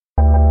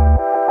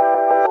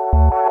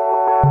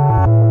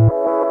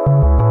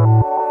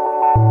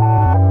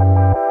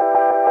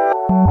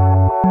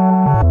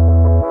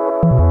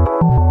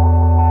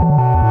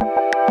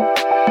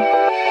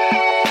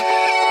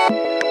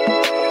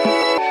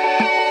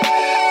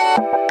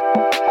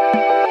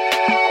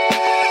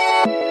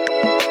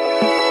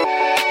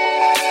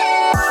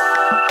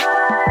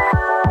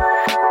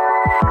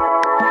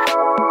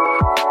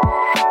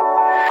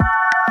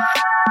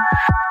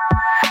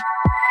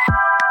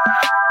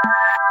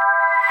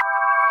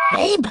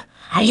Babe,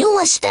 are you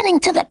listening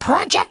to the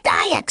Project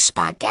IX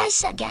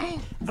podcast again?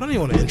 I don't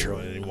even want to intro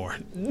it anymore.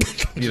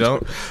 You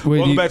don't?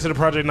 Welcome back to the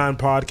Project 9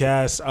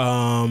 podcast.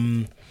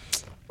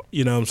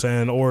 You know what I'm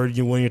saying? Or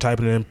when you're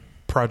typing in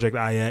Project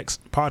IX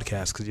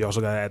podcast, because you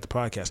also got to add the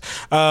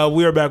podcast.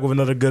 We are back with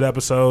another good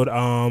episode.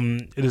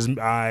 It is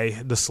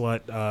I, the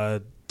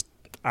slut,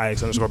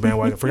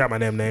 IX_bandwagon. Forgot my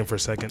damn name for a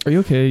second. Are you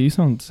okay? You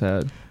sound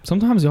sad.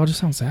 Sometimes y'all just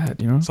sound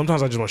sad, you know?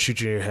 Sometimes I just want to shoot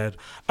you in your head.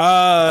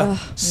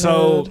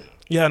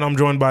 Yeah, and I'm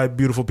joined by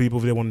beautiful people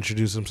if they want to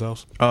introduce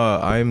themselves.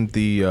 I'm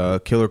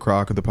the Killer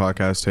Croc of the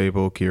podcast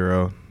table,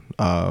 Kiro.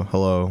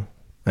 Hello.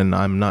 And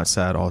I'm not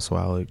sad also,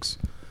 Alex.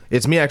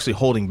 It's me actually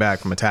holding back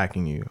from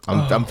attacking you.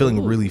 I'm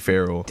feeling really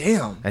feral.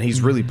 Damn. And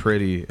he's really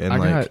pretty. And I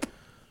got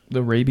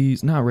the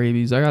rabies. Not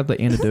rabies. I got the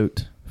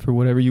antidote for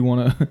whatever you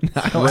want to.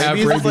 I don't have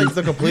rabies is rabies. like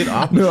the complete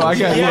opposite. No, I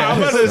got Yeah,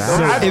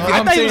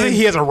 I thought you said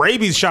he has a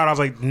rabies shot. I was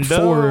like,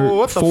 no,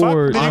 what the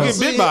fuck? Did you get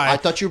bit by? I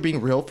thought you were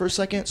being real for a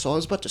second, so I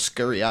was about to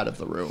scurry out of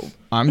the room.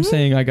 I'm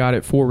saying I got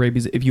it for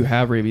rabies. If you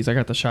have rabies, I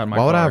got the shot in my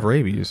Why would car. I have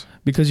rabies?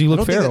 Because you I look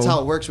don't think feral. that's how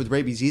it works with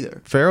rabies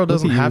either. Feral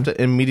doesn't at have you.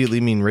 to immediately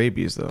mean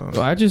rabies, though.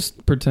 I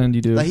just pretend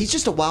you do. Like, he's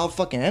just a wild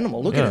fucking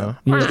animal. Look Yeah. at him.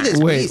 Yeah. Look at this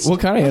Wait, beast. what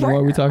kind of animal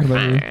are we talking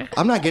about here?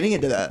 I'm not getting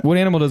into that. What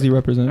animal does he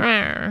represent?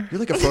 You're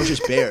like a ferocious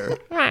bear.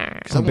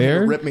 A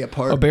bear? Rip me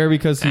apart. A bear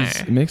because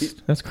he's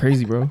mixed? That's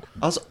crazy, bro.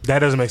 That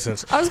doesn't make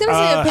sense. I was gonna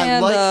say a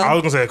panda. I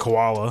was going to say a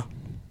koala.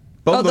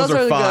 Both Oh, of those are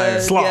really fire.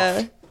 good. Sloth.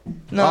 Yeah.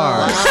 No.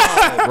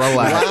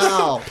 Relax.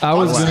 Wow. I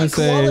was gonna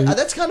say-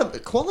 that's kind of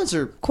koalas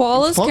are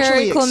Koalas functionally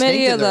carry extinct chlamydia, in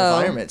their though.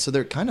 environment, so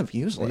they're kind of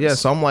useless. Yeah,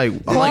 so I'm like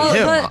him.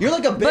 but- You're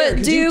like a bear. But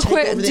 'cause do you take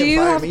over the do you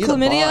have environment.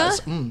 You're the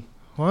chlamydia? boss.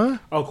 What?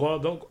 Oh,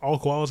 don't all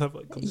koalas have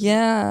like...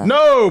 Yeah.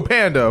 No,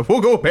 panda.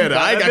 We'll go panda.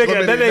 I got that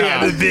chlamydia nigga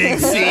now. got the big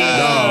C.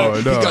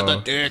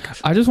 No.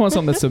 I just want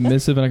something that's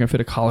submissive and I can fit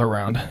a collar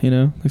around, you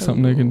know? Like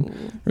something that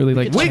can really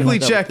like... Weekly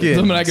Check check-in.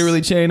 Something I can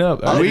really chain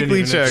up.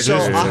 Weekly check. So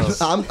Yeah.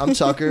 I'm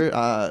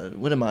Tucker.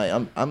 What am I?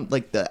 I'm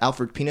like the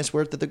Alfred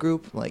Penisworth of the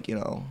group. Like, you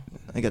know,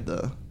 I got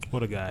the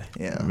What a guy.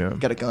 yeah, Yeah.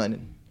 got a gun.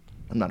 And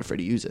I'm not afraid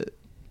to use it.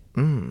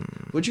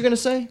 What you gonna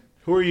say?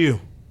 Who are you?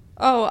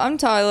 Oh, I'm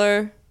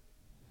Tyler.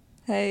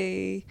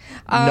 Hey.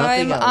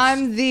 Nothing else.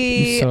 I'm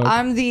You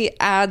suck. the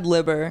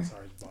ad-libber.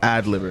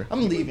 Ad-libber.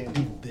 I'm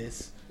leaving.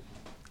 This.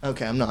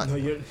 Okay, I'm not. No,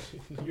 your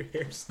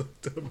hair's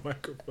stuck to the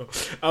microphone.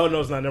 Oh, no,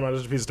 it's not. Never mind.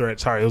 There's a piece of thread.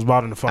 Sorry, it was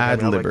bothering the fuck out of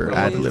me. I was Ad-libber. like,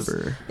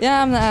 Ad-libber.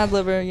 Yeah, I'm the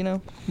ad-libber, you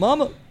know.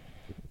 Mama.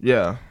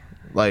 Yeah.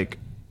 Like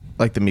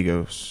the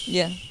Migos.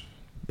 Yeah.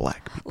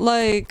 Black people.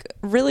 Like,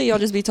 really, y'all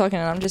just be talking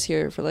and I'm just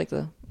here for like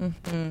the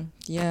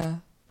yeah.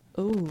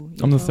 Ooh.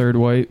 I'm the third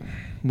white.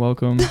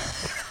 Welcome.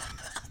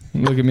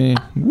 Look at me.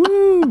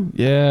 Woo!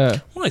 Yeah.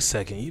 Wait a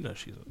second. You know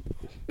she's...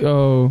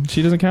 Oh,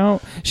 she doesn't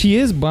count? She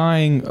is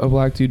buying a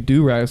black dude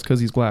do-rags because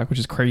he's black, which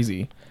is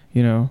crazy,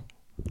 you know?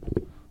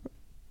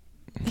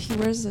 He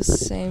wears the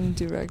same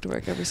do-rag to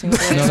work every single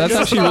day. No, that's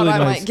Just actually thought really I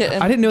nice. might get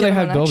him- I didn't know get they him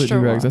had an velvet extra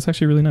do-rags. one. That's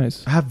actually really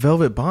nice. I have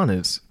velvet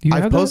bonnets. You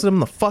I've have posted that? them in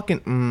the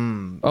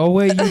fucking... Oh,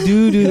 wait,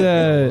 you do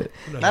that.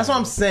 That's what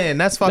I'm saying.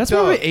 That's fucked That's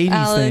up. more of an 80s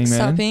Alex, thing,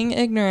 stop man. being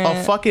ignorant.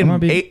 A fucking... Am I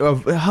being-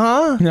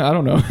 huh? Yeah, I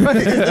don't know.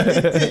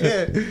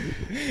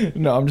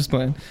 No, I'm just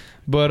playing.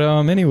 But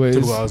anyways,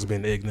 Two hours of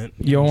being ignorant.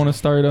 y'all want to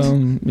start?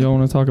 Y'all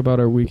want to talk about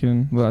our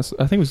weekend? Last,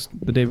 I think it was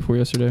the day before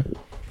yesterday.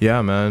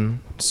 Yeah,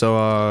 man.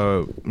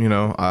 So, you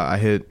know, I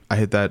hit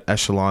that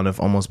echelon of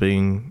almost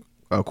being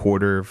a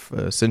quarter of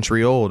a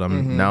century old.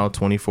 I'm now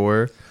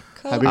 24.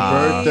 Happy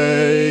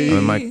birthday. I'm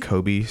in my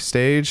Kobe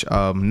stage.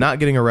 Not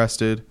getting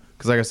arrested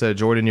because, like I said,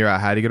 Jordan year I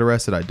had to get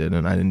arrested. I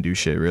didn't. I didn't do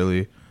shit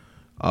really.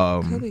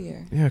 Kobe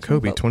year. Yeah,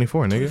 Kobe,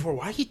 24, nigga. 24.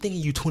 Why are you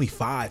thinking you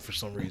 25 for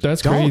some reason?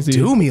 That's Don't crazy.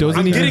 do me Doesn't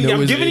like even that. know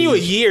I'm his giving you a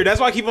age. year. That's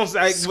why I keep on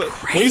saying.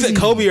 When you said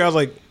Kobe, I was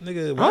like,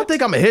 nigga, I don't what?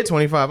 think I'm gonna hit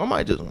 25. I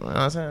might just. You know what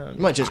I'm saying?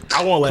 You might just.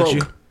 I won't let croak.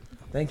 you.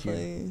 Thank you.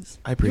 Please.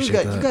 I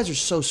appreciate that. You guys are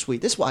so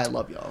sweet. This is why I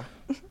love y'all.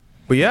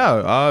 But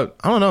yeah,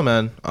 I don't know,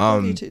 man.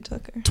 Love you too,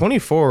 Tucker.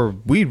 24.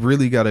 We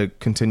really got to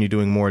continue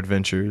doing more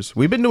adventures.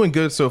 We've been doing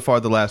good so far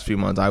the last few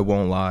months. I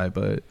won't lie,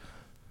 but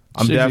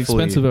I'm Shit's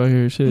definitely expensive out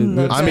here. Shit.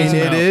 No, I mean,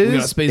 it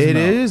is. It It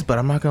is, but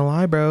I'm not gonna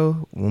lie,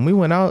 bro. When we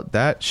went out,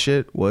 that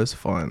shit was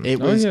fun.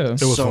 It Oh, was, yeah. It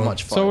was so fun.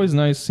 much fun. It's always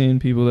nice seeing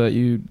people that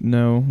you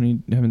know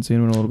and you haven't seen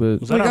them in a little bit.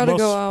 Was We that our gotta most-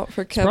 go out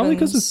for Probably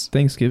because Kevin's it's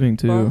Thanksgiving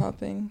bar too.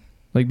 hopping.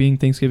 Like being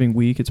Thanksgiving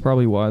week, it's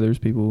probably why there's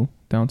people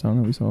downtown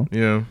that we saw.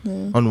 Yeah.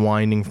 Yeah.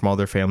 Unwinding from all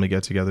their family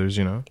get-togethers.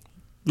 You know,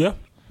 Yeah.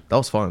 that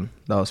was fun.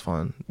 That was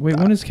fun. Wait,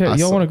 when is Kevin? I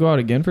Y'all saw- want to go out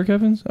again for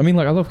Kevin's? I mean,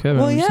 like I love Kevin.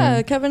 Well, I'm just yeah,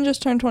 saying. Kevin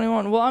just turned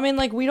 21. Well, I mean,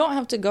 like we don't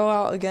have to go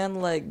out again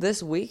like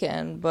this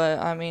weekend, but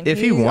I mean, If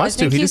he wants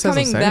I think to, he he's just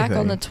hasn't coming said back anything.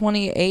 on the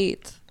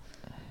 28th.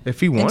 If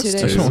he wants 2 I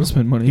days. just want to to,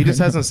 spend money. he just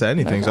hasn't said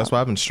anything. So that's why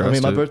I've been I stressed.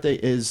 mean, my birthday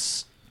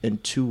is in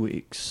 2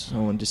 weeks. So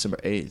on December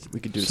 8th, we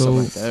could do So-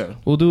 something like that.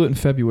 We'll do it in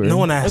February. No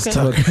one asked Okay.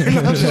 Tucker.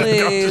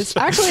 Please.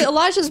 Actually,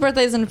 Elijah's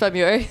birthday is in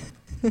February.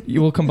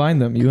 You will combine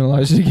them. You and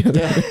Elijah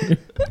together.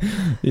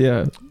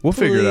 Yeah. We'll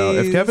figure it out.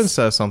 If Please. Kevin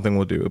says something,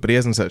 we'll do it. But he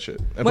hasn't said shit.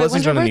 Wait, Plus, when's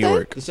he's your going to New birthday?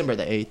 York. December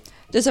the 8th.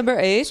 December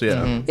 8th? So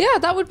yeah. Yeah,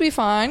 that would be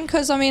fine.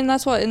 Because, I mean,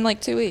 that's what, in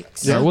like 2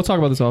 weeks. Yeah, we'll talk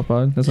about this off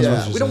pod. That's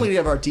Yeah, we don't want to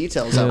have our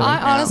details out. I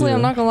right now. honestly,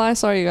 I'm not going to lie.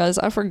 Sorry, you guys.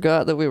 I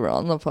forgot that we were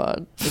on the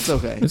pod. It's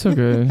okay. It's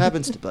okay.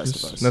 Happens to best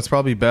of us. That's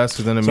probably best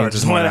because then it means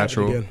it's more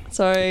natural.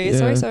 Sorry.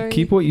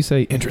 Keep what you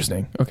say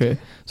interesting. Okay.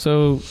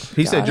 So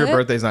He said Got your it?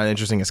 birthday's not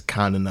interesting. It's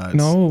kind of nuts.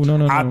 no.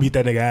 I beat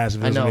that nigga ass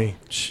if it was I know. me.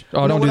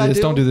 Oh, You know don't what do I this.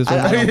 do? Don't do this.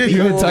 I don't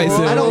You beat- entice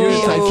him. I don't You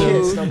beat my entice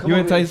kids. him. No, come You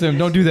over entice here. him.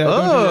 Don't do that. Oh,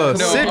 Don't do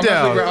that. sit I'm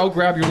down. I'll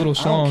grab your little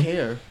I don't schlong.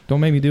 care. Don't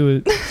make me do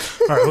it.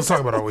 All right, let's talk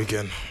about our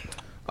weekend.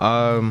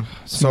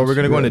 So we're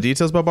gonna go into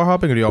details about bar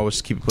hopping, or do y'all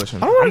just keep it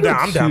pushing? I'm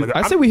down.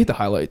 I say we hit the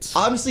highlights.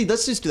 Honestly,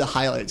 let's just do the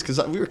highlights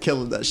because we were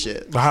killing that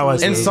shit. The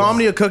highlights.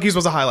 Insomnia cookies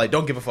was a highlight.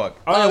 Don't give a fuck.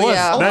 Oh, it was.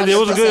 yeah. It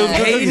was a good.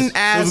 Hating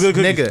ass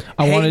nigga.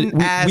 I wanted.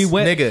 Hating ass We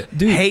went. nigga.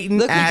 Dude, Hating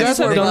look, you ass you guys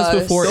have That's done what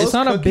this it before. was. It's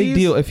not a big Those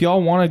deal if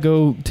y'all want to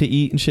go to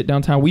eat and shit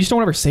downtown. We just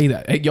don't ever say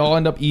that. Hey, y'all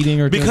end up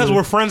eating or Because drinking.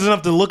 we're friends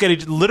enough to look at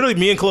each. Literally,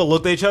 me and Khalil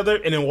looked at each other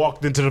and then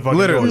walked into the fucking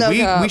Literally.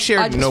 door. We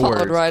shared I just no followed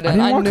words. Right I in.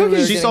 didn't I want knew we cookies.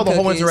 were She getting saw the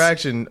whole cookies.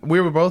 interaction.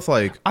 We were both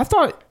like, I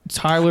thought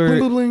Tyler Bling,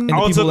 bling, bling. and the I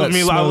was people up with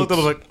that me. I looked up.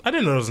 I was smoked. like, I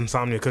didn't know there was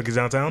insomnia cookies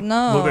downtown.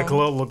 No. Looked at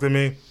Khalil. Looked at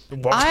me.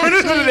 Walked I right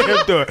into the actually-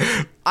 damn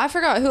door. I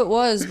forgot who it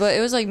was, but it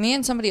was like me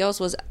and somebody else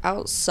was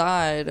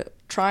outside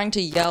trying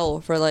to yell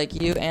for like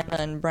you, Anna,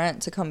 and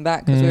Brent to come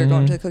back because we were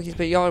going to the cookies.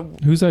 But y'all,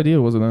 Whose idea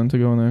was it then to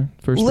go in there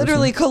first?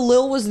 literally,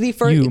 Khalil was the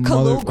first. You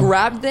Khalil motherfucker.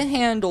 grabbed the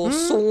handle,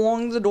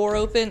 swung the door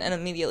open, and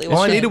immediately. all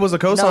I was needed was a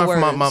cosign for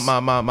words.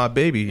 my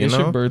baby. You It's know,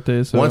 your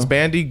birthday, so once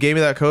Bandy gave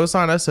me that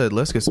cosign, I said,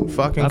 let's get some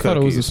fucking I cookies. thought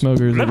it was the smokers.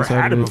 that Never had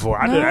decided it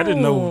before. I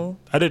didn't know.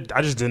 No.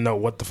 I just didn't know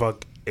what the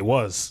fuck it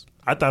was.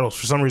 I thought it was,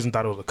 for some reason,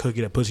 thought it was a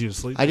cookie that puts you to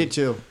sleep. I did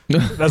too.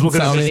 That's because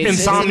Insomnia. it's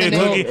insomnia It's in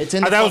the cookie. name. It's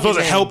in I the thought it was supposed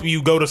to fucking help name.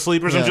 you go to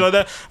sleep or some Yeah. shit like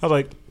that. I was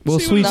like, Well,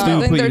 see what- sweets No, do I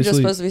put think you they're to just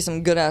sleep. supposed to be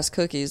some good ass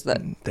cookies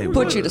that They put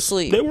were. you to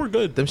sleep. They were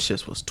good. Them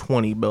shits was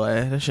 20,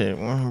 boy. That shit.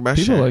 That People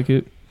shit. like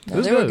it. No,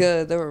 was they were good.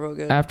 good. They were real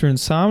good. After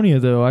insomnia,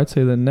 though, I'd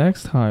say the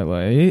next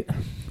highlight.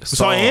 We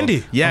saw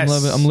Andy.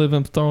 Yes. I'm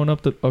living, throwing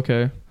up the.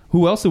 Okay.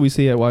 Who else did we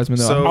see at Wiseman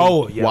though? So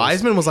Oh, yes.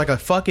 Wiseman was like a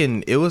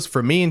fucking. It was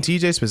for me and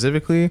TJ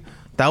specifically.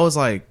 That was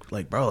like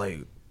bro, like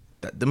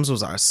them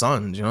was our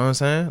sons. You know what I'm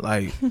saying?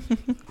 Like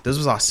this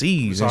was our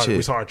seeds and We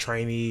shit. saw our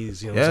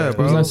trainees. You know Yeah, what I'm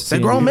bro. saying? nice to They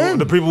see grown him. men.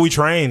 The people we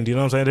trained. You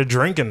know what I'm saying? They're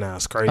drinking now.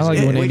 It's crazy. I like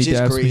when Which Amy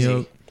is daps me crazy.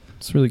 up.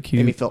 It's really Made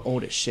me cute. feel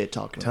old as shit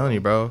talking. I'm telling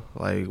you, bro.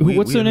 Like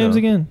What's their names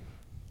again?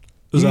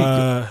 It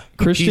was,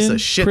 Christian. Piece of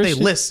shit. Christian?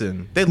 They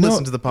listen. They No,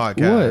 listen to the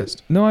podcast.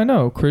 What? No, I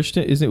know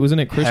Christian. Wasn't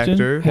it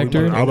Christian?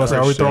 Hector. I was about to say, are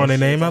we Christian. throwing their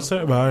name out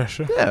there? But, all right,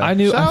 sure. Yeah, I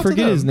knew. shout I out to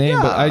forget them. his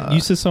name, but I Yeah.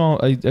 used to saw.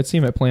 I'd see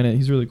him at Planet.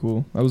 He's really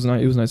cool. It was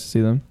nice to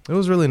see them. It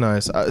was really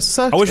nice. It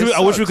sucks. I wish It we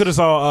sucks. could have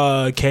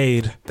saw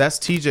Cade. That's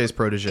TJ's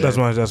protege. That's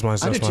my did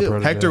protege. too.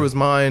 Hector was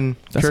mine.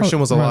 That's Christian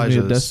how- was reminds me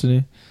of Elijah's.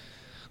 Destiny.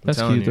 That's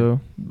telling cute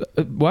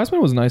though.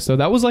 Wiseman was nice though.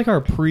 That was like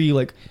our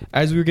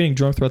as we were getting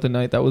drunk throughout the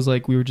night. That was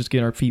like we were just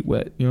getting our feet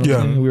wet. You know what Yeah.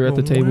 I'm saying? We were at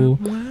the table.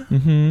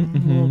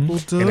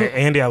 Mm-hmm. And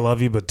Andy, I love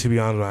you, but to be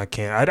honest, I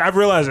can't. I've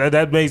realized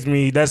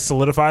that's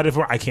solidified it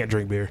for. I can't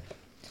drink beer.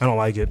 I don't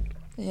like it.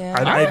 Yeah.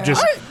 I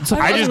just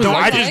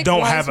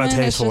don't have a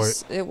taste for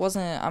it. It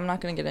wasn't. I'm not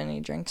gonna get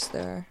any drinks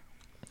there.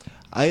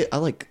 I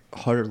like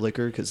harder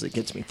liquor because it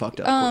gets me fucked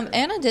up. quicker.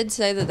 Anna did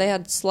say that they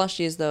had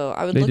slushies though.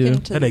 I would They look do.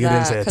 into That nigga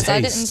didn't say a that because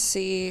I taste. didn't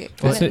see.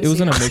 It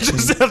was in a mixing.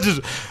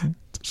 Just-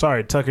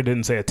 sorry, Tucker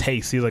didn't say a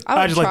taste. He's like, I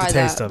would I just like the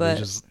try taste that, of it.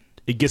 but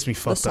It gets me the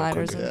fucked up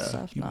ciders quicker. and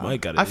stuff. You No. might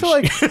got it. I feel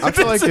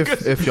like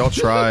if y'all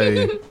try,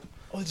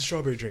 oh, it's a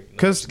strawberry drink.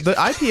 because the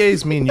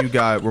IPAs me and you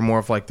got were more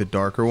of like the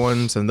darker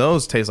ones, and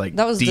those taste like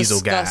That was diesel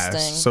disgusting.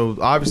 gas. So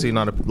obviously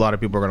not a lot of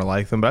people are gonna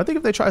like them, but I think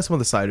if they try some of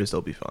the ciders,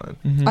 they'll be fine.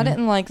 I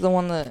didn't like the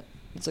one that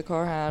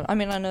Zakar had. I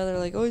mean, I know they're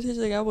like, oh, it tastes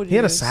like apple juice. He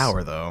had a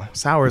sour though.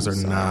 Sours are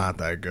not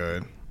that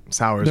good.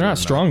 Sours. They're are not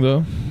strong though.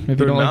 If you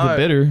They're don't like not. the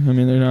bitter, I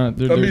mean, they're not.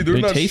 I mean, they're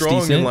they not taste strong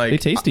and, decent. like, they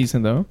taste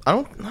decent though. I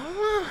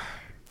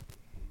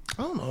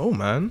don't know,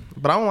 man.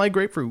 But I don't like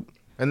grapefruit,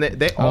 and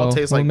they all Oh,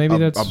 taste well, like maybe a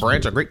that's-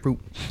 branch of grapefruit.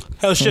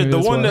 Hell, shit. Maybe The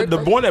that's one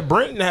why. that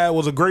Brenton had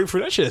was a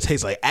grapefruit. That shit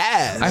tastes like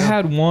ass. I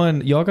had one.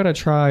 Y'all gotta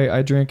try.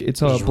 I drink. It's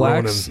Just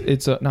Black's. ruining.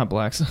 It's not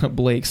Black's.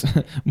 Blake's.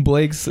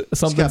 Blake's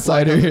something got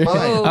black cider. on his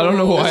mind. I don't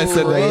know why I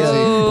said that.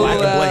 Crazy. Black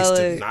and Blake's Alex.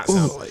 did not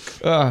sound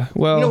like.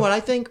 Well, You know what I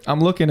think?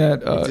 I'm looking at.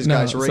 This no,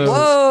 guy's so- racist.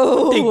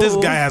 Whoa! I think this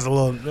guy has a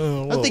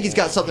little. I think he's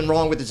got something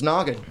wrong with his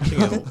noggin. Get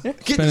Spending-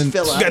 this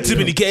fella He's out got of too here.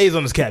 many K's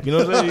on his cap. You know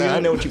what I'm saying? I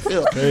know what you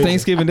feel.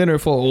 Thanksgiving dinner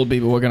full of old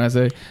people. What can I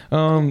say?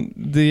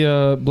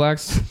 The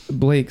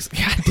Blake's.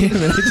 God damn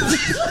it!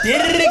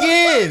 Did it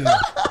again.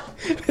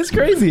 It's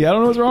crazy. I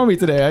don't know what's wrong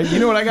with me today. You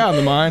know what I got on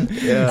the mind?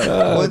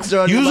 Yeah. What's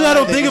on your Usually I mind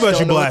don't and think just about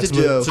you don't know what blacks, to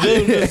do.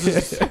 but today it's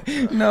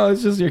just- No,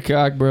 it's just your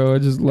cock, bro. I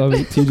just love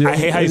it, TJ. I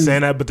hate how you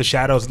saying that, but the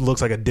shadows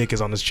looks like a dick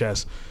is on his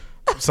chest.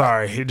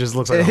 Sorry, it just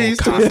looks like a whole He's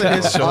cock. twisting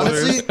his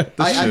shoulders.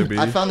 Honestly, should be.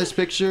 I found this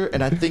picture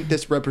and I think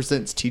this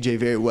represents TJ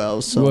very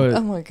well. So What?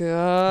 Oh my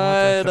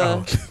god!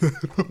 Oh,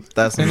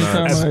 That's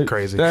Anytime nuts. That's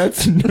crazy.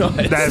 That's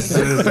nuts.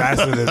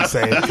 that's an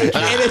insane picture.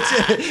 And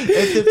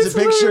it's a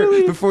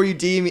picture before you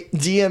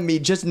DM me.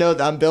 Just know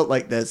that I'm built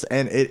like this,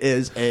 and it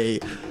is a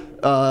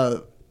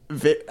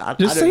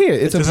Just say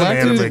it. It's a It's an black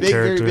anime dude. Big,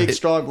 character. very big,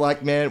 strong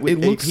black man with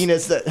It a looks-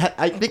 penis that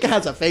I think it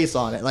has a face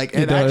on it. Like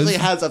It it does. actually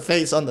has a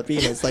face on the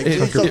penis. Like It-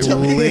 please don't tell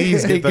me.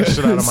 Please get that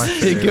shit out of my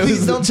face. It goes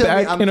Please don't tell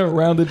me back I'm- and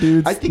around the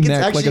dude's I think it's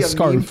neck actually like a a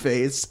scarf. meme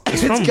face.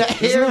 It's From- got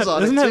hairs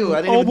on it isn't that too.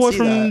 I didn't old even boy see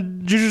from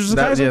that. Jujutsu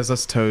That, Kaisen? yes,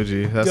 that's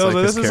Toji. That's Yo, like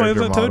his this is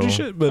character like model. Toji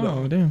shit, but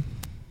Oh damn.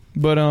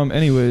 But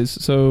anyways,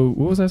 so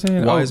what was I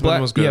saying? Wiseman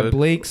was Yeah, good.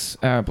 Blake's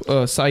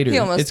cider. He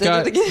almost It's did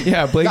got it again.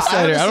 yeah, Blake's No,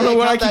 cider. I don't know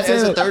what I keep that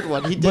as a saying. third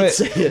one. He did But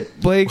say it.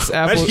 Blake's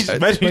apple. Imagine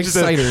Blake's just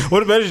says, cider.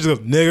 what if Magic just goes,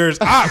 niggers?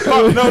 Ah,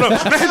 fuck, no.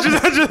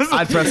 Magic just,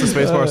 I'd press the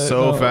spacebar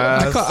so No,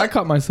 fast. I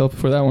caught myself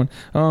for that one.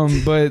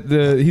 But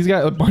he's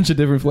got a bunch of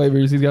different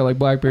flavors. He's got like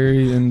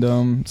blackberry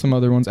and some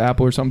other ones,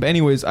 apple or something. But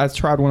anyways, I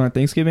tried one on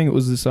Thanksgiving. It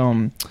was this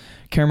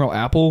caramel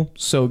apple,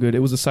 so good. It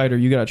was a cider.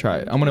 You gotta try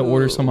it. I'm gonna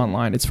order some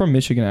online. It's from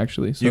Michigan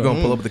actually. So You gonna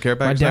pull up with the care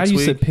my package dad next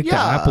used week? to pick the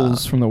Yeah.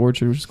 apples from the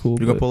orchard, which is cool. You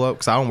gonna but pull up?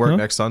 Because I don't work Huh?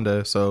 next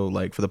Sunday. So,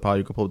 like, for the pod,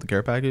 you can pull up the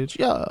care package?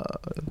 Yeah.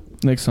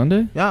 next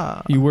Sunday?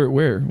 Yeah. You work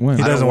where? When?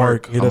 He I doesn't don't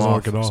work. He I'm doesn't off,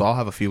 work at all. So, I'll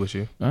have a few with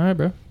you. All right,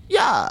 bro.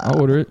 Yeah.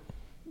 I'll order it.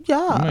 I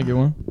Yeah. might get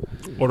one.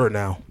 order it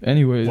now.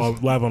 Anyways, Well,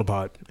 live on the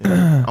pod.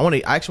 I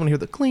actually want to hear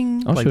the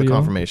cling, I'll like show the you.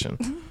 confirmation.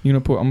 I'm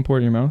gonna pour it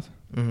in your mouth.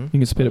 Mm-hmm. You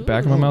can spit it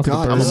back in my mouth.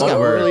 God, like a this bird. got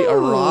really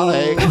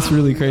erotic. It's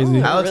really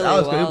crazy. Alex, Really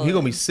Alex, wild. he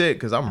gonna be sick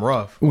because I'm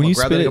rough. When I'm you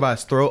grab spit that it- nigga by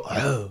his throat.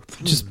 Oh.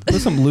 Just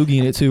put some loogie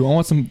in it too. I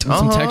want some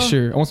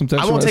texture. I want some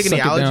texture. I won't when take any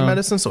suck it allergy down.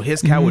 medicine, so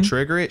his cat would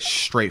trigger it.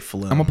 Straight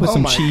phlegm. I'm gonna put Oh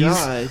some my cheese.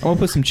 God. I'm gonna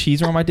put some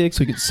cheese around my dick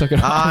so you can suck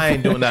it off. I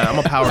ain't doing that. I'm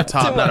a power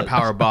top, not a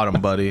power bottom,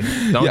 buddy.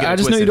 Don't get Yeah, it I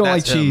just know you twisted. don't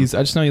like That's him. cheese.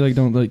 I just know you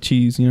don't like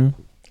cheese. You know.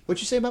 What'd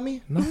you say about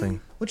me?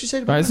 Nothing. What'd you say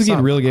All about right, me? this is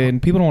getting real gay,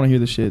 and people don't want to hear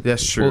this shit.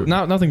 That's true.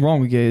 Well, nothing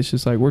wrong with gay. It's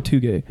just like we're too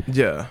gay.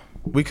 Yeah,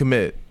 we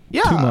commit.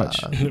 Yeah, Too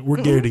much. We're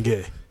gay to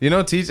gay. You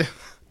know, TJ.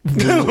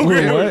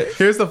 We're what?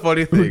 Here's the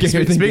funny thing.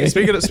 gayer than gay.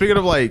 Speaking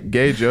of like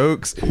gay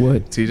jokes,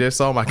 What? TJ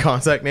saw my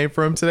contact name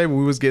for him today when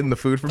we was getting the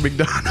food from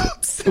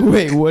McDonald's.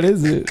 Wait, what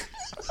is it?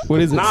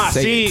 What is it? Nah,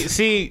 Say it.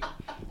 see.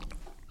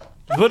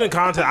 Put in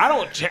contact. I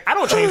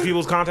don't change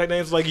people's contact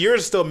names. Like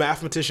yours is still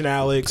mathematician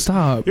Alex.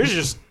 Stop. Yours is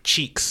just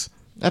Cheeks.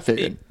 I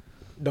figured.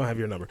 Don't have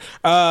your number.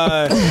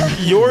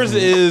 Yours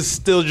is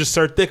still just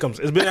Sir Thickums.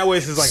 It's been that way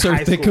since like Sir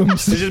high school. Thickums.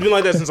 It's just been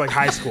like that since like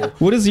high school.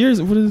 What is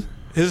yours? What is?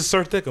 His is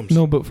Sir Thickums.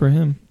 No, but for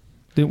him,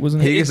 it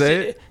wasn't. He can say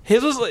it.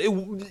 His was like,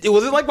 it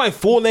wasn't like my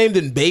full name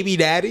than Baby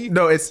Daddy.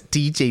 No, it's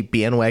DJ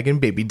Bandwagon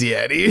Baby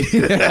Daddy.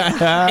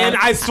 And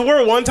I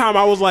swear one time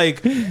I was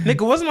like,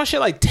 nigga, wasn't my shit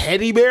like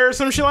Teddy Bear or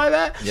some shit like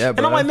that? Yeah, And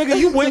bro. I'm like, nigga,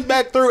 you went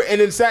back through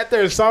and then sat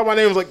there and saw my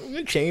name and was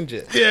like, change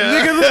it.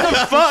 Yeah. Nigga, what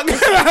the fuck?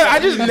 I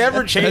just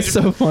never changed. That's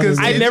so funny.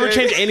 I never TJ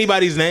changed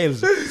anybody's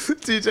names.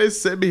 TJ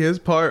sent me his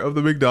part of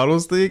the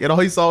McDonald's thing, and all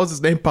he saw was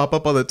his name pop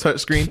up on the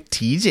touchscreen.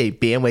 TJ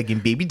Bandwagon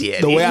Baby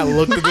Daddy. The way I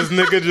looked at this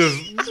nigga just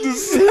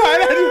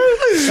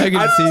I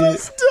can see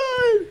it.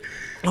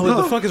 oh, what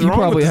the fuck is You wrong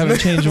probably with this haven't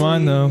nigga? changed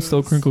mine though.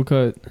 Still crinkle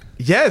cut.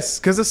 Yes,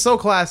 because it's so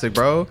classic,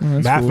 bro. That's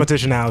cool.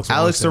 Mathematician Alex.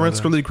 Alex the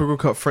Rinse. Rinse Crinkle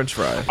Cut French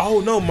fry. Oh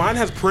no, mine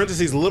has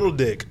parentheses little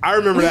dick. I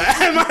remember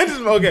that. Mine is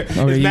okay. Oh, It's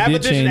you did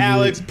mathematician change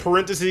Alex it.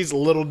 parentheses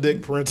little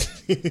dick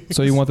parentheses.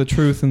 So you want the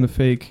truth and the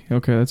fake?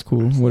 Okay, that's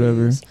cool.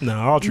 Whatever. No,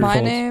 all true. My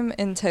false. name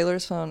in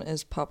Taylor's phone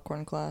is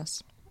Popcorn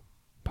Class.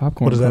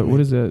 Popcorn. What does that Cut. mean?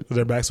 What is that? Is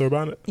there a backstory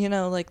about it? You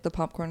know, like the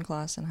popcorn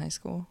class in high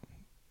school.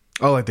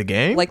 Oh, like the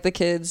game? Like the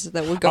kids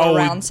that would go Oh,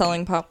 around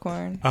selling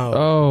popcorn.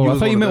 Oh, You I was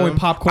thought you one meant of with them?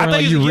 popcorn. I thought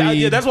Like you, you yeah, read.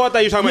 yeah, that's what I thought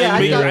you were talking Yeah,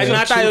 about. I You thought read, it and I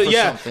was thought, two for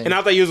yeah, something. and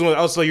I thought you was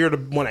oh, so you're the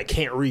one that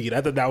can't read.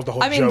 I thought that was the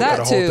whole I mean, joke that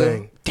of the whole too.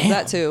 thing.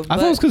 That too. I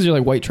thought it was because you're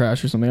like white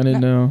trash or something. I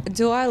didn't know.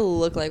 Do I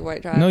look like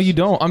white trash? No, you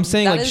don't. I'm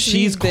saying That like is the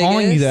she's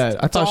calling you biggest.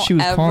 that. I thought she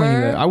was Don't calling you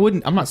ever- that. I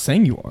wouldn't. I'm not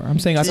saying you are. I'm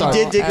saying I You thought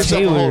did dig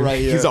yourself a hole Taylor. right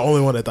here. He's the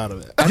only one that thought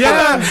of it.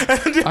 yeah.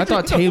 I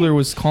thought Taylor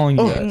was calling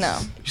you that. No.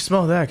 You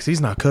smell that because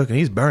he's not cooking.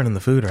 He's burning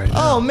the food right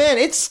now. Oh man,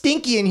 it's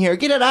stinky in here.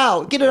 Get it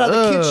out. Get it out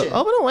of the kitchen.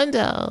 Open a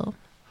window.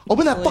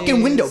 Open that fucking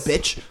Please. window,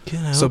 bitch.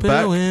 So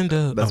back.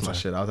 window. That's my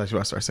shit. I was actually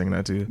about to start singing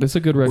that too. That's a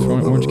good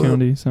restaurant, Orange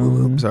County. So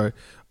I'm sorry.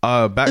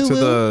 Back to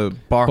the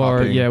bar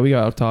hopping. Yeah, we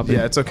got off topic.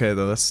 Yeah, it's okay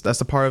though. That's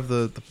the part of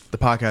the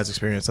podcast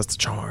experience. That's the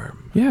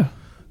charm. Yeah.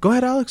 Go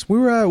ahead, Alex. We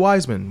were at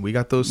Wiseman. We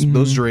got those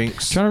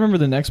drinks. Trying to remember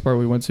the next bar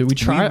we went to. We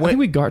tried. I went- think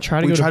we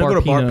tried to we go tried to to go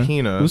to Bar Bar Pina.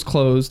 Pina. It was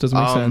closed. Doesn't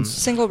make sense.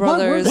 Single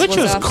Brothers. Which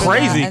was after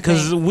crazy that, I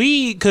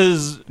think.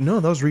 because No,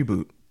 that was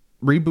Reboot.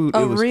 Reboot.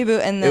 Oh, it was,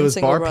 Reboot and then it was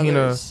Single Bar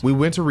Brothers. Pina. We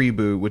went to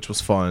Reboot, which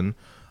was fun.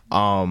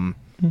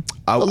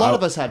 A lot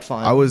of us had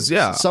fun. I was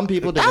Some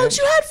people didn't. Alex,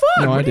 you had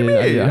fun. No, what I do you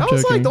did. mean? I'm I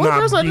was like, joking. the only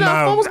person I didn't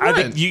have fun was I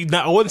Brent. think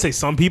I wouldn't say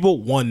some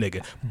people. One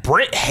nigga,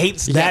 Brent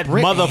hates that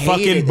Brent motherfucking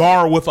hated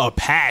bar with a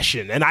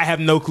passion, and I have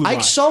no clue why. I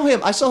saw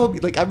him.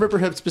 Like I remember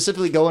him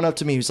specifically going up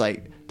to me. He was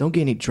like, "Don't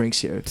get any drinks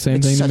here. Same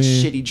it's thing to such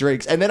me. shitty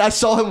drinks." And then I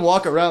saw him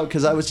walk around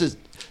because I was just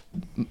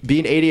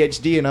being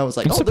ADHD, and I was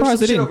like, I'm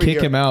surprised they didn't kick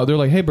him out. They're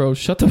like, hey, bro,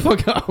 shut the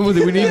fuck up. We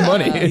need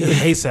money. He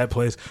hates that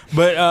place.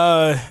 But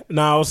I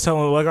was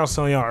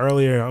telling y'all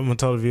earlier, I'm gonna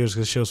tell the viewers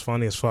because she was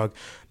funny as fuck.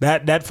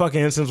 That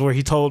fucking instance where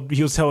he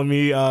was telling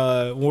me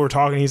when we were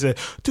talking, he said,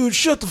 dude,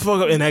 shut the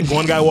fuck up, and that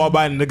one guy walked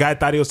by and the guy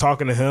thought he was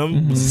talking to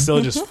him. Was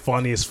still just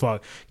funny as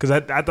fuck, because I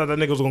thought that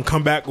nigga was gonna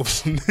come back with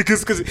some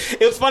niggas, because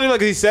it was funny,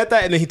 like he said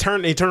that and then he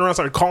turned around and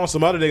started calling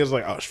some other niggas,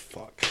 like, oh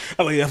fuck,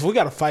 I was like, if we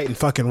got to fight in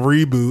fucking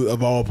Reboot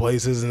of all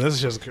places, and this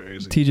is just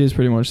crazy. TJ's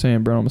pretty much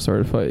saying Brent almost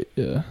started a fight.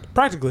 Yeah,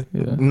 practically.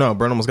 Yeah. No,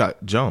 Brent almost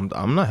got jumped.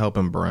 I'm not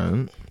helping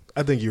Brent.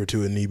 I think you were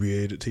too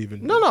inebriated to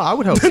even. No, I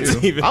would help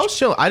you. I was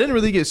chilling. I didn't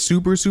really get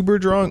super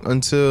drunk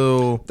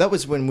until that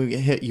was when we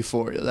hit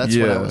Euphoria. That's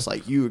when I was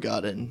like, you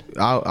got in.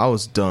 I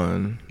was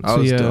done. I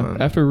was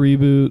done. After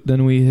Reboot,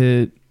 then we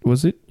hit.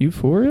 Was it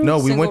Euphoria? No,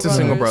 we went to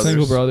Single Brothers.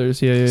 Single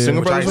Brothers, yeah.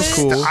 Single Brothers was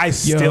cool. I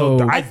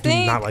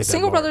do not like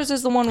Single that bar. Brothers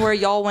is the one where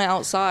y'all went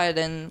outside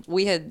and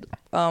we had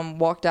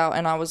walked out,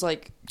 and I was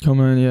like, come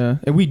on, yeah.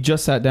 And we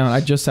just sat down. I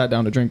just sat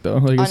down to drink though.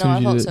 Like, I know,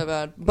 I felt so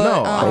bad.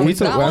 But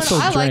that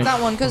one, I like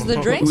that one because the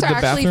drinks are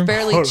actually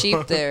fairly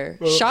cheap there.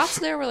 Shots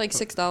there were like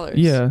 $6.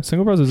 Yeah,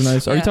 Single Brothers is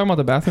nice. Are you talking about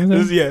the bathroom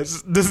thing?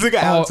 Yes. This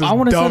nigga Alex is I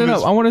want to set it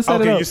up.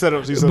 Okay, you set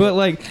it up. But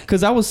like,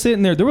 because I was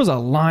sitting there was a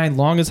line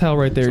long as hell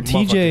right there.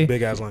 TJ,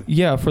 big ass line.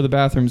 Yeah, for the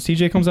bathrooms.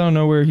 TJ comes out of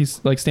nowhere.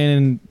 He's like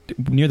standing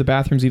near the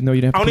bathrooms, even though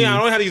you didn't have to. I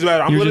don't know how to use the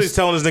bathroom. I'm literally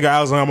telling this nigga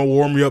Alex, I'm gonna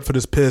warm you up for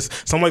this piss.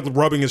 So I'm like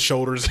rubbing his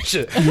shoulders and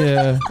shit.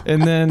 Yeah.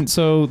 And then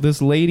so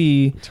this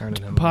lady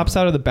pops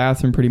out of the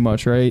bathroom pretty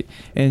much, right?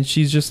 And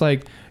she's just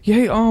like,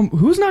 "Hey,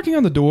 who's knocking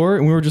on the door?"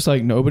 And we were just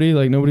like, "Nobody."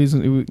 Like nobody was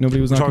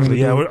knocking on the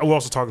door. We're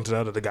also talking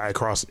to the guy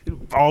across.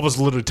 All of us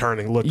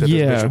literally looked at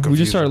this bitch. We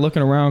just started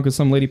looking around because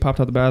some lady popped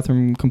out the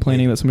bathroom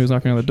complaining that somebody was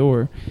knocking on the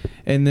door.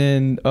 And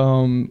then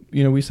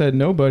we said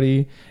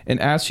nobody, and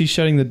as she's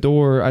shutting the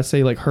door, I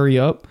say like, "Hurry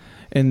up."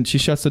 And she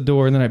shuts the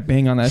door, and then I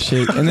bang on that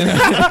shit. And then,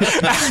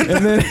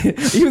 and then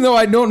even though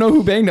I don't know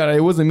who banged on it,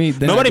 it wasn't me.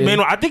 Nobody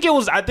banged on. I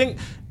think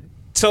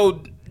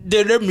so.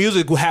 Their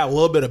music had a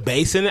little bit of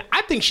bass in it.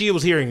 I think she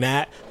was hearing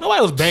that.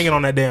 Nobody was banging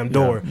on that damn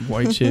door. Yeah,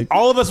 white chick.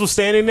 All of us was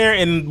standing there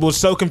and was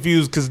so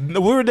confused because we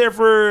were there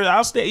for. I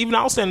was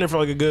standing there for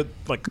like a good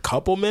a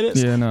couple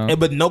minutes. Yeah, no.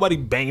 But nobody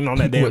banging on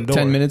that damn door.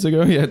 10 minutes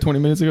ago? Yeah, 20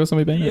 minutes ago,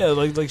 somebody banged. Yeah,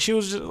 like she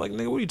was just like,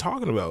 nigga, what are you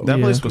talking about? That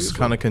place was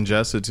kind of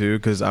congested too,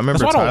 because I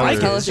remember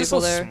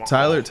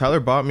Tyler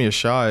bought me a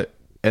shot.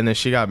 And then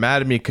she got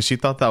mad at me because she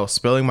thought that I was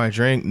spilling my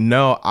drink.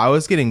 No, I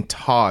was getting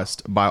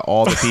tossed by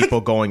all the people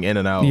going in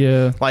and out.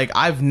 Yeah. Like,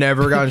 I've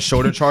never gotten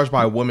shoulder charged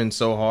by a woman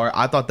so hard.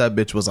 I thought that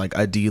bitch was like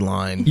a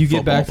D-line. You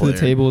get back to the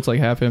table, it's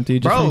like half empty.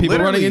 Just from people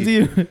running into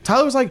you.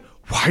 Tyler was like,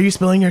 why are you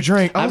spilling your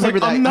drink? I was like,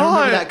 I'm not. I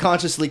remember that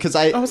consciously because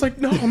I was like,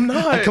 no, I'm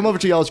not. I come over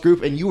to y'all's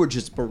group and you were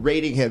just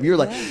berating him. You were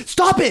like,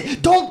 stop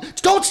it! Don't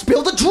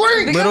spill the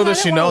drink. Little does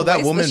she know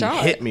that woman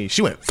hit me.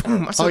 She went.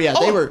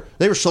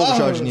 They were shoulder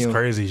charging you. It's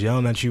crazy.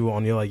 Yelling at you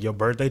on your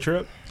birthday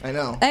trip. I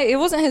know. Hey, it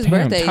wasn't his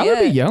birthday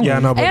yet. Yeah, I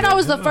know. And I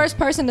was the first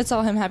person to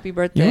tell him happy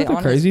birthday. You know what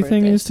the crazy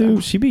thing is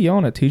too? She be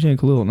yelling at TJ and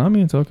Khalil, not me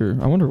and Tucker.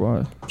 I wonder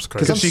why.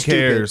 Because she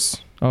cares.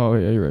 Oh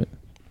yeah, you're right.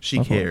 She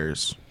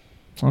cares.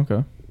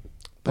 Okay.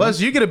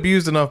 Plus, you get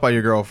abused enough by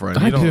your girlfriend.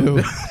 I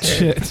do.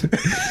 Shit.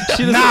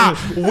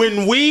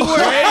 When we were...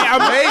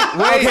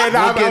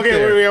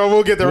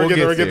 We'll get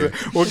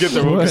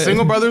there.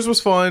 Single Brothers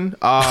was fun.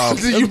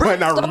 You might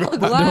not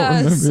remember.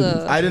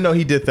 I didn't know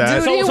he did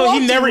that. Dude, so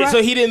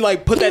he didn't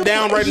like put that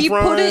down right in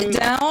front? He put it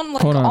down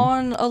like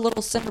on a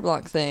little cinder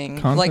block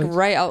thing. Like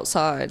right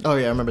outside. Oh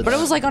yeah, I remember that. But it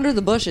was like under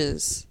the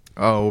bushes.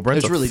 Oh,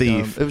 Brent's really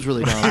thief. Dumb. It was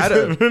really dumb.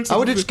 I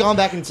would have just gone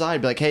back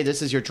inside, be like, "Hey,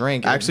 this is your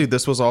drink." Actually,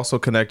 this was also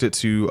connected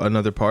to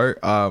another part.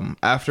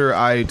 After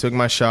I took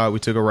my shot, we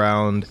took a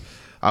round.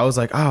 I was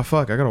like,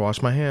 fuck, I gotta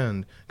wash my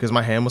hand because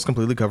my hand was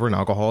completely covered in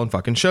alcohol and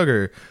fucking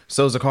sugar.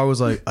 So Zakar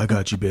was like, I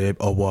got you, babe.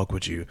 I'll walk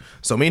with you.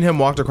 So me and him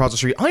walked across the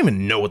street. I don't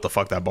even know what the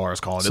fuck that bar is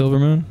called. Silver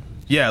Moon?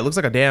 Yeah, it looks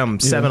like a damn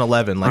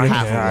 7-Eleven. Like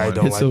half of one. I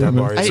don't like that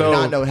bar. I did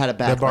not know it had a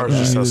back. That bar was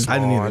just so small. I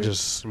didn't either.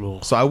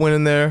 So I went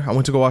in there. I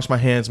went to go wash my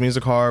hands. Me and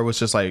Zakar was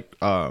just like,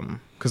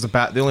 because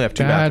they only have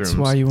two bathrooms. That's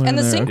why you went in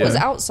there. And the sink was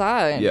Okay.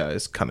 outside. Yeah,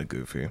 it's kind of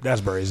goofy.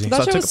 That's brazy.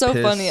 That shit I was so took a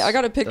piss. funny. I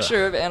got a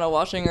picture of Anna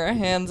washing her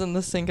hands in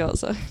the sink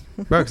outside.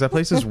 Bro, because that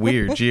place is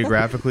weird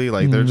geographically.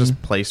 Like, they're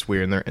just placed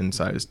weird and their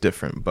inside is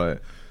different.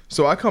 But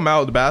so I come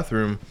out of the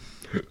bathroom.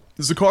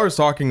 Zakar is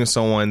talking to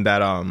someone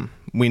that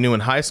we knew in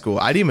high school.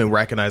 I didn't even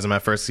recognize him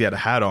at first. He had a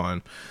hat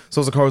on.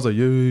 So Zakar was like,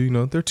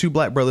 yeah, they're two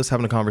black brothers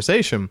having a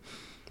conversation.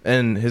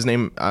 And his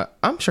name,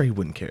 I'm sure he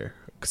wouldn't care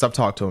because I've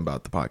talked to him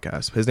about the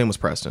podcast. His name was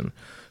Preston.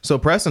 So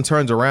Preston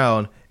turns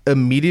around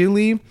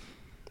immediately.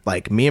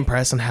 Like, me and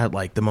Preston had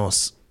like the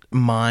most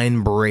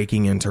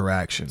mind-breaking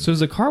interaction. So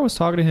Zakar was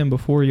talking to him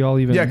before y'all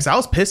even... Yeah, because I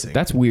was pissing.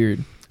 That's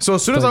weird. So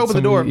as soon as I opened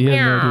the door,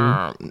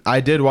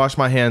 I did wash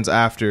my hands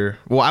after.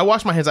 Well, I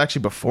washed my hands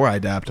actually before I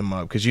dapped him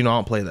up because I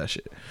don't play that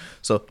shit.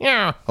 So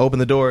open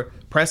the door.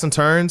 Preston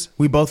turns.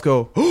 We both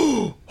go,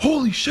 oh,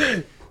 holy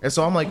shit. And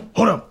so I'm like,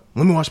 hold up.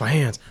 let me wash my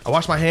hands. I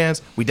wash my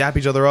hands. We dap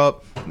each other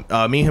up.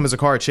 Me and him as a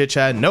car chit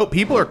chat. Nope,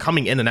 people are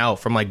coming in and out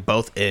from like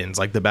both ends,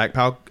 like the back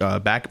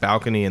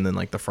balcony and then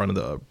like the front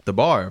of the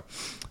bar.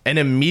 And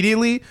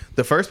immediately,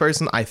 the first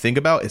person I think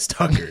about is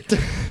Tucker.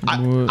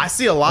 I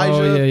see Elijah.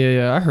 Oh,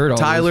 yeah. I heard all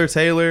Tyler, this.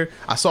 Taylor.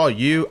 I saw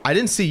you. I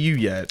didn't see you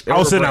yet. I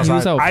was sitting He was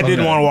outside. out I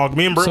didn't front. want to walk.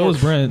 Me and Brent. So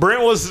was Brent.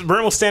 Brent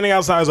was standing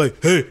outside. I was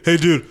like, hey,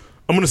 dude.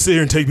 I'm gonna sit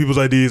here and take people's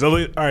IDs. I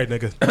was like, all right,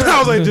 nigga. I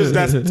was like,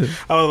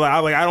 I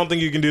was like, I don't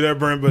think you can do that,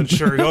 Brent, but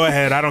sure, go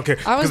ahead. I don't care.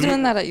 I was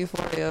doing that at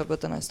Euphoria,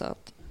 but then I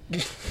stopped.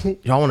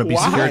 Y'all want to be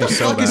security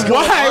so bad.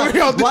 Why are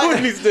y'all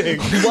doing these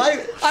things?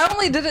 Why? I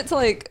only did it to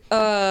like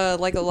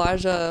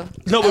Elijah.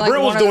 No, but and, like,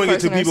 Brent was one other doing it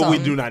to person or people we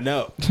something. do not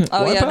know.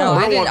 Oh yeah, no,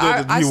 Brent I didn't. won't do it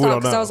to I people we stopped don't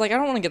because know. I was like, I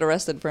don't want to get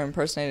arrested for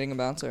impersonating a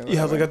bouncer. or Yeah,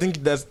 I was like,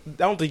 whatever. I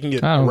don't think you can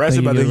get I don't arrested,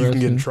 think but I you think get you can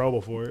get in arrested.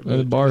 trouble for it.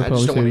 The bar I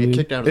just don't want to get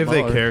kicked out of the If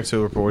they bar. care to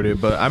report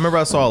it. But I remember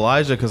I saw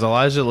Elijah because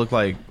Elijah looked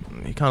like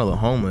he kind of looked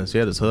homeless. He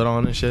had his hood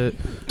on and shit.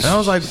 And I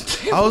was like,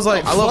 I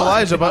love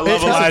Elijah, but I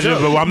love Elijah,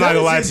 but I'm not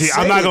gonna lie to you.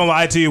 I'm not gonna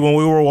lie to you. When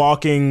we were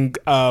walking,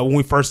 when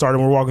we first started,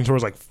 we were walking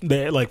towards like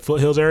the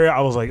foothills area.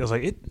 I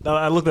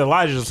looked at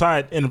Elijah's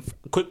side, and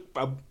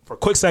for a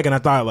quick second, I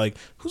thought like,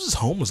 who's this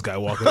homeless guy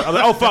walking? I was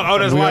like, oh fuck, oh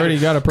that's We Elijah. already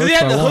got Because he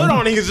approached had the by hood one.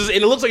 on, and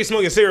it looks like he's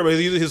smoking a cigarette, but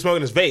he's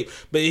smoking his vape.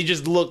 But he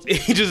just looked.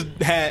 He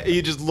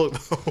just looked.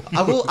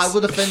 Homeless. I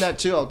will defend that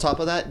too. On top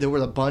of that, there were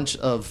a bunch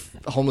of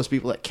homeless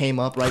people that came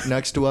up right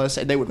next to us,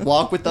 and they would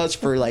walk with us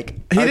for like.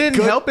 he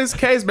didn't help his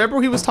case. Remember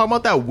he was talking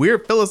about that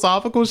weird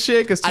philosophical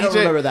shit? Cause TJ, I don't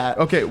remember that.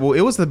 Okay, well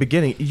it was the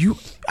beginning.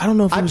 I don't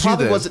know if it I was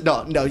probably you then.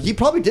 wasn't. No, you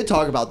probably did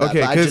talk about that. Okay,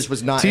 but I because just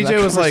was not. In that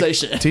TJ was like,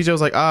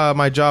 conversation.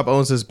 my job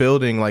owns this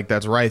building, like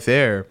that's right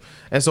there.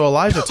 And so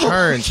Elijah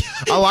turns,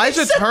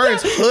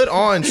 hood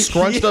on,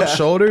 scrunched up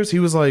shoulders. He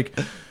was like,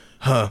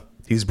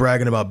 he's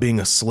bragging about being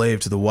a slave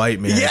to the white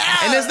man. Yeah!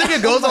 And this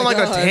nigga goes on like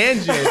a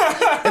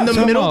tangent in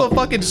the middle of the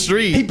fucking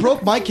street. He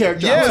broke my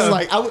character. Yeah. I was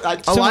like, I was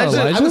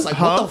like,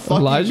 what the fuck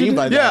Elijah? do you mean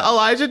by that? Yeah,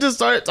 Elijah just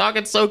started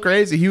talking so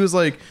crazy. He was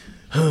like,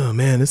 oh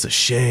man, it's a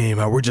shame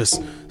how we're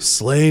just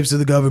slaves to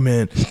the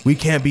government. We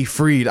can't be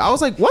freed. I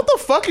was like, what the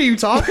fuck are you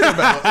talking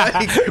about?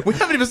 Like, we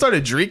haven't even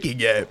started drinking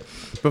yet.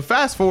 But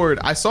fast forward,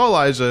 I saw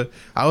Elijah.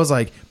 I was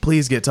like,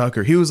 please get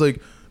Tucker. He was like,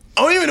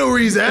 I don't even know where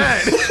he's at.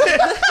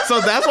 So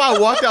that's why I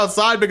walked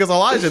outside, because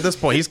Elijah at this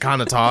point, he's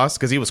kind of tossed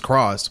because he was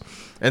crossed.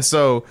 And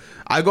so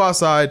I go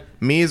outside,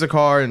 me as a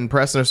car and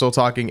Preston are still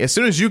talking. As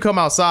soon as you come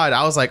outside,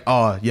 I was like,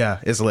 oh yeah,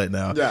 it's lit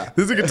now. Yeah.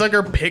 This nigga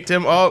Tucker picked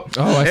him up.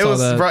 Oh, I it saw was,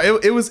 that. Bro,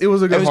 it was a good It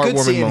was good heartwarming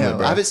seeing moment, him.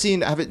 bro.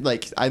 I haven't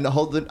like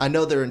I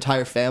know their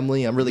entire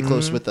family. I'm really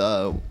close with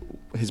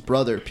his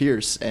brother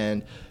Pierce,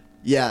 and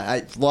yeah,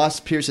 I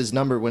lost Pierce's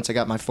number once I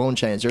got my phone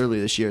changed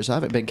earlier this year, so I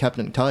haven't been kept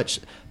in touch.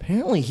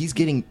 Apparently, he's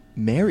getting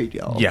married,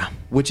 y'all. Yeah.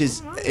 which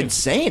is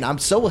insane. I'm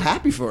so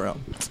happy for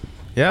him.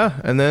 Yeah,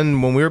 and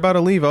then when we were about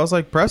to leave, I was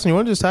like, Preston, you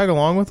want to just tag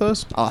along with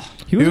us?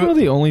 He was one of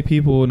the only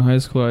people in high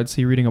school I'd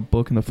see reading a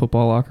book in the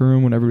football locker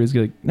room when everybody's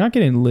not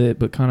getting lit,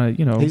 but kind of,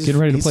 getting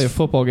ready to play a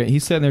football game.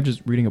 He's sitting there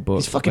just reading a book.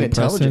 He's fucking Like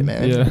intelligent,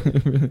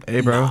 Preston. man.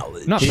 Hey, bro.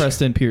 Not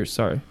Preston, Pierce.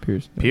 Sorry,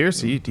 Pierce. Pierce,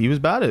 he was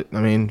about it.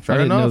 I mean, fair I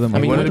didn't know enough. them. I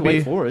mean, he wanted went to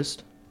Wake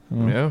Forest.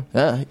 Yeah.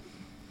 Yeah,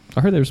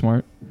 I heard they were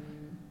smart.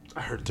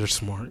 I heard they're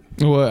smart.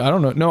 Well, I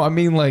don't know. No, I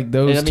mean like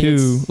those I mean, two.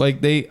 it's- Like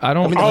they. I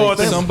don't. I mean, like, I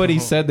think- somebody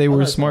said they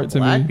were smart to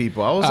Black me.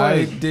 people. I was I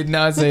like, did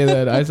not say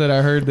that. I said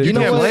I heard that. you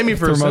can't what? blame me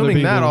for from other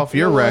assuming that people. off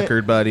your You know what?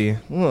 record, buddy.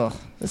 well,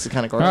 this is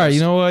kind of All gross. right, you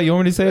know what? You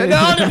want me to say it?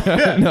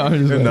 No, no, I'm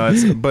just They're like-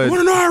 nuts. But Want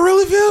to know how I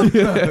really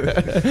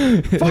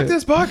feel? fuck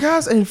this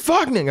podcast and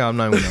fuck nigga. I'm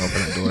not even gonna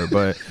open the door,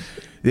 but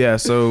yeah.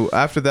 So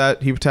after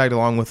that, he tagged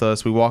along with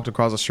us. We walked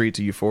across the street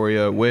to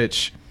Euphoria,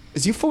 which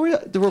Is Euphoria?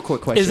 The real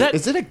quick question: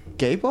 Is it a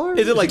gay bar?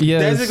 Is it like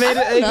Yes.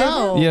 designated?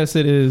 No. Yes,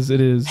 it is.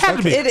 It is. Had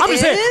to be. It I'm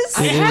just saying. is?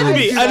 It had to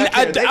be.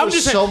 Dude, that I'm was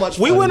just so saying. much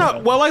We fun. went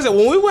up. Well, like I said,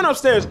 when we went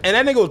upstairs and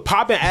that nigga was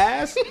popping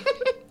ass,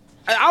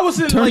 I was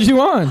sitting Turned like,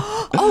 you on.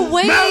 Oh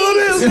wait.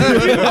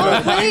 Melody.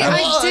 Oh wait,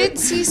 I did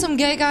see some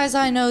gay guys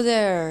I know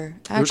there.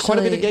 Actually, There's quite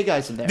a bit of gay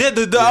guys in there.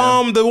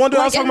 the one dude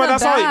I was Like talking in about. the I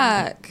saw.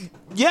 back.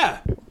 Yeah.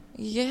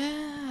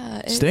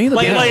 Yeah. Stay in the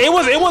Like back. it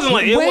wasn't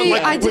like it was Wait,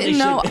 like I didn't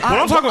know.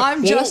 I'm talking- I'm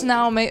when- just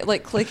now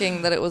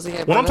clicking that it was a gay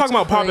bar. When I'm talking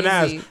That's about popping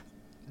ass, crazy.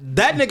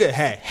 that nigga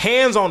had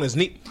hands on his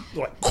knee,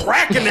 like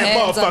cracking that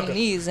Hands on motherfucker.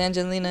 knees,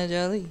 Angelina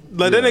Jolie.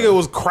 Like that nigga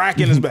was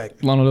cracking his back.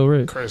 Lana Del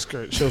Rey. Crazy.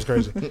 Shit was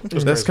crazy. It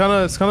was that's crazy.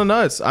 it's kind of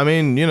nuts. I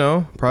mean,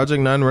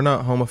 Project 9, we're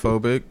not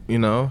homophobic.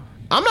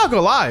 I'm not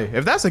gonna lie.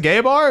 If that's a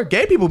gay bar,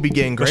 gay people be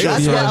getting crazy.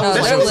 That's Yeah. what I was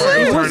No, like. they're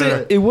lit. It Turn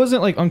wasn't. It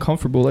wasn't like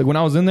uncomfortable. Like when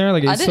I was in there,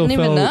 like it I still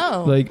didn't even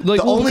felt know. like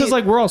The only- because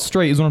like we're all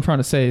straight is what I'm trying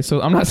to say.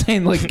 So I'm not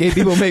saying like gay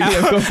people make me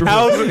uncomfortable.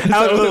 I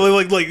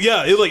was like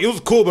yeah, it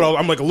was cool, but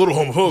I'm like a little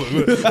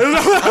homophobic.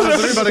 I was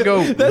literally about to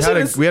go.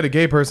 That's We had a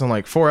gay person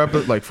like 4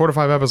 to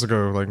 5 episodes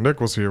ago. Like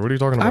Nick was here. What are you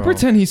talking about? I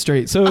pretend he's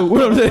straight. So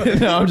what I'm saying,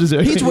 no, I'm just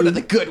He's one of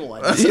the good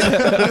ones.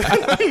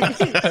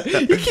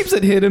 He keeps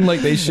it hidden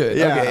like they should.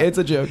 Yeah. Okay, it's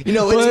a joke. It's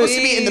But- supposed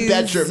to be in the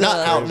bedroom,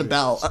 not out and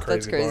about.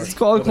 That's crazy. It's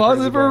called a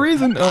closet for a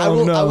reason.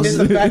 Oh no. It's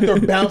the fact they're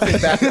bouncing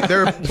back.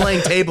 They're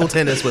playing table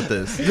tennis with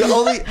this. The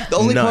only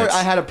part Nuts.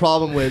 I had a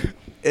problem with,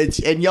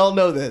 and y'all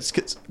know this,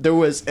 because there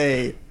was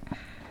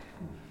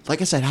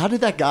like I said, how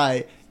did that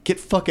guy get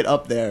fucking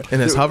up there In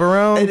his hover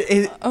round?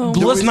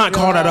 Let's not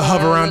call that a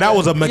hover round. That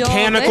was a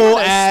mechanical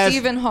ass.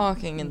 Stephen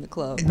Hawking in the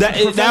club. That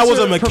was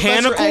a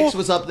mechanical. Professor X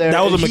was up there,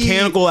 That was a and he-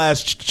 mechanical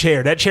ass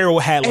chair. That chair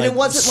had And like it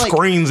wasn't like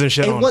screens and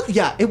shit on.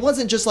 it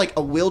wasn't just like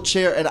a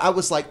wheelchair. And I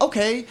was like,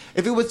 okay,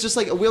 if it was just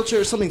like a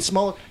wheelchair or something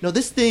smaller. No,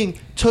 this thing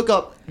took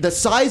up the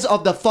size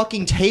of the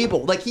fucking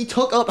table. Like he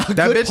took up a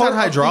That good bitch part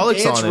had hydraulics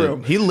of the dance on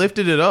room. it. He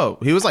lifted it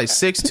up. He was like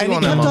 6'2" And he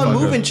on that kept on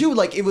motherfucker. moving too.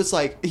 Like it was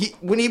like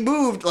when he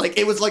moved, like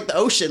it was like the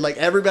ocean. Like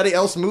everybody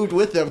else moved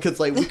with him because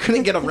like we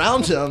couldn't get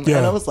around him. Yeah.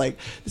 And I was like,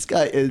 this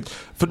guy is.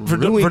 For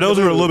those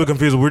who are a little bit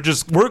confused,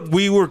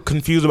 we were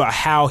confused about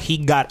how he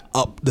got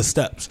up the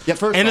steps. Yeah,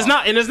 first and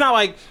off. it's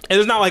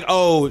not like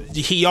oh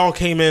he all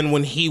came in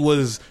when he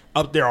was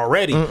up there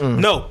already.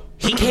 No.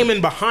 He came in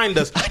behind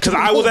us because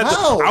I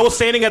was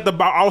standing at the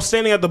bar. I was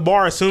standing at the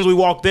bar as soon as we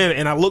walked in,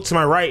 and I looked to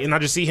my right, and I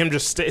just see him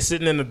just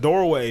sitting in the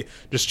doorway,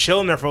 just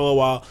chilling there for a little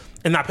while,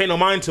 and not paying no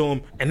mind to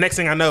him. And next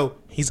thing I know,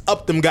 he's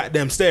up them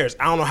goddamn stairs.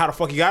 I don't know how the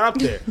fuck he got up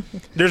there.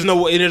 There's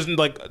no way.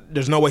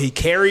 There's no way he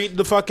carried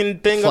the fucking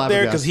thing up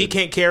there because he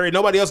can't carry it.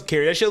 Nobody else can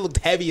carry it. That shit looked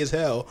heavy as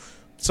hell.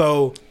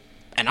 So.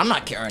 And I'm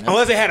not carrying him.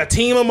 Unless they had a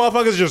team of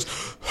motherfuckers just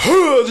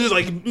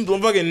like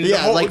fucking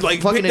like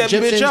pick fucking that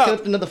Egyptians bitch up.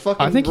 clipped into the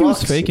fucking I think he was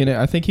rocks. faking it.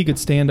 I think he could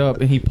stand up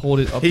and he pulled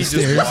it up the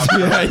stairs.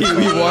 Yeah,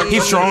 he walked.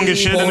 He's strong as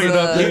shit. Pulled it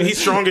up there. He's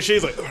strong as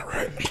shit. He's like, all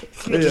right,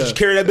 just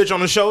carry that bitch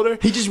on his shoulder.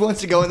 He just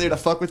wants to go in there to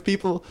fuck with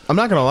people. I'm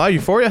not gonna lie,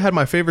 Euphoria had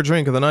my favorite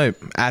drink of the night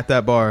at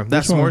that bar. That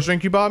Which one? s'mores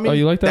drink you bought me. Oh,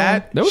 you like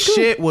that one? That was good.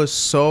 shit was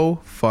so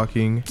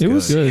fucking. It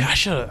was good.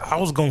 Yeah, I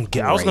was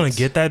gonna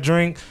get that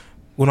drink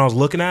when I was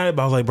looking at it,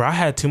 but I was like, bro, I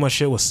had too much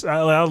shit with.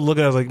 I was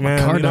looking at it, I was like,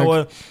 man, you know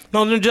what?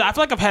 No, I feel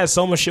like I've had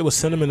so much shit with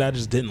cinnamon that I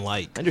just didn't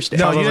like. Understand?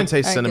 No, you didn't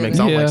taste I cinnamon. get 'cause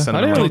I don't Yeah, like I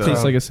cinnamon. didn't really like that.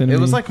 taste like a cinnamon.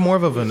 It was like more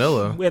of a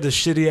vanilla. We had this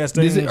shitty ass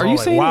thing. Is it- are you called,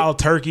 saying- Wild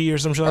Turkey or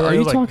some shit? Like that. Are It you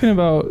was like, talking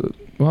about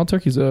Wild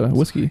Turkey's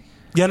whiskey?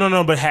 yeah,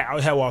 no, but it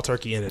had Wild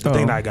Turkey in it. The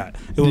thing that I got.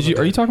 It was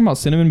Are you talking about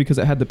cinnamon because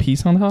it had the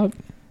piece on top?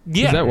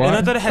 Yeah, Is that why? and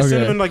I thought it had Okay.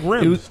 cinnamon like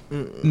rims.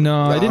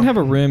 No, it didn't have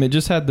a rim. It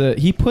just had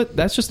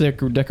that's just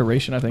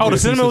decoration. I think. Oh, the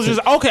cinnamon was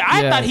just okay.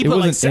 I Yeah, thought he it put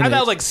like wasn't in I thought it it.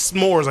 was like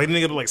s'mores. Like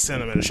nigga put like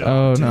cinnamon and shit.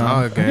 Oh no, Nah,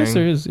 I guess gang.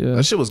 there is. Yeah.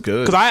 That shit was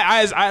good. Because when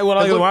I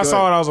looked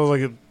saw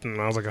good. it,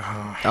 I was like,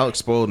 oh. Alex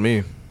spoiled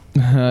me.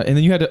 And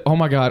then you had to. Oh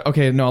my god.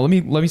 Okay, no. Let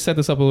me set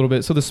this up a little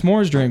bit. So the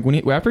s'mores drink,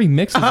 after he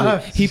mixes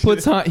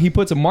it, he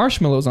puts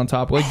marshmallows on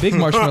top, like big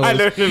marshmallows.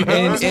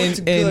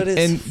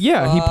 and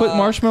yeah, he put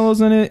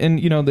marshmallows in it, and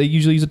they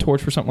usually use a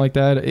torch for something like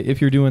that.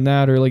 If you're doing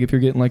that, or like if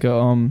you're getting like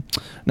a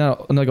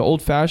not like an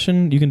old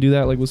fashioned, you can do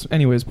that. Like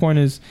anyways, point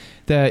is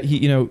that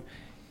he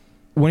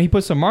when he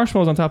puts some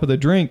marshmallows on top of the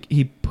drink,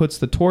 he puts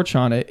the torch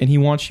on it, and he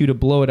wants you to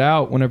blow it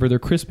out whenever they're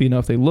crispy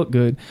enough. They look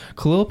good.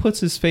 Khalil puts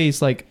his face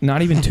like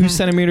not even 2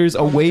 centimeters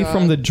away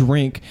from the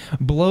drink,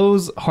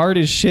 blows hard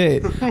as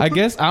shit. I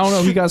guess, I don't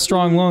know, he got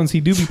strong lungs.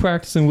 He do be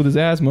practicing with his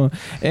asthma.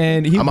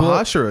 And I'm a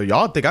hot sure.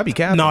 Y'all think I be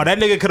capping? No, that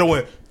nigga could have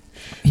went.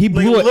 he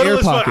blew an air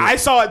as fuck. pocket. I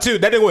saw it too.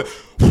 That nigga went.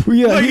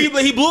 Yeah, Like,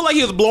 he blew like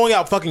he was blowing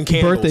out fucking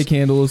candles. birthday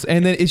candles,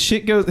 and then his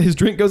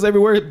drink goes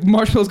everywhere.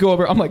 Marshmallows go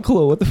over. I'm like,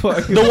 Khalil, what the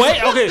fuck? The way,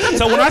 okay,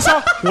 so when I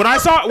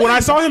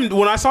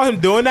saw him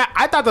doing that,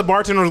 I thought the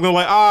bartender was gonna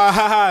like,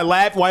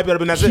 laugh, wipe it up,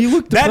 and that's He it.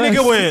 looked That depressed.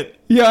 nigga went,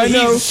 Yeah, I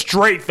know. He's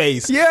straight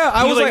face. Yeah,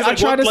 I was like, I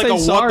tried to say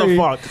sorry,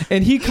 what the fuck?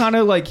 and he kind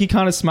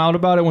of smiled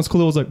about it once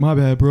Khalil was like, "My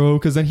bad, bro,"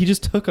 because then he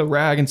just took a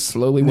rag and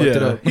slowly wiped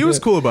it up. He was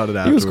cool about it He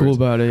afterwards. was cool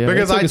about it, yeah.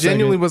 Because It took I a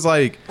genuinely second. was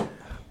like,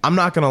 I'm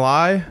not gonna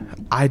lie,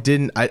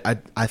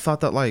 I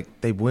thought that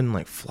like they wouldn't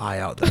like fly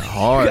out that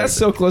hard. That's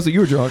so close. You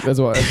were drunk. That's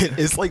why.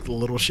 It's like the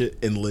little shit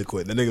in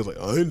liquid. The nigga's like,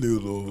 I knew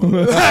those.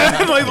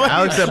 like,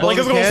 Alex that like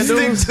it's gonna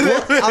candles? stick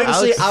to Well,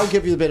 honestly, Alex- I'll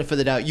give you the benefit of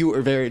the doubt. You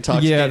were very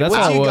intoxicated. Yeah, that's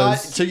Once how it you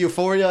was. got to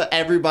Euphoria,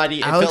 everybody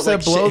it Alex felt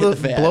like said blow shit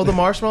hit the fan. blow the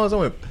marshmallows. I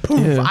went poof.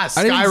 Yeah. I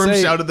I didn't Skyrim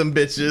say- shouted them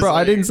bitches. Bro, I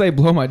like, didn't say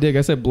blow my dick.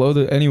 I said blow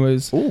the.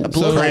 Anyways, Blow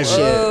So- that shit.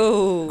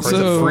 Oh, Crazy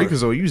So-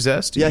 freakazoid, you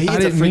zesty. Yeah, I he's a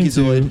didn't mean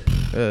freakazoid.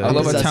 to. I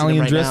love He's zesting Italian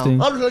him right dressing.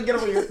 now. I'm just gonna get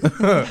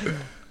over here.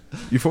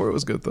 Euphoria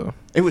was good though.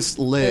 It was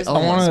lit. There's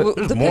wanna-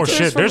 There's more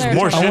shit. There's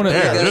more shit wanna-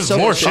 there. yeah, There's so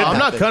more much shit. shit. I'm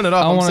not cutting it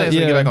off. I I'm wanna- saying so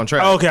we yeah. get back on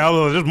track. Okay,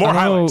 there's more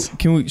highlights.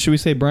 Should we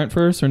say Brent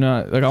first or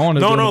not? Like I want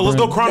to. No, let's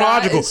go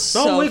chronological. That is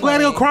so No, we gotta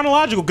go funny.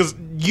 chronological because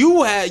you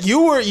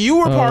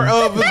were part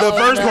of the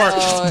first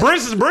part.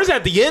 Brent's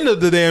at the end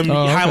of the damn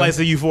Oh, okay. highlights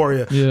of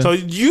Euphoria. Yeah. So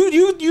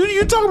you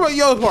talk about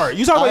your part.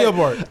 You talk about your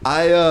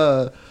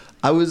part.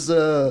 I was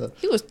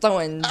he was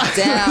throwing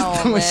down,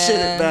 throwing shit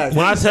man. back.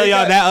 When I tell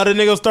y'all that other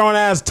nigga was throwing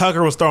ass,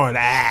 Tucker was throwing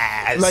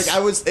ass. Like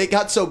it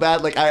got so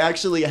bad. Like I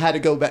actually had to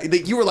go back.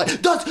 Like, you were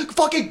like, "Let's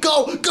fucking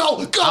go!"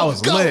 I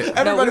was go. lit.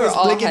 Everybody No, we were was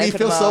all making me hyping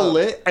feel him so up.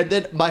 lit, and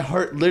then my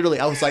heart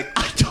literally, I was like,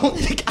 I don't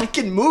think I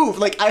can move.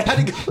 Like I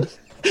had to go.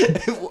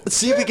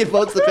 See if we can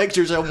post the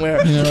picture somewhere.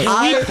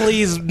 Can we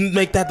please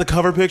make that the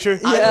cover picture?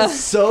 I was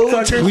so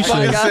We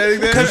should.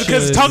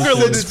 Because Tucker should.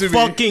 looks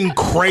fucking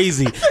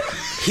crazy.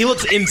 He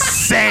looks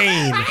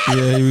insane.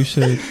 Yeah, we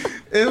should.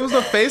 It was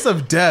the face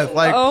of death.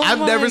 Like, Oh I've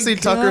never my seen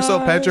Tucker so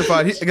gosh.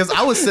 petrified. Because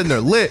I was sitting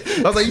there lit.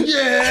 I was like,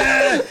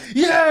 yeah,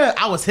 yeah.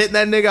 I was hitting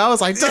that nigga. I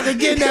was like, Tucker,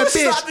 get in He that was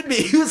bitch. slapping me.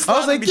 He was I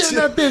was like, slapping me get in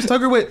too. that bitch.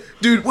 Tucker went,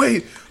 dude,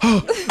 wait.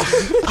 Oh,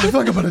 I feel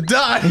like I'm gonna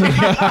die.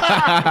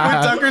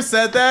 When Tucker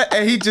said that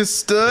and he just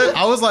stood,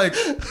 I was like,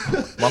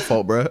 my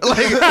fault, bro. Like,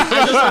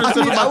 I just started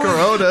sipping my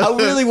Corona. I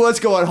really was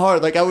going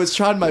hard. Like I was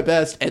trying my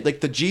best, and like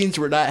the jeans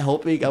were not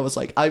helping. I was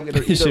like, I'm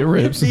gonna Shit either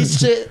rip rips. these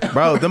shit.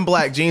 Bro, them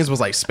black jeans was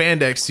like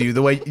spandex to you.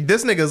 The way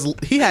this nigga's,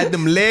 he had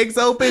them legs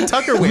open.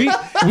 Tucker went,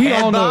 We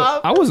all know.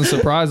 Bob. I wasn't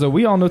surprised though.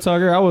 We all know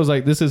Tucker. I was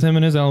like, this is him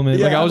in his element.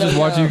 Like Yeah, I was just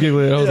no, watching you giggle.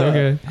 I was like,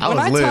 okay. I When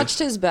was I lit. touched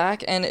his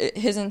back and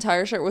his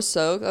entire shirt was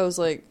soaked, I was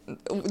like,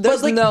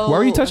 "There's like, no." Why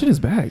were you touching his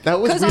back? That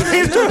was Because I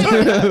weird.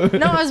 was moving.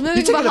 No, I was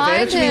moving taking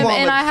behind advantage of me him, while I'm,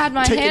 and like, I had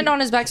my taking- hand on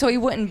his back so he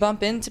wouldn't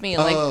bump into me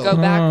and like Oh. go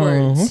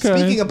backwards. Okay.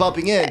 Speaking of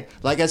bumping in,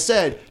 like I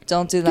said,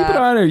 Don't do Keep it that.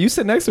 on there. You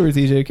sit next to her,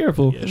 TJ.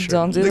 Careful.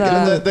 Don't do the,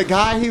 that. the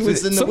guy who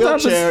was in the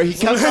Sometimes wheelchair, he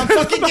it's- kept on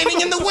fucking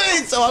getting in the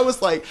way. So I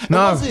was like,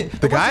 No,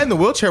 the guy in the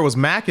wheelchair was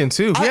macking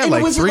too. He had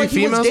like 3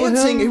 females he with was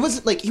dancing. him. He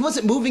wasn't like he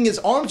wasn't moving his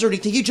arms or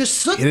anything. He just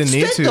stood, He didn't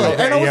need stood to. there.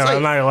 And I was Yeah, like,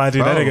 I'm not gonna lie to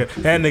you.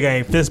 That nigga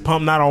ain't fist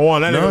pumped not on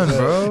one. That None, nigga,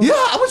 bro. yeah,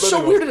 I was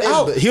so weirded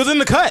out. He was in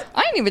the cut.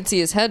 I didn't even see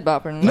his head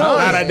bopping. No,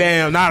 not a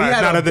damn, not He a,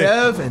 had not a a thing.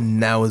 bev,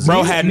 and that was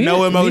Bro it. had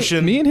no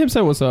emotion. Me and him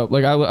said what's up.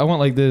 Like I went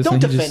like this, Don't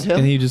and he defend just him.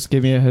 and he just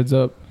gave me a heads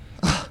up.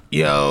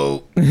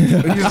 Yo,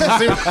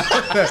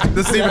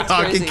 the Stephen That's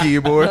Hawking crazy.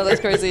 keyboard. No, that's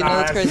crazy. No,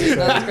 that's crazy. No,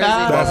 that's crazy. No,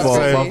 My that's fault,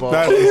 crazy. my fault.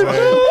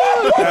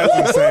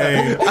 That's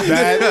insane.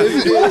 That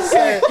is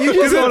insane.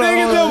 Because the thing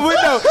is,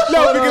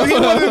 no, because he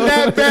wasn't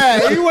that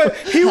bad.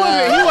 He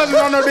wasn't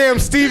on no damn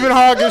Stephen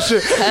Hawking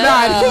shit.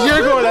 Nah,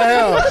 you're going to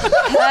hell.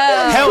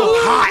 Hell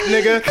hot,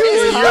 nigga. And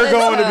hot you're as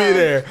going to hell. be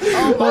there.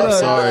 I'm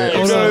sorry.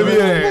 You're I'm going to be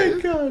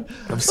sorry. there.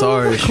 I'm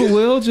sorry.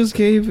 Khalil just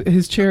gave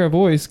his chair a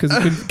voice because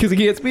he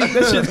can't speak.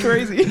 That shit's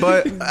crazy.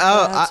 But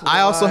That's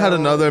I also had wild.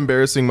 another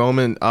embarrassing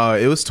moment.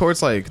 It was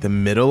towards like the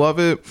middle of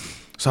it.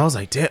 So I was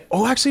like, damn.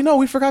 Oh, actually, no,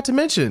 we forgot to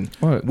mention.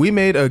 What? We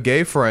made a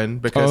gay friend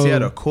because he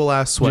had a cool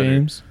ass sweater.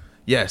 James.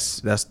 Yes,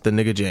 that's the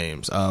nigga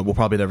James. We'll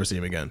probably never see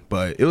him again,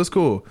 but it was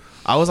cool.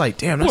 I was like,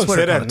 damn, I that wouldn't say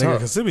sweater that, kind nigga, of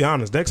because tough. to be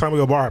honest, next time we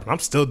go bar hopping, I'm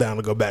still down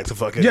to go back to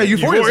fucking. Yeah,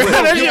 Euphoria's lit.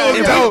 That shit was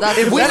If dope.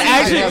 That's we-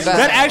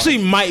 That actually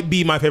might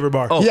be my favorite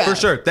bar. Oh, Yeah. for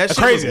sure. That That's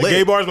shit crazy. was lit.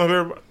 Gay bar is my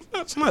favorite bar.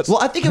 That's nuts. Well,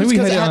 I think it I was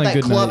think we because it had it had on a that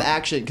good club night.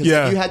 action. Because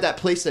Yeah. you had that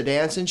place to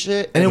dance and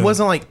shit. And it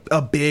wasn't like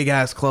a big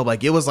ass club.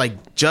 Like it was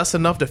like just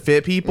enough to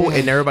fit people,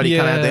 and everybody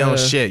kind of had their own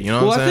shit. You know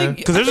well, what I'm saying? I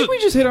think there's I think we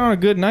just hit on a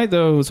good night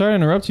though. Sorry to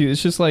interrupt you.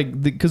 It's just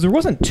like because there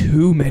wasn't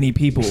too many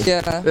people.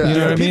 Yeah. You know what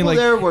I mean? People Like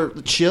there were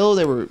chill.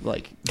 They were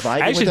like vibing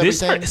Actually, with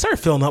this everything. it started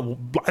filling up.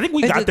 I think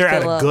we It got did there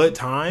at fill a up. good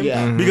time.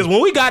 Yeah. Mhm. Because when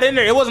we got in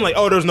there, it wasn't like,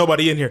 oh, there's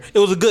nobody in here. It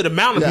was a good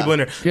amount of Yeah. people in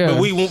there. Yeah.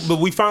 But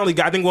we finally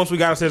got. I think once we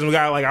got upstairs and we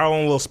got like our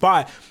own little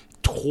spot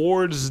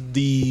towards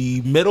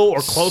the middle or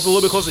close, a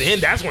little bit closer to the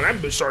end. That's when that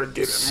bitch started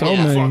getting So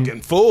many-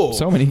 fucking full.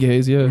 so many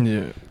gays. Yeah.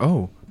 Yeah.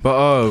 Oh,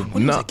 but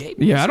no.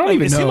 Yeah, I don't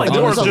even it seemed know. like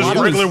there were Honestly, just it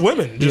was- regular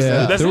women. Just,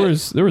 Yeah, that's there it.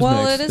 was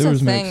Well, mixed. it is There a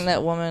was thing mixed.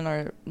 that women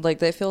are like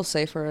they feel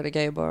safer at a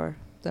gay bar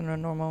than a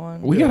normal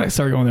one. We gotta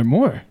start going there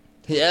more.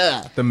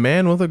 Yeah. The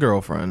man with a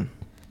girlfriend.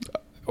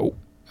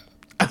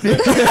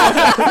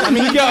 I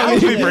mean, you got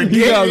me.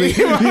 You got me.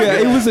 Yeah,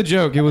 it was a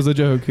joke. It was a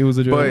joke. It was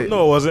a joke. But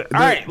No, it wasn't. All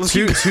right, let's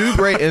two keep. two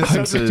great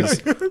instances.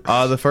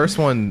 The first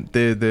one,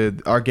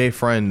 our gay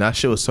friend, that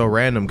shit was so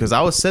random because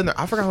I was sitting there.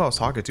 I forgot who I was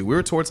talking to. We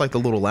were towards like the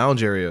little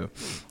lounge area,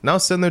 and I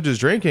was sitting there just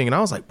drinking, and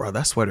I was like, "Bro,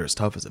 that sweater is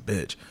tough as a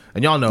bitch."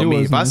 And y'all know It me.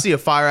 was If I nice. see a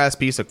fire ass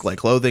piece of like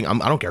clothing, I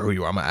don't care who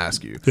you are. I'm gonna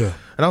ask you. Yeah.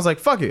 And I was like,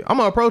 "Fuck it, I'm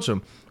gonna approach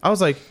him." I was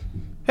like,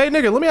 "Hey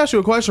nigga, let me ask you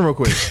a question real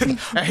quick." And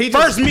he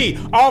just- First me,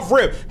 off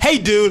rip. Hey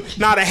dude,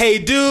 not a hey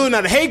dude,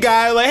 not a hey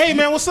guy. Like, hey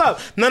man, what's up?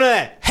 None of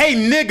that. Hey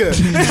nigga.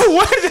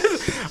 What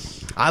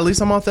is At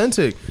least I'm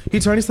authentic. He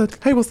turned, he said,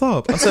 "Hey, what's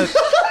up?"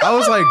 I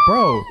was like,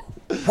 "Bro,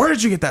 where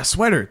did you get that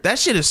sweater? That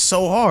shit is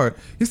so hard."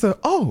 He said,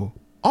 "Oh,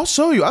 I'll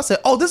show you." I said,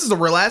 "Oh, this is a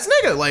real ass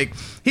nigga." Like,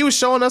 he was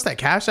showing us that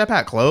Cash App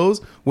had clothes,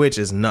 which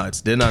is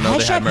nuts. Did not know they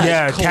Cash had App merch. had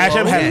Yeah, Cash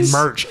App had Yes.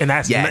 merch, and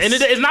that's Yes. and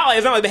it's not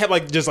like they have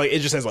like just like it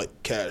just says like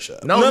Cash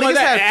App. No, Nothing niggas like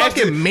that. had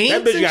fucking Actually, memes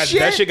That bitch and got shit.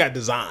 that shit got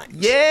designed.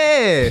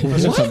 Yeah.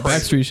 That's some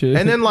Backstreet shit.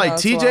 And then like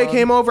That's TJ wild.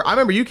 came over. I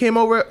remember you came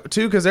over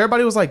too because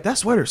everybody was like, "That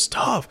sweater's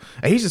tough,"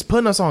 and he's just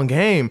putting us on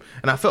game.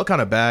 And I felt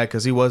kind of bad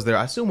because he was there.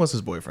 I assume it was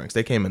his boyfriend 'cause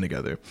they came in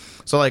together.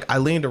 So like I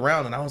leaned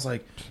around and I was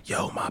like,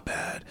 "Yo, my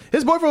bad."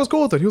 His boyfriend was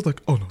cool with it. He was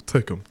like, "Oh no,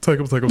 take him."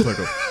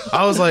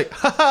 I was like,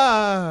 "Ha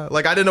ha!"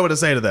 Like I didn't know what to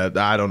say to that.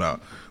 I don't know,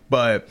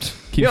 but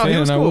Keep you know, he saying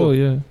was I cool. will.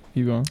 Yeah.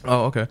 Keep going.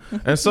 Oh, okay.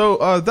 And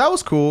so that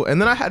was cool. And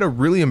then I had a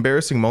really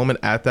embarrassing moment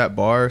at that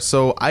bar.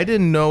 So I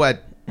didn't know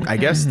I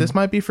guess this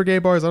might be for gay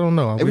bars. I don't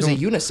know. It was a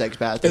unisex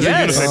bathroom.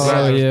 Yes.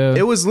 Oh, yeah.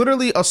 It was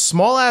literally a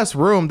small ass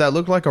room that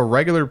looked like a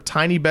regular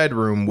tiny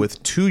bedroom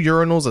with 2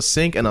 urinals, a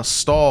sink, and a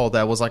stall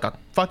that was like a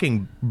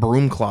fucking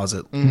broom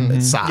closet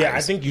size. Yeah,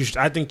 I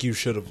think you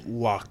should have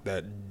locked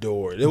that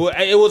door. It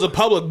was a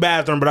public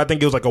bathroom, but I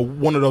think it was like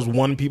one of those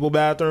one people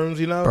bathrooms.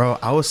 You know, Bro,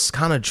 I was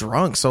kind of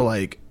drunk, so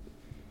like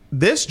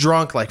this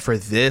drunk, like for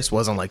this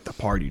wasn't like the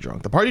party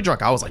drunk. The party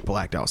drunk, I was like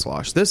blacked out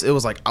slosh. This, it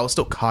was like I was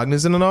still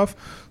cognizant enough,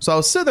 so I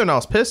was sitting there and I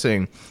was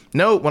pissing.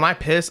 No, when I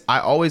piss, I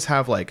always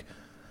have like,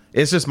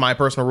 it's just my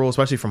personal rule,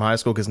 especially from high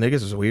school, because niggas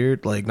is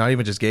weird. Like, not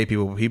even just gay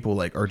people, but people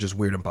like are just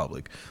weird in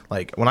public.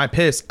 Like, when I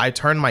piss, I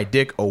turn my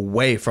dick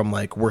away from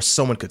like where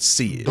someone could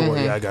see it.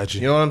 Yeah, I got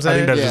you. You know what I'm I saying?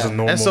 think that's Yeah. just a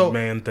normal And so-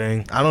 man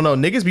thing. I don't know.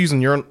 Niggas be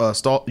using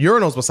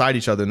urinals beside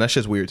each other, and that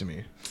shit's weird to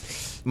me.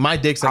 My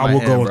dick's in I my will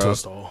hand, go bro. into a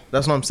stall.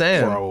 That's what I'm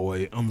saying. Or I will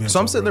wait. So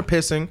I'm sitting there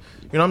pissing.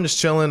 You know, I'm just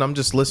chilling. I'm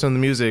just listening to the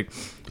music.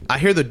 I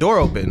hear the door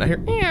open. I hear,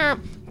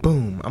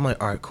 boom. I'm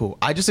like, all right, cool.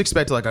 I just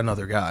expected like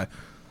another guy.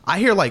 I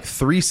hear like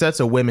 3 sets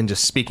of women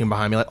just speaking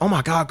behind me, like, oh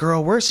my God,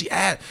 girl, where's she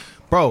at?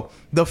 Bro,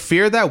 the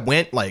fear that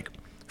went like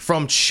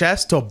from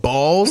chest to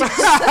balls. When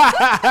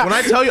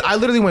I tell you, I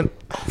literally went,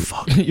 oh,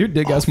 fuck. Your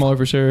dick got smaller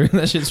for sure.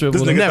 That shit This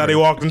shriveled nigga up. thought he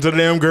walked into the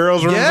damn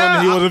girls' room Yeah,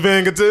 and he wasn't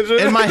paying attention.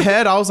 In my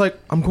head, I was like,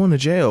 I'm going to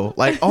jail.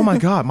 Like, oh my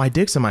God, my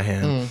dick's in my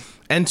hand.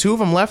 And 2 of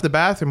them left the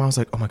bathroom. I was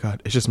like, oh my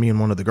God, it's just me and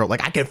one of the girls.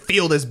 Like, I can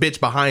feel this bitch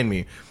behind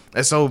me.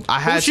 And so I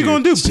had What's she to.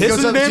 gonna do? Piss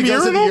in the damn She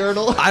goes in the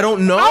urinal? urinal. I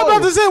don't know. I was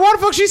about to say, why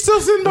the fuck she still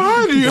sitting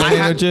behind you?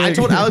 I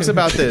told Alex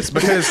about this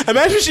because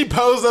Imagine she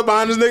posed up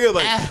behind this nigga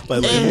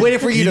like Waiting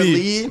for you to need-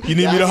 leave. You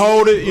need me to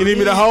hold it? You need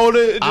me to hold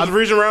it? Just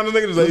reaching around the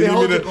nigga. Just like, you need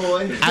Hold me it, to.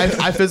 boy.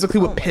 I physically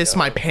would piss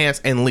my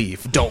pants and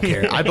leave. Don't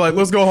care. I'd be like,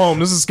 let's go home.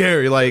 This is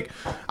scary. Like,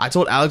 I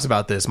told Alex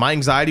about this. My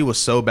anxiety was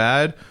so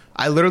bad.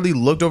 I literally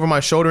looked over my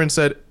shoulder and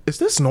said, is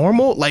this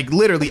normal? Like,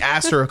 literally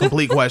asked her a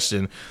complete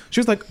question. She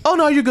was like, oh,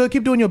 no, you're good.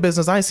 Keep doing your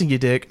business. I ain't seen your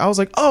dick. I was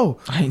like, oh.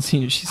 I ain't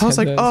seen you. She I was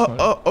said like, that.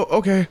 oh,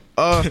 okay.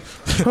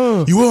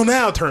 You will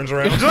now. Turns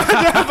around.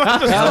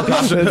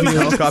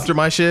 Helicopter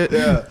my shit.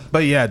 Yeah.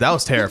 But yeah, that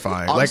was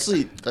terrifying.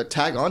 Honestly,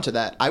 tag on to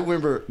that. I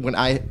remember when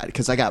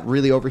because I got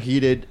really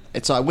overheated,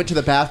 and so I went to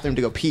the bathroom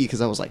to go pee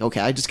because I was like, okay,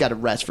 I just got to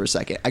rest for a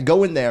second. I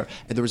go in there,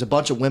 and there was a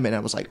bunch of women. I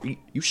was like,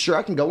 you sure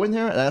I can go in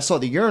there? And I saw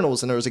the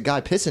urinals, and there was a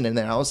guy pissing in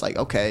there. I was like,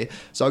 okay.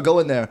 So I go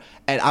in there,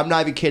 and I'm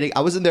not even kidding.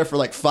 I was in there for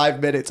like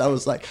 5 minutes. I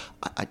was like,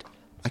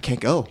 I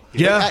can't go.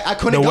 Yeah. Like, I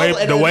couldn't go. And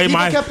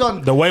people kept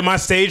on. the way my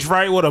stage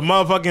fright would have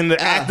motherfucking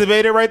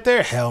activated right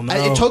there. Hell no.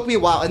 It took me a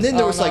while, and then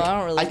there Oh, was no, like, I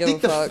don't really give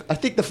think a fuck. I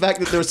think the fact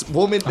that there was a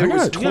woman, there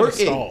was You gotta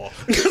twerking. stall.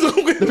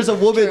 There was a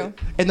woman True.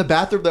 in the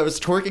bathroom that was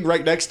twerking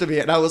right next to me,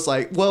 and I was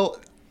like, well,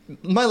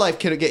 my life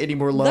couldn't get any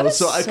more low, That is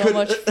so I so couldn't.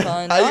 much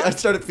fun. I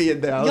started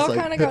peeing there. I was Y'all like,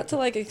 kind of got to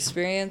like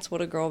experience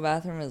what a girl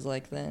bathroom is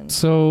like then.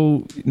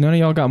 So none of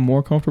y'all got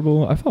more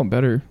comfortable. I felt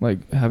better,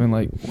 like having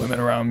like women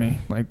around me,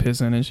 like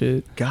pissing and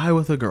shit. guy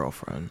with a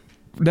girlfriend.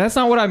 That's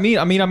not what I mean.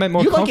 I meant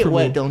more you like it comfortable.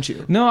 wet, don't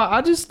you? No,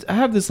 I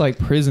have this like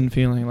prison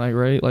feeling, like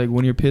right, like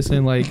when you're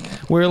pissing, like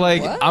where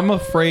like What? I'm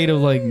afraid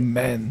of like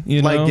men,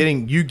 you know, Like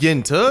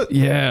getting took?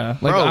 yeah,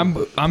 like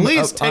Bro, I'm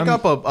please take I'm,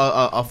 up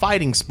a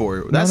fighting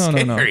sport. That's no,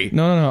 scary.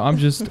 No. I'm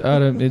just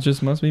it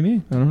just must be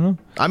me. I don't know.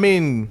 I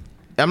mean,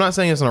 I'm not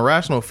saying it's an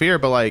irrational fear,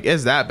 but like,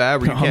 it's that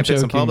bad where you I'm can't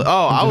piss in joking. public?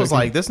 Oh, I'm I was joking.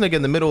 like, this nigga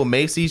in the middle of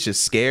Macy's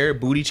just scared,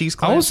 booty cheeks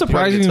clenched. I was You about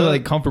to get surprisingly took?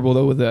 like comfortable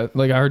though with that.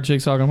 Like I heard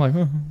chicks talking, I'm like,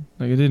 huh,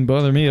 like it didn't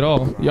bother me at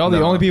all. Y'all the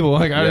No. only people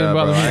like I Yeah, didn't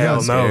bother bro, me. I Hell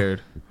got no.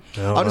 scared.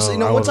 Hell Honestly,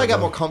 no, no. Once I got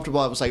wasn't more know. comfortable,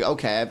 I was like,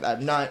 okay,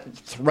 I'm not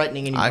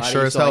threatening anybody. I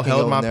sure as so hell can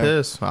held go my in there.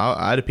 piss.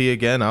 I had to pee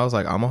again. I was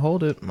like, I'm gonna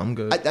hold it. I'm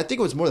good. I think it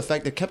was more the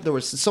fact that there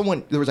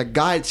was a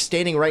guy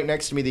standing right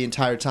next to me the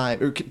entire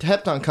time, or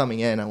kept on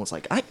coming in. I was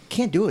like, I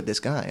can't do it. This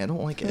guy, I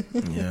don't like it.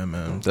 Yeah,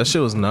 man. That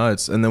shit was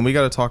nuts. And then we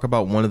got to talk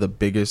about one of the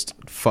biggest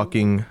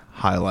fucking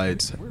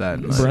highlights that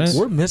night. Brent?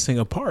 We're missing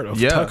a part of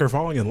Yeah. Tucker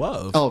falling in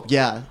love. Oh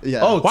yeah, yeah.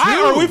 Oh, Why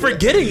dude. are we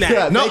forgetting that?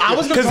 Yeah, No, thank I you.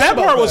 was gonna Because talk that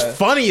about part was that.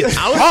 funny as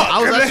I was fuck.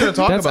 actually gonna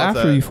talk That's about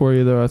after that.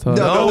 Euphoria though. I thought.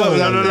 No,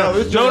 No,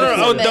 it's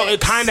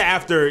mix. kind of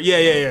after. Yeah.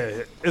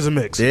 It's a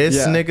mix. This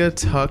Yeah. nigga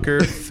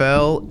Tucker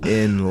fell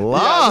in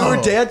love. Yeah, we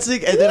were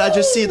dancing, and then I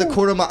just see in the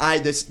corner of my eye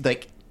this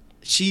like.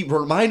 She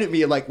reminded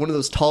me of like one of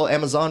those tall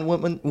Amazon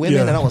women,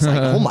 Yeah. and I was like,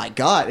 "Oh my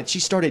god!" And she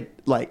started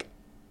like,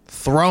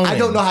 Throwing. I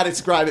don't know how to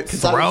describe it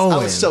because I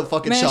Throwing. was so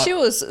fucking Man, shocked. she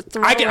was.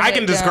 I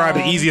can describe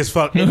it easy as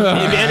fuck. For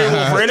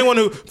anyone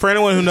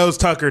who knows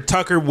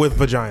Tucker with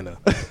vagina,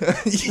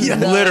 Yeah.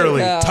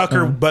 literally Yeah.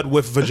 Tucker but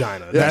with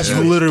vagina. That's She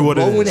was literally what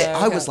it throwing is.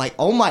 I was like,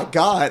 "Oh my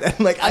god!" And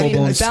like, I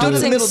Full-blown stood in the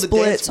split. middle of the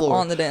dance Splits floor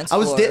on the dance I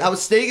was floor. I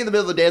was standing in the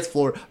middle of the dance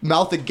floor,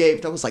 mouth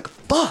agape. I was like,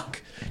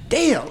 "Fuck,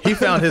 damn." He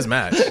found his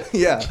match.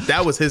 Yeah.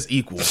 That was his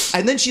equal.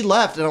 And then she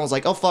left, and I was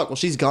like, "Oh fuck, well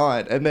she's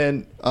gone." And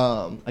then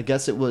I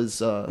guess it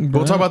was.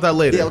 We'll talk about that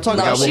later. Yeah, we'll talk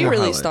No, about one she more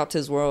really highlight. stopped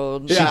his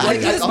world. Yeah, like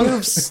I- his I-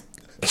 moves.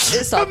 It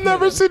stopped I've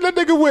never moving. seen that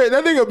nigga weird.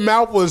 That nigga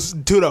mouth was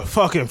to the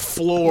fucking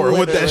floor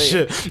with that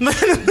Literally.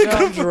 shit.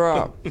 Jaw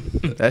drop.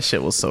 That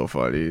shit was so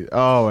funny.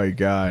 Oh my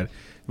god.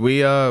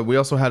 We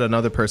also had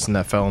another person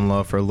that fell in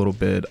love for a little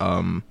bit.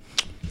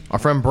 Our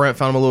friend Brent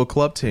found him a little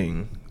club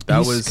ting. That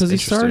was because he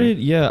started.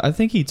 Yeah, I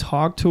think he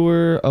talked to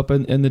her up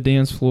in the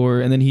dance floor,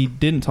 and then he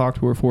didn't talk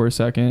to her for a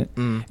second,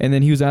 and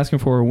then he was asking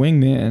for a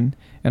wingman,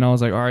 and I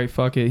was like, all right,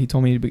 fuck it. He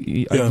told me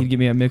he'd give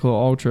me a Michelob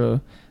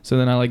Ultra. So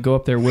then I like go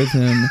up there with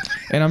him,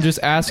 and I'm just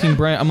asking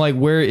Brent. I'm like,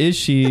 "Where is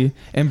she?"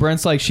 And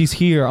Brent's like, "She's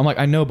here." I'm like,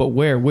 "I know, but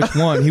where? Which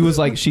one?" He was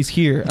like, "She's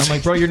here." I'm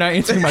like, "Bro, you're not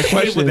answering my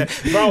question,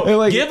 bro.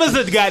 Like, give us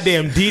a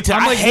goddamn detail."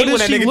 I'm like, I hate what when does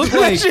that she nigga look do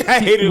that like? shit. I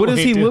hate it What when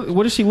does he he do. look?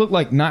 What does she look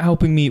like? Not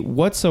helping me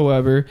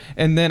whatsoever.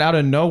 And then out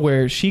of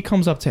nowhere, she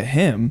comes up to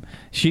him.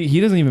 He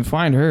doesn't even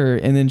find her,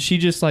 and then she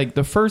just like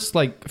the first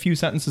like few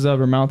sentences out of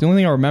her mouth. The only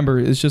thing I remember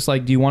is just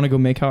like, "Do you want to go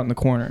make out in the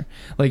corner?"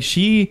 Like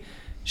she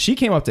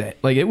came up to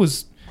like it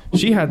was.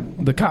 She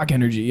had the cock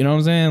energy, you know what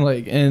I'm saying?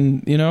 Like,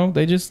 and you know,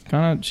 they just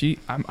kind of.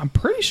 I'm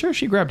pretty sure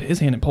she grabbed his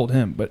hand and pulled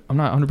him, but I'm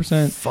not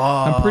 100%.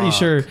 I'm pretty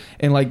sure.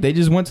 And like, they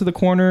just went to the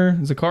corner.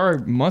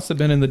 Zakar must have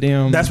been in the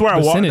damn. That's where I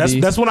walked.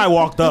 vicinity. That's when I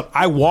walked up.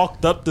 I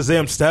walked up the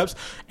damn steps,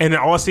 and then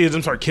all I see is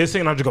them start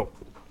kissing, and I just go.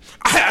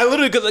 I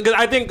literally because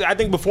I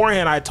think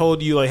beforehand I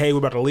told you like, hey, we're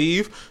about to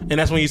leave, and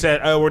that's when you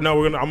said, oh, I'm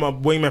a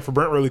wingman for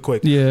Brent really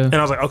quick. Yeah. And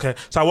I was like, okay.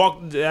 So I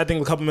walked, I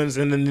think a couple minutes,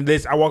 and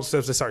then I walked the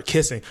steps. They started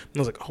kissing, and I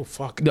was like, oh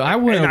fuck. I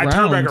went and around. I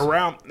turned back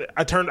around.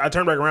 I turned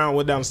back around,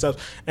 went down the steps,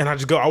 and I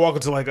just go. I walk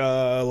into like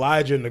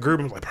Elijah in the group,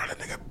 and I'm like, bro, that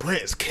nigga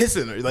Brent is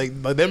kissing her.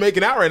 Like they're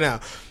making out right now.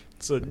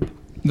 So.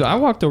 I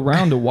walked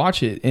around to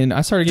watch it, and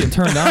I started getting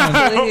turned on.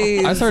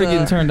 I started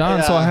getting turned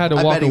on, so I had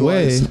to walk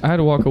away. I had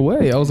to walk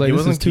away. I was like,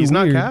 "This is too he's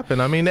weird." Not capping.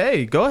 I mean,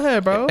 hey, go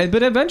ahead, bro.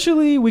 But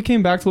eventually, we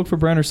came back to look for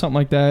Brent or something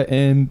like that,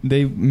 and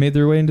they made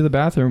their way into the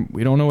bathroom.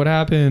 We don't know what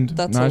happened.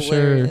 That's not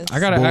hilarious. sure. I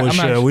gotta.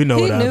 Bullshit. We know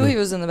He what knew happened. he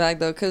was in the back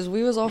though, because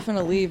we was all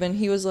finna leave, and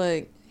he was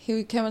like,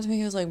 he came up to me.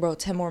 He was like, "Bro,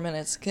 10 more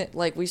minutes.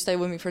 Like, we stay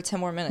with me for 10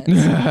 more minutes."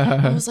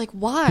 I was like,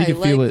 "Why?" You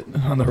can feel it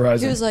on the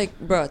horizon. He was like,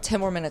 "Bro, 10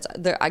 more minutes.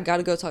 I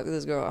gotta go talk to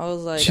this girl." I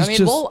was like, She's "I mean,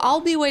 just- well, I'll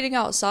be waiting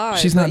outside."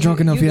 She's not but drunk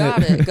enough you yet.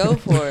 Got it. Go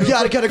for it. You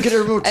gotta get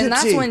her more tipsy. And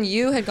that's when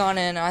you had gone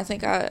in. I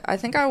think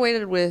I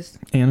waited with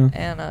Anna.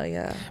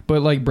 Yeah.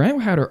 But like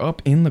Brent had her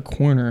up in the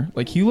corner.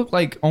 Like he looked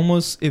like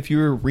almost if you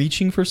were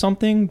reaching for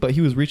something, but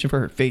he was reaching for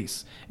her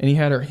face, and he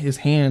had his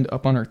hand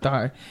up on her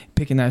thigh,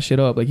 picking that shit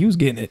up. Like he was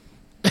getting it.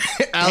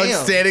 Alex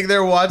Damn. standing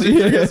there watching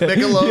his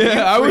Nickelodeon.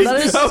 Yeah, I was. That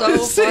is I so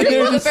was sitting funny.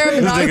 there The just- pair of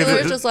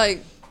binoculars just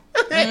like.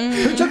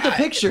 Who took the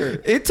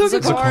picture? It took a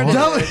Zakar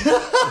call. did.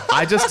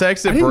 I just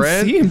texted I didn't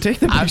Brent. see him take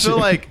the I picture. feel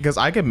like because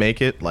I could make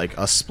it like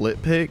a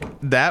split pic.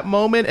 That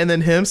moment and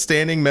then him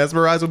standing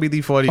mesmerized will be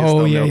the funniest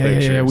Oh, thumbnail yeah,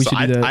 picture. we So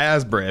should do that. I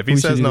asked Brent if he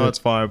We should says do no, that. it's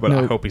fine. But No,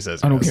 I hope he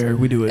says I don't yes. care.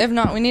 We do it. If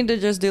not, we need to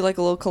just do like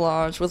a little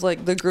collage with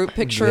like the group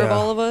picture of Yeah.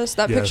 all of us.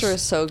 That Yes. picture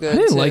is so good. I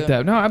didn't too. like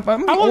that. No, I'm the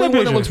want only that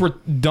one that picture. looks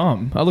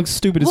dumb. I look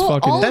stupid as Well,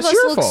 fuck in all it. of That's us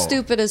your look fault.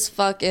 stupid as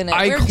fuck in it.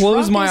 I We're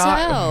closed drunk my as eye.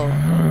 hell.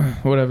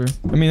 Whatever.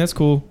 I mean, that's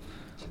cool.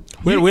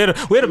 We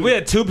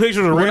had two pictures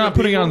of We're random not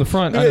putting it people. on the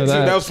front. We I had know two.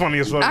 that. That was funny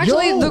as fuck.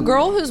 Actually, the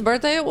girl whose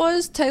birthday it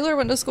was, Taylor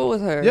went to school with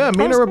her. Yeah,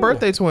 me and her were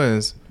birthday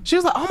twins. She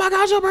was like, "Oh my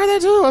god, your birthday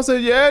too?" I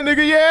said, "Yeah,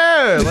 nigga,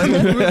 yeah."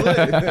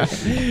 Like,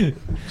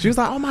 she was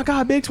like, "Oh my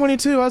god, big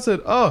 22." I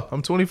said, "Oh,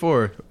 I'm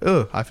 24.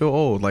 Ugh, I feel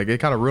old." Like it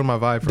kind of ruined my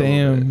vibe for a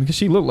little Damn, bit. because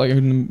she looked like her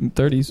in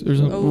the 30s or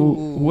something.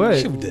 Ooh. What?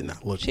 She did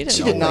not look. She didn't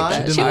She look did like not.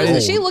 that. She She, did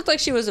not. she looked like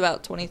she was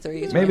about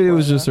 23. Maybe it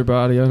was just her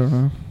body. I don't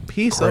know.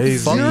 Piece Crazy.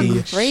 of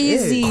fucking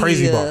Crazy.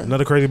 Crazy bar.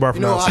 Another crazy bar for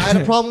You know, us. I had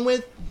a problem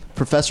with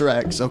Professor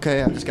X.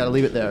 Okay, I just gotta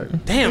leave it there.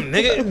 Damn,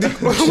 nigga.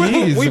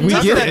 Jeez, we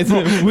get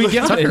it. We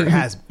get Tucker it.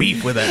 has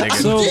beef with that nigga.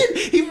 So- I did.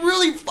 He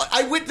really.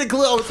 I went to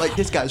Glue. I was like,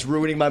 this guy's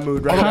ruining my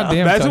mood right God now.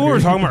 damn, That's what we were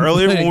Tucker. talking about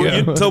earlier. There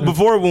you go. So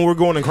before, when we were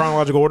going in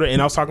chronological order, and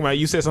I was talking about,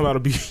 you said something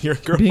about your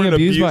girlfriend Being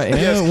abused by Anna?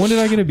 Yes. When did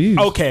I get abused?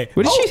 Okay.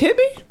 What did she hit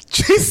me?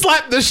 She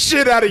slapped the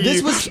shit out of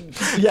you. This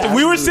was. Yeah.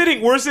 We're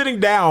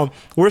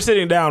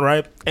sitting down,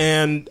 right?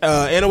 And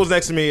Anna was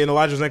next to me, and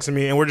Elijah was next to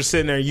me, and we're just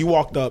sitting there. You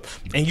walked up,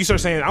 and you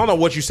started saying, I don't know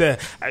what you said.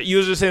 You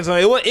was just saying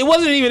something. It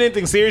wasn't even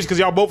anything serious because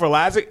y'all both were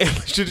laughing. And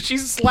she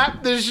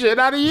slapped the shit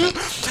out of you.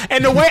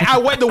 And the way I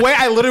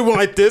literally went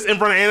like this in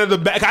front of Anna, the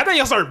back. I thought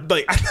y'all started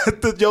like.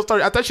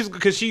 I thought she was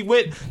because she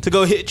went to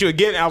go hit you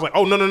again. And I was like,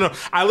 oh no.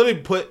 I literally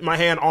put my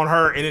hand on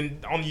her and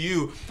then on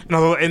you,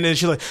 and then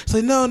she's like,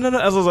 no.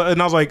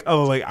 I was like,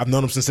 I've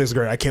known him since 6th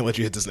grade. I can't let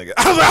you hit this nigga.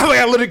 I was like,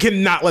 I literally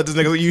cannot let this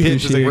nigga. You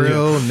hit this nigga.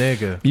 Real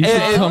nigga. You should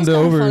It come was to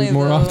kinda over funny,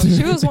 more though. often.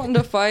 She was wanting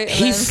to fight, and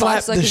He then 5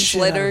 slapped the seconds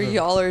shit later, out of him.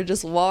 y'all are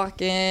just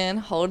walking,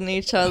 holding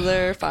each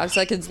other. 5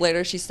 seconds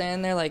later, she's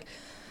standing there like,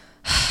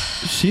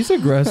 She's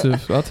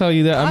aggressive. I'll tell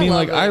you that. I I mean, love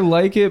like, it. I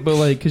like it, but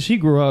like, cause she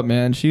grew up,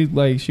 man. She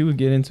would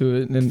get into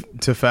it,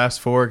 and To fast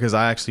forward, because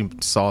I actually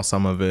saw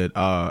some of it.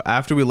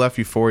 After we left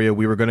Euphoria,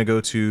 we were going to go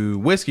to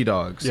Whiskey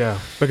Dogs. Yeah.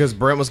 Because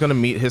Brent was going to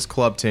meet his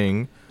club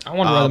ting. I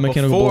want to ride the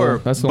mechanical bull.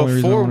 That's the only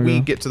reason I Before wanna we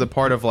go. get to the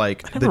part of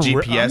like the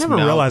GPS, I never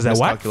mal- realized that.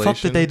 Why the fuck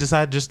miscalculation. did they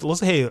decide just let's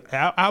hey,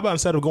 how about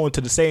instead of going to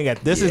the staying at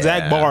this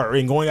exact bar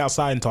and going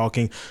outside and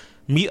talking,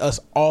 meet us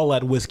all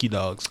at Whiskey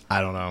Dogs.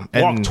 I don't know.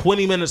 Walk And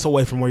 20 minutes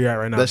away from where you're at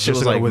right now. that shit just was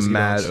to go to like Whiskey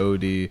mad Dogs.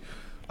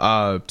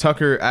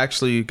 Tucker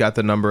actually got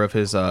the number of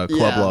his club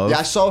love. Yeah,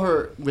 I saw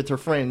her with her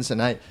friends,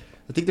 and I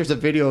think there's a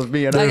video of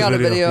me. And I got a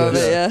video of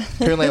it. Yeah.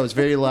 Apparently, I was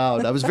very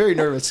loud. I was very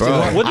nervous too.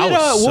 Bro. What I did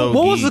was so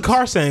what was geeked.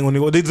 Zakar saying when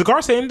did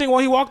Zakar say anything while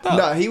he walked up?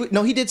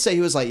 No, he did say, he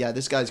was like, yeah,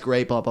 this guy's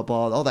great, blah blah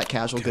blah, all that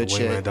casual good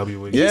shit. Wingman,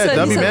 W. He Yeah, said,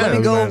 W man. let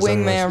me go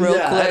Wingman, wingman real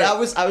Yeah, quick. and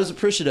I was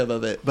appreciative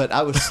of it, but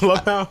I was.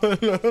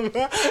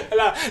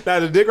 Now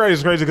the dick ride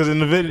is crazy because in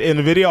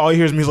the video all he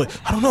hears me is like,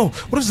 I don't know,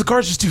 what if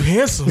Zakar's just too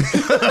handsome?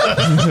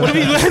 what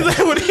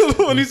if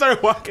when he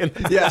started walking?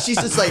 Yeah, she's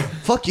just like,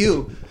 fuck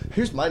you.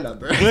 Here's my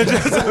number.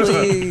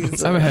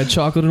 Please. I haven't had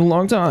chocolate in a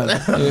long time.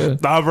 Yeah.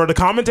 Nah, bro, the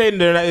commentating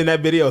there in that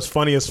video is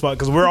funny as fuck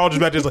because we're all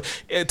just back there like,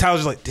 Tyler's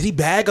just like, did he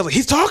bag? I was like,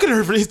 he's talking to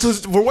her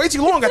for way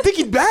too long. I think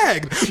he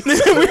bagged.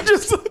 We're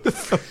just It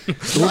would be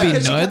She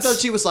kept nuts. on,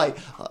 she was like,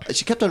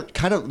 she kept on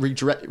kind of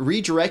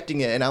redirecting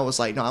it, and I was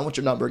like, no, I want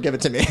your number. Give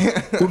it to me.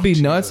 It would be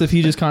nuts if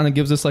he just kind of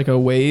gives us like a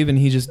wave and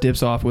he just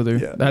dips off with her.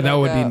 Yeah. That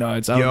would be Yeah.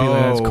 nuts. I would be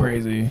like, that's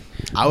crazy.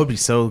 I would be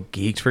so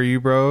geeked for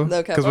you, bro. No,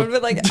 Cap. Because I would when,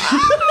 be like,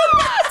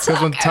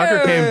 when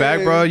Tucker came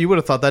back, bro, you would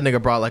have thought that nigga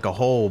brought like a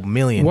whole $1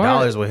 million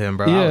Why- with him,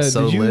 bro. Yeah, I was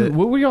so did you? lit.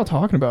 What were y'all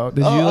talking about?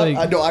 Did you like?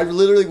 I know. I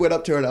literally went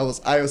up to her and I Give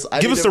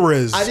didn't us the know-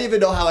 riz. I didn't even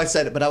know how I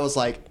said it, but I was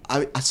like,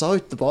 I saw her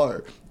at the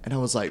bar, and I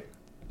was like,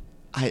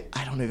 I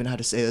don't even know how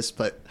to say this,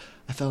 but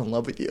I fell in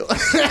love with you.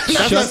 Shut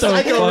the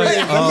fuck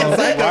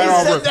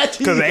up.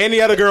 because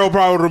any other girl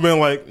probably would have been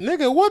like,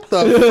 nigga, what the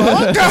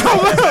fuck?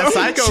 That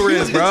psycho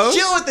riz, bro.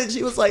 Chill with it.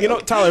 She was like, You know,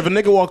 Tyler, if a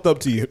nigga walked up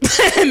to you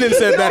and then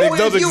said No,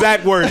 those if you-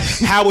 exact words,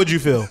 how would you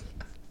feel?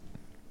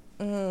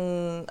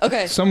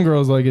 okay. Some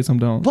girls like it, some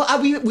don't.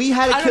 well, we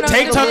had a I don't know.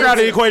 Take Tucker out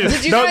of the equation.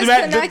 Did you No, guys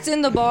Matt, connect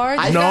in the bar?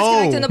 Did you No. guys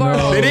connect in the bar?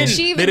 No. They Did didn't.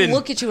 she They even didn't.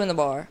 look at you in the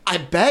bar? I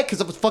bet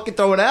because I was fucking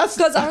throwing ass.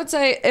 Because I would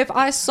say if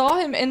I saw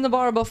him in the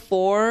bar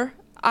before,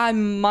 I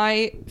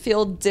might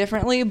feel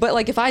differently. But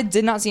like if I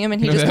did not see him and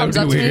he just That'd comes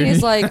be up to me and weird.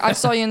 he's like, I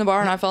saw you in the bar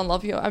and I fell in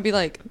love with you, I'd be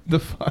like, The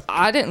fuck.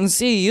 I didn't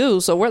see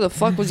you, so where the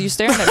fuck was you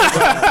staring at me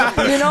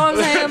from? You know what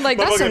I'm saying? Like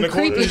that's Motherfucker in some the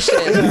corner. creepy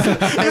shit.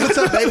 Hey, what's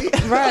up, baby?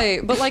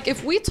 Right. But like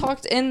if we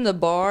talked in the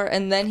bar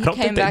and then he don't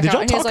came think they- back did out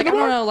y'all and he's talk like, in I the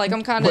don't bar? know, like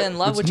I'm kind of in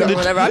love with you or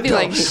whatever. I'd be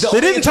like,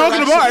 They didn't talk in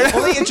the bar.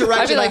 Only interaction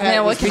I'd be like, I had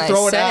man, what was me can I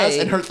throwing ass say?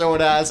 and her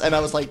throwing ass, and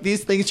I was like,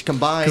 these things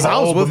combined. 'Cause I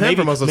was with but him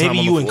for most of the time maybe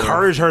on you the floor.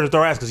 encouraged her to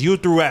throw ass because you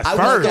threw ass I was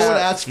first. throwing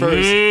ass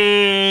first.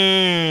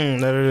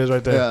 There it is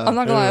right there. Yeah. I'm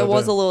not gonna lie, I Yeah,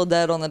 was yeah. a little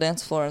dead on the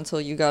dance floor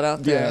until you got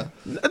out Yeah.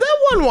 there. That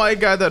one white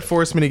guy that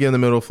forced me to get in the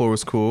middle floor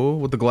was cool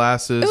with the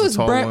glasses. It was the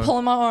tall Brent one.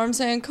 pulling my arm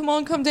saying, come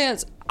on, come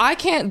dance. I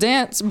can't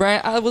dance,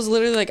 Brent. I was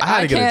literally like, I had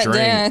I to get a can't drink.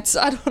 dance.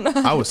 I don't know.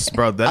 I was,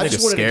 bro. That I nigga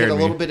just wanted to scared get a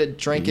me. little bit of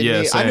drink in Yeah, me.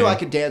 I knew same. I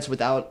could dance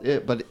without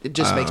it, but it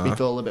just makes me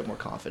feel a little bit more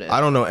confident. I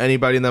don't know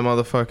anybody in that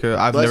motherfucker.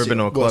 I've Bless never you. been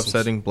to a club Blessings.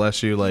 setting.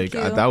 Bless you. Like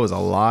Thank you. that was a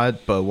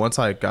lot, but once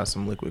I got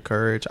some liquid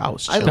courage, I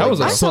was. I Chilling. That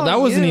was I a, saw that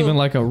wasn't you. even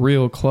like a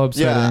real club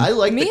setting. Yeah, I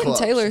like Me the and clubs.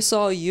 Taylor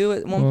saw you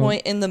at one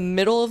point in the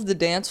middle of the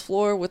dance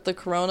floor with the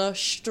Corona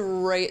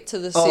straight to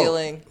the Oh.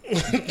 ceiling.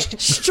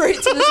 Straight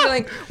to the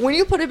ceiling. When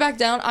you put it back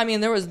down, I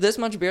mean, there was this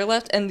much beer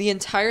left, and the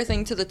entire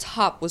thing to the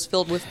top was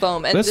filled with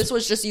foam. And Let's- this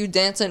was just you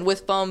dancing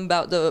with foam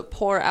about to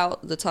pour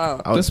out the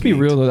top. I was Let's be geeked.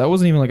 real though, that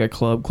wasn't even like a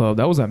club.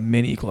 That was a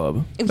mini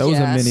club. That was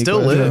a Yeah. mini Still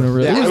club. lit. It wasn't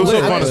really- Yeah, It I was so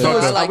wish- fun I as wish fuck. there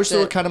was- I I wish liked there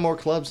were it. kind of more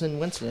clubs in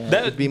Winston.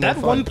 That, It'd be more that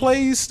fun. one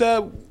place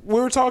that we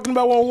were talking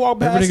about when we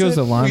walked past Everybody goes it,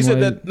 to you said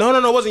Limelight, that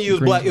no, it wasn't you.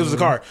 It was black. It was the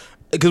Greensboro. car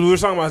because we were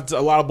talking about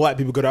a lot of black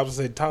people go there. I was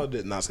gonna say Tyler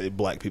did not say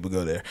black people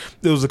go there.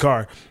 It was the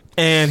car,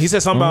 and he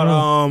said something about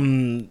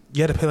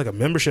you had to pay like a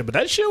membership, but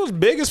that shit was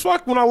big as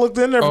fuck when I looked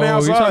in there from Oh, the you're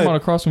talking outside. about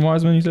across from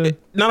Wiseman, you said?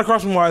 Not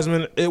across from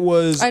Wiseman. It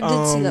was. I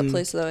did see that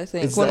place though, I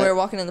think, is when we that- were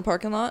walking in the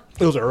parking lot.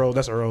 It was Earl.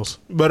 That's Earl's.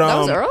 But That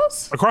was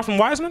Earl's? across from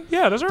Wiseman.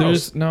 Yeah, that's Earl's.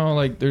 There's no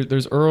like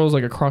there's Earl's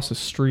like across the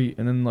street,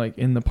 and then like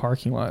in the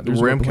parking lot there's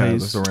a Ramcat.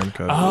 place. That's a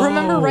Ramcat. Oh.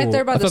 Remember right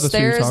there by I the thought that's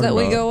what you were stairs that talking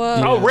we about. go up?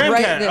 Yeah. Oh, Ramcat.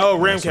 Right there. Oh,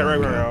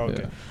 Ramcat. Right.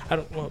 Okay. Yeah. I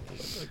don't. Well,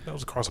 that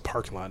was across a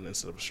parking lot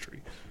instead of a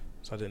street,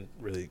 so I didn't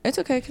really. It's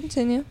okay,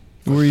 continue.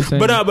 What were you saying?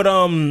 But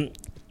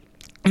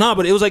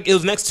it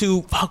was next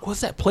to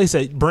what's that place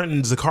that Brent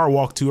and Zakar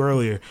walked to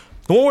earlier?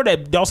 The one where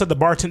that y'all said the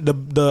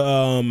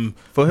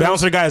Foothills?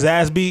 bouncer got his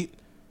ass beat.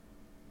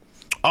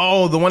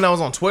 Oh, the one that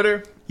was on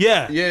Twitter.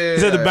 Yeah, Yeah, He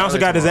said the I bouncer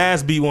know got his what you're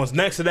ass beat once.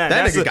 Next to that,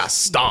 That that's nigga a- got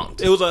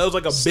stomped. It was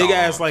like a big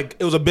ass Stomped.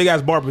 it was a big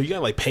ass bar, but you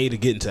got like pay to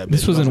get into that.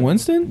 this bitch. was I in like,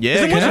 Winston. Yeah,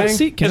 Is it Can I Winston?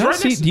 see? Can It's I right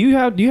see? next- Do you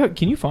have?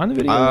 Can you find the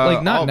video?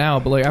 Like not I'll- now,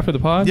 but like after the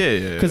pod. Yeah,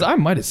 yeah. Because I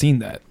might have seen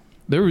that.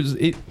 There was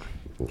it.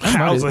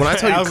 I was When I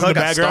tell you I was in the Cud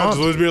got background,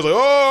 stomped. just was like,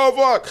 "Oh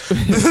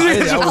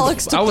fuck!"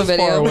 Alex took I was the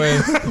far video. away.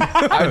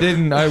 I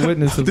didn't. I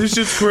witnessed it. This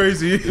shit's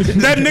crazy.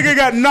 That nigga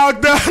got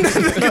knocked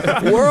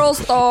out. World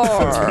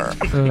star.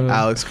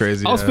 Alex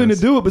crazy. I was finna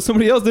do it, but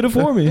somebody else did it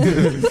for me.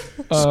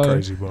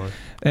 Crazy boy.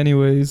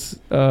 Anyways,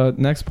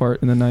 next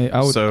part in the night.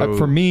 So-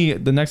 for me,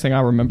 the next thing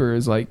I remember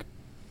is like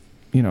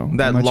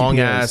that my long GPS.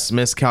 ass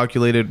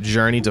miscalculated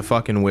journey to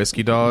fucking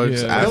Whiskey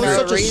Dogs. Yeah. That was For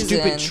such a a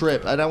stupid reason.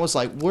 trip, and I was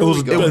like, It "Where are was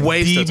we going?"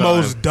 waste the of time.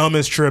 most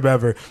dumbest trip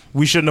ever.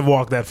 We shouldn't have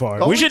walked that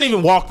far. Oh, We shouldn't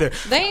even walk there.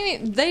 They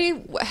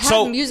had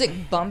So, music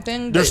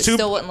bumping, but there's it two-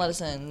 still wouldn't let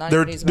us in. Not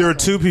There, even use there are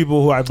bathroom. two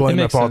people who I blame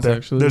It at makes fault sense, there.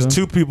 actually, There's though.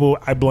 two people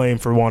I blame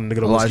for wanting to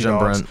get a Whiskey Elijah and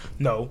Dogs. Brent.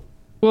 No.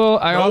 Well,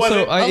 I No, it also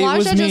wasn't. it was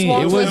Elijah just me. It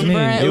walked was with me.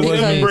 Brent It was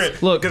because- me.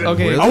 Brent. Look, Because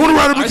okay. I want to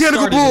ride a I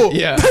mechanical started bull. it,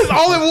 yeah. That's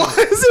all it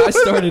was. I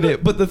started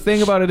it, but the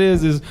thing about it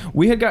is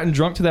we had gotten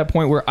drunk to that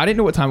point where I didn't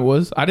know what time it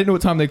was. I didn't know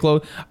what time they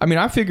closed. I mean,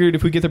 I figured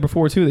if we get there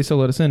before 2, they still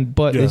let us in,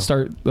 but Yeah. they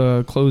start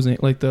closing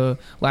like the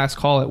last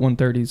call at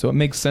 1:30, so it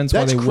makes sense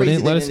That's why they crazy.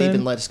 wouldn't let They us didn't even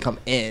in. let us come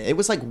in. It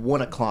was like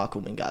 1:00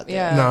 when we got there.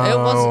 Yeah, No, it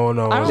was.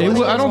 no, I don't, it think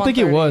was- I don't think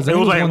it 1:30. was. It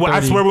was like, I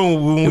 1:30. swear when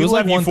It we was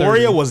left like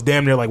Euphoria, 1:30. it was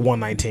damn near like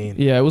 1:19.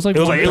 Yeah, it was like It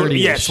was like, 1:30.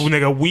 yes,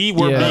 nigga, we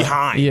were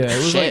behind. Yeah, it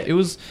was Shit. like it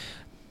was.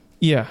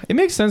 Yeah, it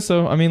makes sense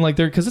though. I mean, like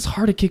because it's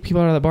hard to kick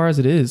people out of the bar as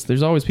it is.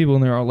 There's always people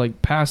in there are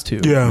like past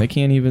 2. Yeah. they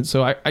can't even.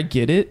 So I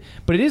get it,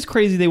 but it is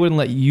crazy they wouldn't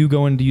let you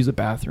go in to use the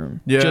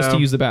bathroom. Yeah. just to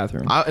use the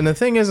bathroom. And the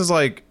thing is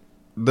like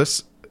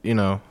this,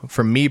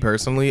 for me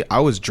personally, I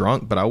was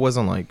drunk, but I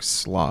wasn't like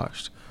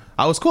sloshed.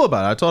 I was cool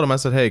about it. I told him, I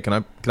said, hey,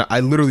 can I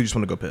literally just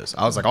want to go piss.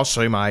 I was like, I'll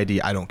show you my ID.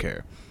 I don't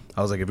care.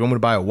 I was like, if you want me to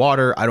buy a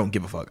water, I don't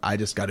give a fuck. I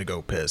just got to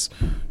go piss.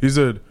 He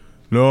said,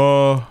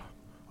 no,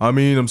 I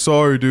mean, I'm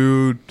sorry,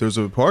 dude. There's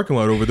a parking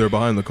lot over there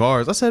behind the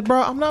cars. I said,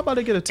 bro, I'm not about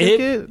to get a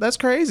ticket. That's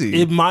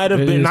crazy. It might have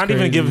It been, is not even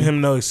crazy. giving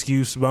him no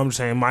excuse, but I'm just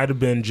saying it might have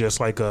been just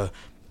like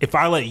if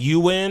I let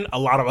you in, a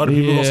lot of other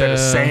people gonna say the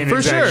Yeah. same For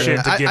exact sure.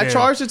 shit to get I in.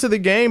 charged it to the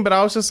game, but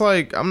I was just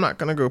like, I'm not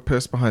going to go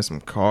piss behind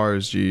some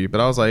cars, G. But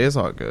I was like, it's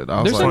all good.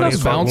 I was There's like, enough Funny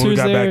as fuck, when we bouncers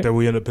got there. back there,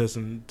 we ended up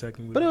pissing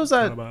technically. but it was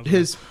at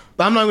his,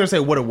 I'm not going to say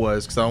what it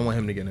was because I don't want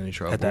him to get in any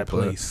trouble. at that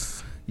but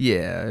place.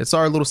 Yeah, it's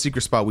our little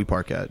secret spot we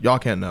park at. Y'all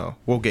can't know.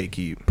 We'll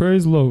gatekeep.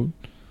 Praise Lord.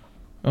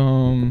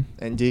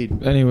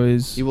 Indeed,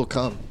 Anyways, he will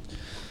come.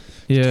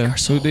 yeah.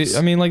 So they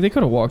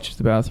could have walked you to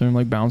the bathroom.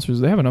 Like bouncers,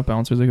 they have enough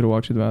bouncers. They could have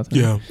walked you to the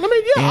bathroom. Yeah. I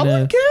mean, yeah, I And,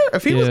 wouldn't care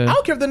if he was. yeah. I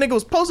don't care if the nigga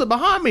was posted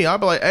behind me. I'd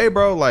be like, hey,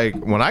 bro, like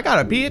when I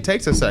gotta pee, it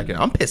takes a second.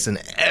 I'm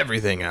pissing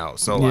everything out.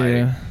 So like,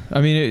 Yeah. I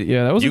mean,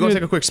 that was you a gonna good,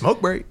 take a quick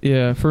smoke break?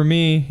 Yeah, for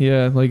me,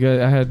 like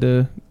I had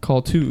to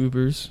call 2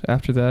 Ubers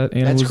after that.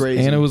 That's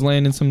crazy. Anna was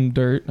laying in some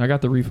dirt. I got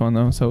the refund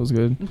though, so it was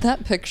good.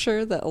 That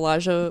picture that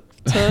Elijah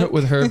took,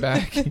 With her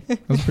back,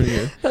 that was pretty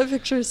good. that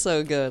picture is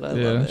so good. I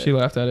Yeah, love it. she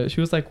laughed at it.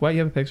 She was like, "Why you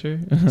have a picture?"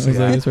 I was like,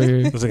 "It's right here."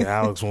 It was like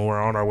Alex when we were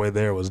on our way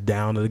there was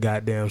down to the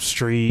goddamn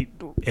street,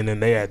 and then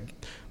they had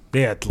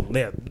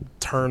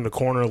turned the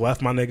corner,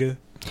 left my nigga.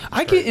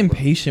 I get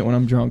impatient when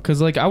I'm drunk because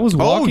like I was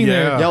walking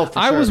yeah. there. Yo, for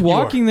I sure. was You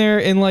walking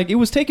there and like it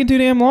was taking too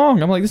damn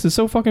long. I'm like, this is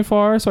so fucking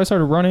far. So I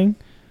started running,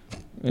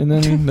 and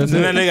then that's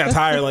And then it. they got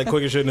tired like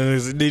quick as shit, and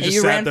then they just you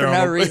sat ran there. for on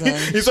no the- reason.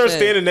 He started Shit.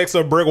 standing next to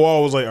a brick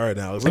wall. Was like, all right,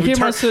 now. Let me gave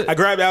turn. myself- I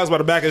grabbed Alex by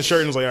the back of his shirt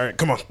and was like, all right,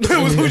 come on.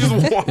 we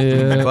just walked.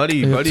 Yeah, Buddy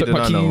yeah, took did my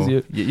not know.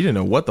 keys, You didn't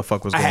know what the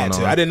fuck was I going had to.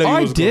 on. I didn't know. Oh, you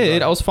I was going did.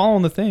 down. I was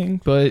following the thing,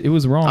 but it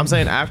was wrong. I'm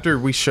saying after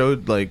we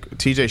showed like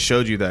TJ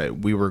showed you that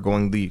we were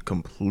going the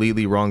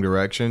completely wrong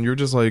direction. You're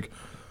just like,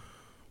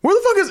 where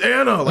the fuck is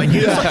Anna? Like, he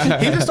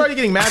just started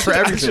getting mad for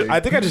everything. I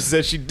think I just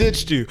said she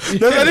ditched you. I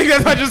think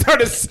that's what I just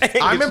started saying.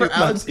 I remember It's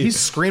Alex, just he's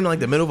screaming like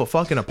the middle of a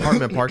fucking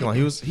apartment parking lot.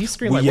 He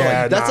screamed like,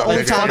 yeah, what, That's the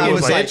only nigga, time it I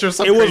was like- bitch or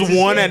some it was crazy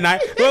 1 shit? at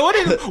night. Well,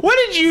 what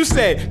did you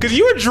say? Because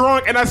you were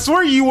drunk, and I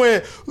swear you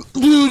went,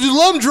 dude, just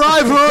let him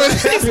drive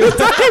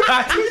her.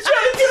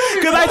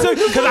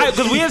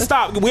 Because we had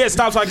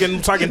stopped so I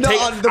can take.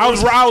 I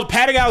was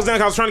patting Alex down.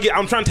 'Cause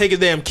I'm trying to take his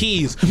damn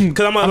keys.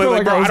 Because I'm I feel like,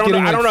 like bro, I was I don't know.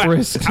 getting, I don't like, know.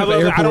 frisked I at the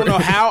was like, I don't know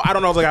airport. how. I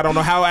don't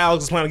know how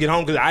Alex is planning to get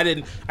home because I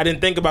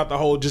didn't think about the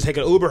whole just take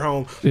an Uber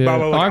home. Yeah. Blah,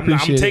 blah, blah. Oh, I I'm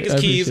appreciate taking it. his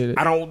I keys. appreciate it.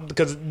 I don't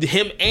because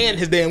him and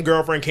his damn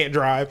girlfriend can't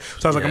drive.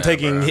 So I was like, I'm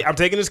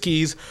taking his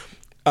keys.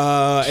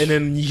 And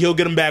then he'll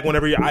get them back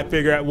whenever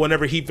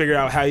he figure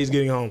out how he's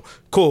getting home.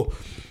 Cool.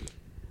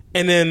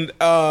 And then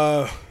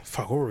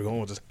fuck, where were we going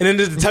with this? And then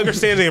the Tucker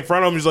stands in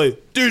front of him. He's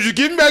like, dude, just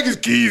give him back his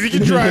keys. He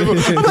can drive them.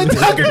 I'm like,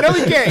 Tucker, no,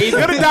 he can't. He's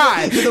gonna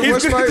die. The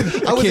worst part, I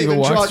wasn't can't even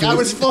go watch drunk. I you.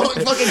 was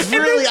fucking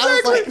really.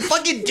 I was like,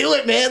 "Fucking do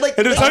it, man!" Like,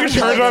 And then Tucker I was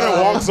turns like, around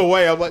and walks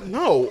away. I'm like,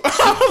 no.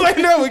 I was like,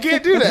 no, we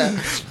can't do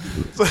that.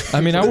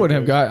 I mean, I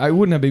wouldn't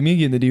have been me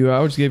getting the deal. I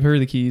would just give her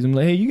the keys. I'm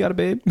like, hey, you got it,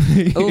 babe.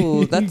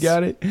 Oh, you that's-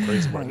 got it.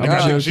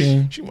 God.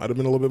 She might have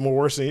been a little bit more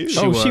worse than you.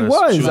 She was.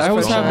 was I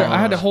was strong. having. I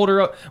had to hold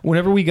her up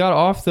whenever we got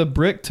off the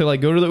brick to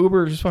like go to the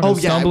Uber. Just fucking Oh, yeah,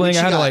 stumbling. when she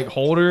I had to got- like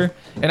hold her,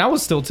 and I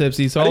was still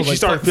tipsy. So I, I was think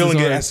she like, started fuck, this feeling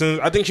is it hard. as soon.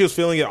 I think she was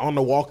feeling it on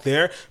the walk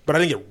there, but I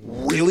think it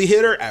really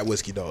hit her at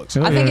Whiskey Dogs.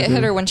 Oh, I think yeah, it hit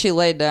dude. her when she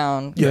laid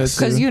down. Yes.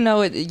 because too. you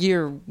know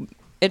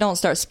it don't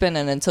start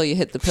spinning until you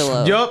hit the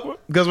pillow.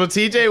 Yup. Because when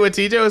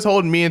TJ was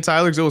holding me and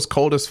Tyler, 'cause it was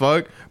cold as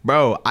fuck,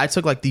 bro. I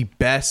took like the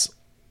best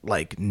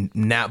like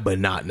nap, but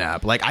not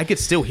nap. Like I could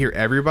still hear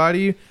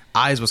everybody.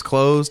 Eyes was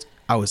closed.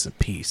 I was in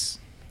peace,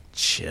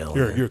 chill.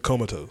 You're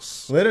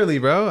comatose. Literally,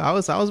 bro. I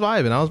was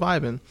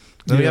vibing.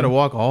 Then we Yeah. had to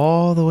walk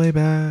all the way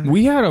back.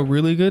 We had a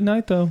really good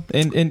night though,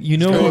 and you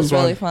know It who, was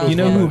really fun. you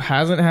know who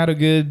hasn't had a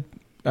good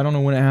I don't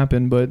know when it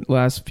happened, but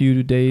last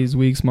few days,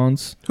 weeks,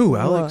 months. Who,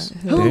 Alex?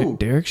 Who?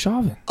 Derek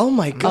Chauvin. Oh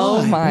my god.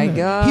 Oh my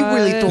god. He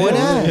really throwing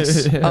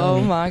ass.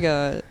 Oh my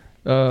god.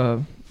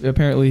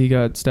 Apparently he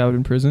got stabbed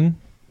in prison.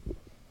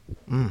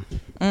 I'm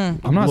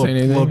not saying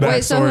anything.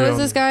 Wait, so who is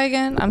this guy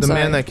again? I'm the sorry.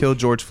 man that killed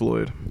George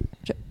Floyd.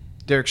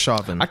 Derek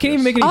Chauvin. I can't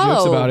even make any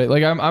jokes about it.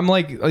 Like I'm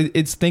like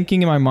it's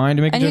thinking in my mind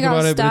to make And a he joke got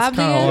about it, but it's stabbed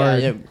kind of again?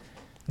 hard. Yeah.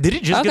 Did he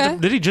just Okay.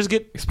 get? Did he just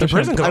get to Especially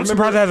prison? Because I'm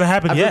surprised it hasn't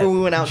happened I yet. remember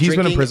we went out He's been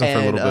drinking in prison for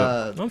a and,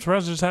 little bit. I'm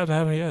surprised it just hasn't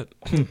happened yet.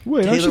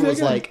 Wait, aren't Taylor you that was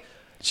guy? like,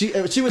 she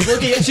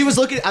was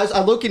looking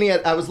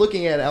at. I was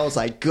looking at. I was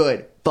like,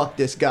 good, fuck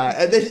this guy.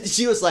 And then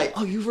she was like,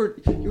 oh, you were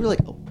like,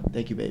 oh,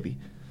 thank you, baby,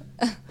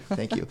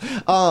 thank you.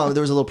 There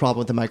was a little problem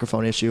with the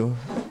microphone issue.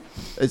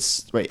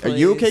 Are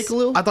you okay,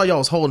 Khalil? I thought y'all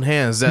was holding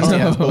hands. Zesty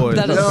ass boys.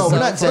 That is No, so we're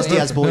not funny. zesty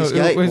ass boys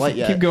No, yet. wait, What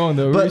yet? keep going,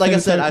 though. Were But you like I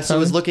saying said, I something?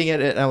 was looking at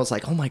it and I was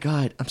like, oh my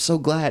god, I'm so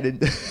glad.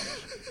 And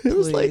it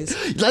was like,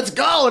 Please. let's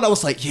go. And I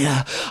was like,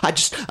 yeah. I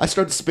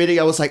started spitting.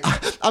 I was like,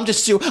 I'm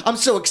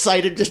so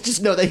excited.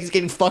 Just know that he's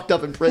getting fucked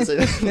up in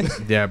prison.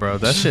 Yeah, bro.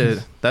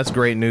 That's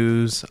great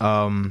news.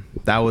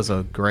 That was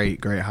a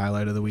great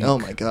highlight of the week. Oh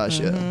my gosh,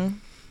 yeah.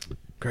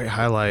 Great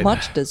highlight.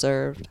 Much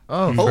deserved.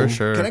 Oh, for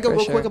sure. Can I go For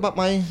real sure. quick about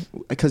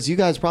because you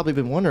guys probably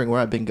been wondering where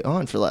I've been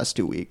gone for the last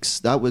 2 weeks.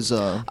 That was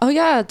Oh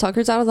yeah,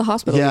 Tucker's out of the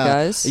hospital, you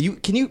guys.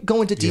 Can you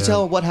go into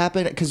detail on what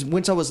happened? Because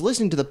once I was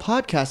listening to the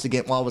podcast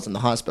again, while I was in the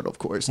hospital, of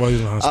course, While you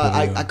was in the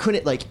hospital, yeah. I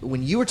couldn't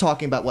when you were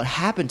talking about what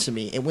happened to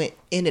me. It went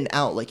in and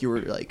out like you were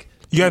like.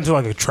 You got into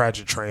like a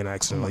tragic train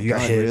accident. Like you got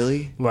God, hit.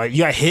 really? Like you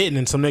got hit, and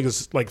then some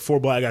niggas, like 4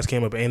 black guys,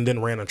 came up and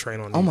then ran a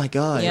train on you. Oh my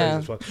god! Yeah.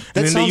 And That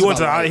then sounds you went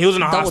to. about right. He was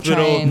in the Double hospital.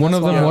 train. One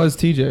of them Yeah. was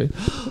TJ.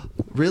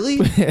 Really?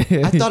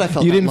 I thought I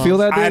felt. You that didn't feel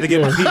love. that? I had to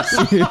Dave? get my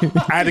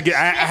piece. I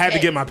had to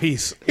get my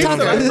piece. I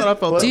thought I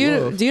felt Do that you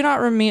love. do you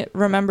not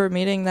remember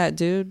meeting that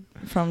dude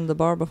from the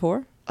bar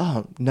before?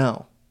 Oh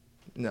no,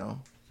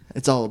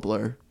 it's all a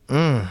blur.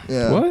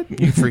 Yeah. What?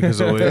 You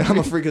freakazoid. I'm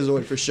a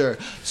freakazoid for sure.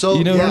 So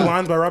You know- Burn yeah.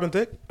 Lines by Robin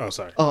Thicke. Oh,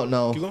 sorry. Oh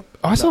no. Keep going.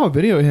 I saw a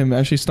video of him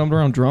actually stumbling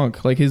around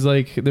drunk. Like he's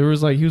like there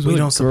was like he was We with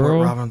don't a support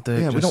girl. Robin Thicke.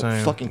 Yeah, we just don't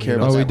saying. fucking care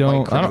We about Oh, we that don't.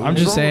 white criminal. I'm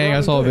just saying.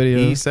 I saw a video.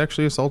 He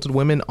sexually assaulted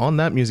women on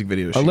that music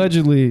video. shoot.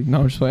 Allegedly.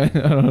 No, I'm just playing.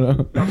 I don't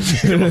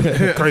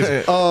know.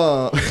 Crazy.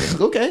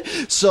 Okay.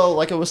 So,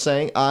 like I was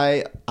saying,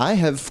 I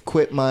have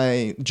quit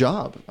my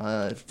job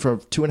for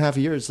 2.5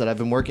 years that I've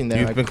been working there.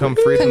 You've I become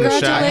quit- free from the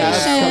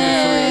shackles.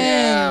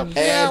 Congratulations!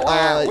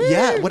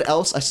 And what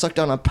else? I sucked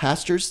on a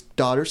pastor's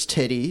daughter's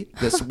titty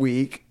this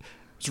week.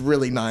 It's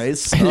really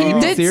nice. He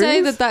did say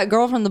serious? that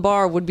girl from the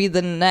bar would be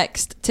the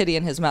next titty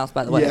in his mouth.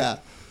 By the way, Yeah.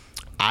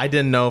 I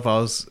didn't know if I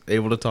was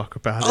able to talk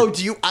about it. Oh,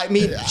 do you? I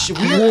mean,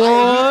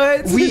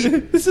 What?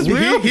 this is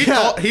real.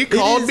 He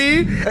called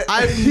me.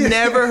 I've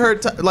never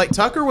heard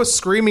Tucker was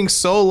screaming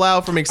so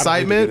loud from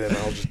excitement. it in.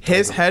 I was just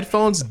His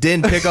headphones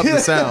didn't pick up the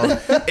sound.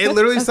 It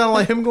literally sounded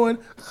like him going.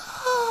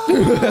 He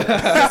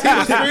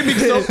was screaming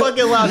so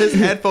fucking loud. His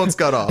headphones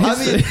got off. I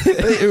mean,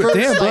 first,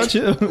 Damn, bro, like,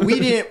 chill.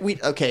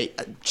 okay,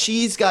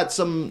 she's got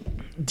some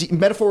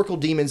metaphorical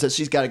demons that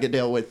she's got to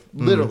deal with,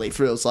 literally,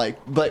 feels like.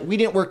 But we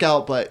didn't work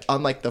out, but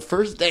on like the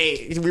first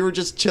day, we were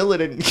just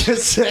chilling and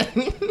kissing.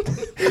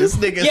 This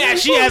nigga. Yeah,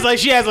 she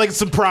has like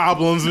some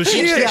problems, and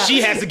she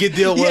has to get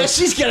dealt with. Yeah,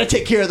 she's got to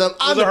take care of them.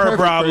 I'm the are her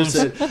perfect problems.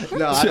 person.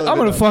 No, I'm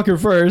gonna fuck her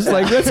first.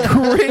 Like that's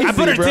crazy. I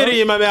put her bro.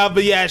 titty in my mouth,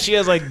 but yeah, she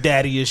has like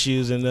daddy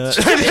issues and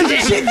She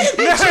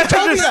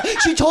told me that.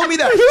 She told me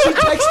that. She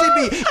texted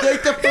me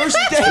like the first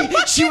day.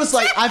 She was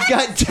like, "I've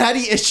got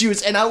daddy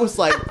issues," and I was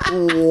like,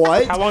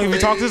 "What?" How long have you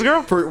talked to this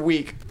girl? For a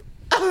week.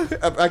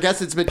 I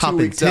guess it's been 2 Popping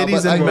weeks now,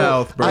 titties but in I-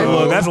 mouth, bro. I Look,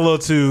 will- that's a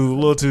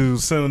little too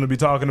soon to be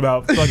talking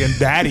about fucking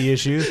daddy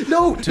issues.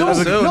 No, no,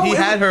 soon. no. He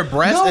had her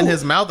breast in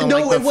his mouth on,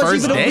 like, the it wasn't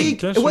first even day. a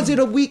week. It wasn't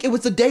a week. It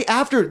was the day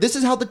after. This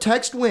is how the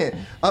text went.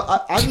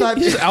 I'm not.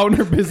 Just out in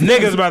her business.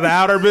 Niggas about to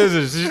out her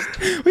business.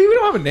 We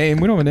don't have a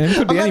name. We don't have a name. It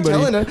could be I'm not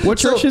telling anybody. her. What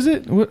church So- is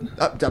it? What?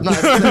 I'm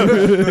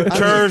not.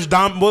 Church,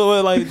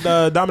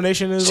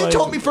 domination is She like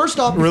told me first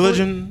off. before-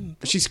 religion.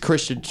 She's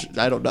Christian.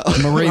 I don't know.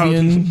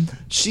 Moravian.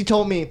 She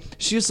told me,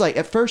 she was like,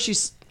 at first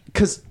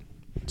because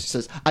she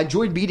says, I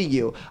enjoyed meeting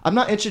you. I'm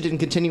not interested in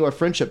continue our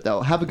friendship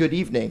though. Have a good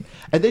evening.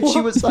 And then she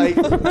was like,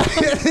 She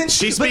but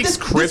speaks this was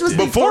cryptic. the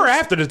Before or first-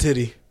 after the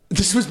titty?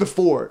 This was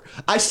before.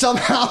 I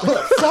somehow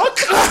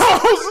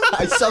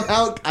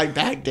I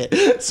bagged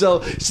it.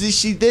 So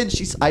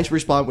I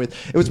respond with,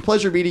 it was a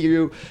pleasure meeting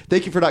you.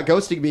 Thank you for not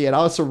ghosting me. And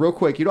also real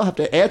quick, you don't have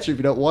to answer if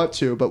you don't want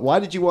to, but why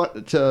did you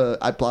want to,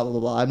 I blah, blah,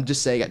 blah. I'm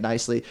just saying it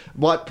nicely.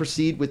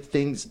 Proceed with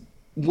things.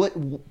 What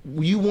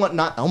you want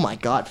not, oh my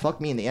God,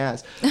 fuck me in the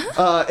ass.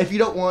 If you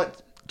don't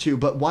want to,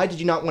 but why did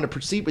you not want to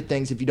proceed with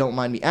things if you don't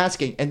mind me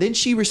asking? And then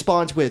she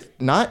responds with,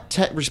 not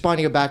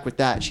responding back with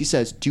that. She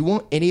says, do you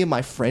want any of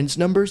my friends'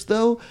 numbers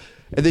though?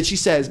 And then she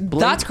says, blink,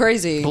 That's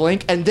crazy.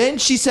 Blink. And then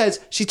she says,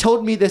 she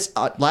told me this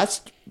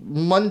last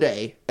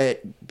Wednesday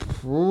at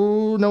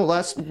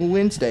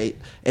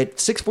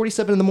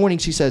 6:47 in the morning.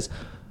 She says,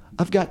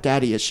 I've got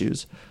daddy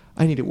issues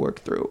I need to work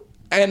through.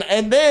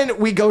 And then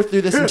we go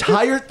through this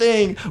entire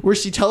thing where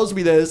she tells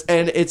me this,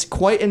 and it's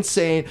quite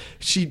insane.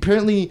 She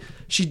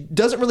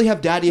doesn't really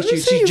have daddy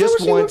issues. She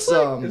just wants Is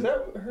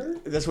that her?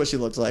 That's what she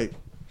looks like.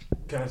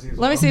 Can I see his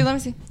Let me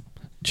see.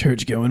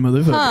 Church going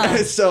motherfucker. Huh.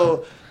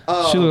 So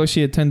She looked like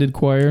she attended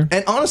choir.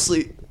 and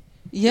honestly,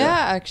 Yeah,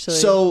 actually.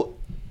 so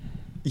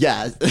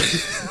yeah.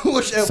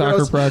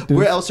 Soccer practice.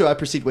 Where else do I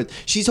proceed with?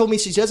 She told me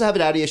she doesn't have an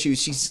daddy issue.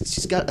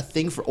 She's got a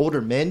thing for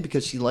older men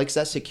because she likes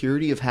that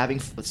security of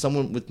having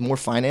someone with more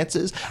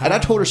finances. And I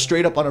told her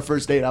straight up on our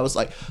first date, I was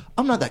like,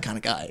 I'm not that kind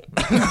of guy.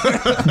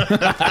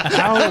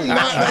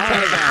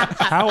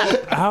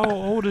 How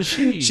old is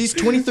she? She's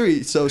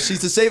 23, so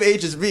she's the same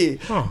age as me.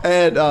 Huh.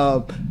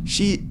 And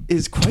she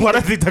is quite... What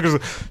I think Tucker's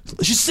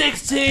she's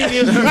 16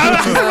 years old.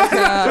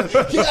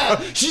 Yeah,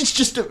 she's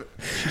just a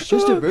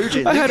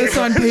virgin. I had to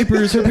sign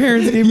papers. Her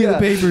parents gave me the Yeah.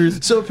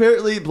 papers. So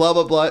apparently, blah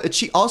blah blah. And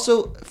she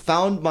also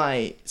found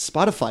my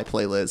Spotify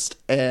playlist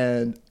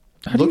and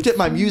looked at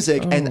my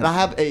music. And I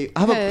have a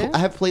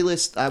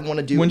playlist I want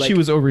to do. When like, she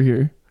was over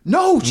here.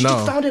 no, she No.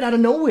 just found it out of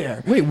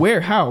nowhere. Wait,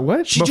 where? How?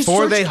 What? She just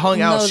Before searched- they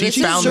hung out, No, she this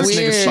is found this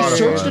weird. nigga's She Spotify.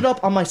 searched it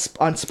up on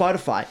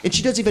Spotify, and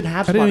she doesn't even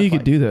have. I didn't know you Spotify.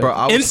 could do that. Bro,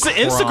 I was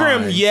Instagram,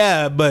 crying.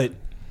 yeah, but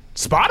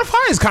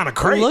Spotify is kind of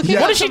crazy. Looking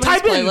What at did she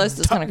somebody's type in? playlist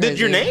is kinda Did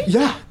your crazy. name?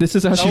 Yeah. This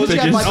is how she She got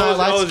figures. my Oh,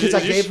 last because I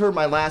is your- gave her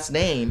my last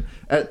name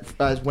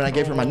when I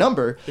gave her my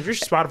number. If your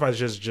Spotify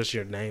is just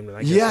your name, then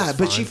I guess Yeah, that's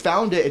but fine. she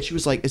found it and she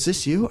was like, "Is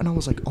this you?" And I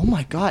was like, "Oh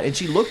my god!" And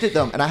she looked at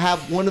them, and I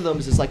have one of them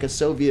is like a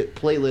Soviet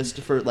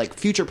playlist for like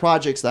future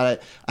projects that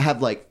I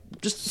have like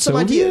just some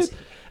Soviet? ideas.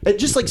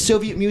 Just like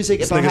Soviet music.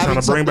 This If I'm nigga's having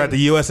trying to bring back something-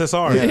 the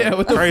USSR. Yeah,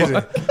 what the crazy.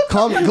 fuck?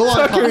 go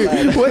on,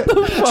 comrade. What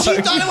the fuck?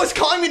 She thought it was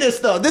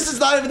communist though. This is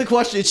not even the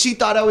question. She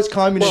thought I was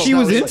communist. She And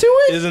I was like, into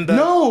it? Isn't that?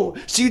 No,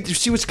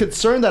 she was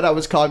concerned that I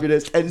was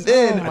communist, and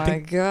then oh my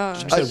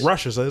god. You said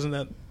Russia, so isn't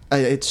that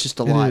it's just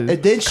a lot. is.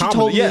 And then she told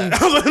comedy? me,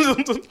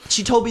 Yeah.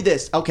 she told me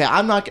this. Okay,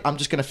 I'm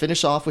just gonna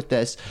finish off with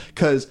this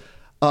because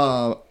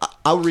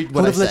I'll read what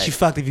What I if let said. you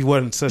fucked if you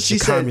wasn't such She a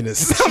said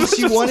communist?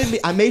 she wanted me.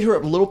 I made her a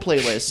little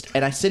playlist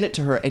and I sent it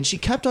to her, and she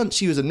kept on.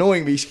 She was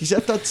annoying me. She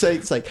kept on saying,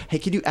 "It's like, hey,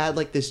 can you add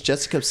like this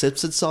Jessica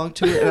Simpson song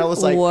to it?" And I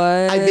was like, What?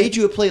 "I made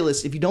you a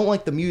playlist. If you don't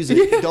like the music,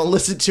 don't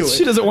listen to it."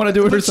 She doesn't want to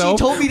do it But herself.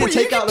 she told me to Well, you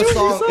take can out do a it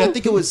song. yourself. I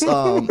think it was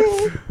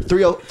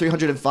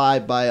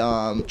 305 by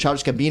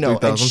Childish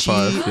Gambino, and she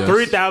 3005, yeah.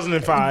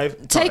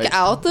 3005. Take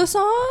out the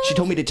song? she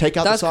told me to take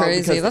out That's the song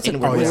crazy. because That's the a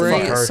N-word was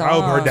great involved. I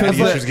hope her song. daddy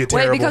But- issues get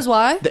Wait, terrible. because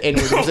why? The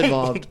N-word was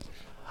involved.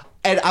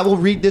 And I will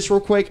read this real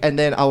quick, and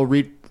then I will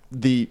read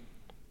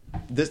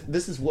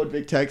this is one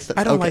big text.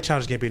 I don't Okay. like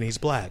Childish Gambino. He's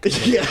black.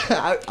 Yeah,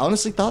 I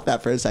honestly thought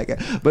that for a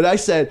second. But I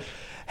said,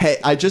 hey,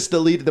 I just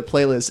deleted the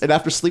playlist, and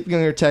after sleeping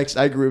on your text,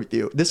 I agree with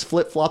you. This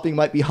flip-flopping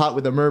might be hot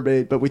with a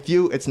mermaid, but with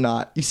you, it's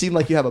not. You seem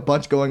like you have a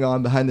bunch going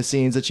on behind the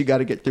scenes that you got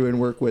to get through and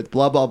work with,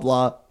 blah, blah,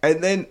 blah.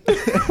 And then...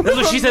 That's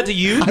what she said to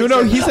you?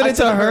 No, he said it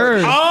to her.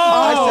 Oh,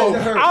 I said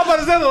to her- I was about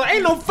to say, like,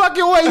 ain't no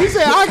fucking way. You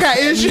said I got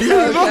issues.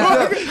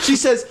 No, she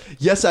says,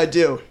 yes, I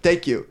do.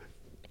 Thank you.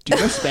 Do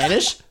you know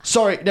Spanish?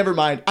 Sorry, never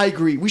mind. I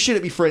agree. We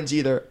shouldn't be friends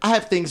either. I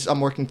have things I'm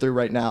working through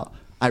right now.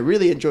 I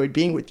really enjoyed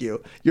being with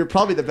you. You're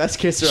probably the best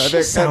kisser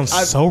I've sounds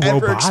so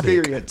ever robotic.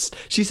 experienced.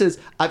 She says,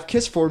 I've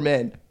kissed 4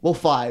 men. Well,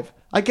 5.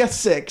 I guess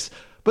 6.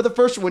 But the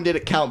first one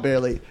didn't count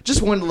barely.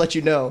 Just wanted to let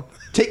you know.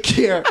 Take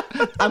care.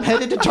 I'm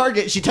headed to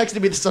Target. She texted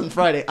me this on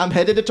Friday. I'm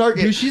headed to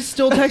Target. Dude, she's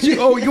still texting.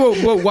 Oh,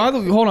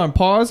 hold on,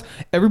 pause.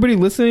 Everybody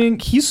listening,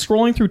 he's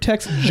scrolling through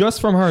text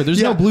just from her.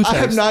 There's Yeah, no blue I text.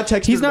 have not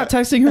texted He's her not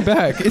back. texting her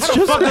back. It's How the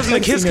just fuck doesn't a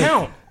kiss texting her.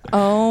 count?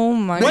 Oh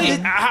my Wait,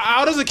 god.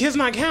 how does a kiss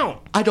not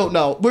count? I don't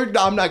know.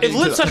 I'm not If getting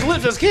lips to touch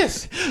lips, that's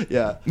kiss.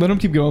 Yeah. Let him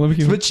keep going. Let me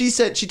keep going. But she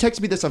texted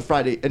me this on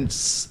Friday, and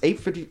it's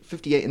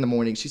 8:58 in the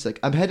morning. She's like,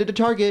 "I'm headed to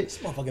Target.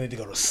 Motherfucker need to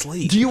go to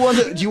sleep. Do you want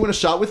a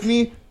shot with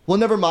me? Well,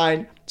 never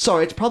mind.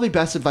 Sorry, it's probably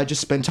best if I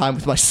just spend time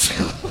with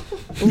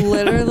myself."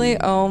 Literally,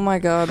 oh my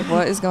god.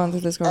 What is going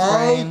through this girl's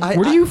brain?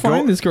 Where do you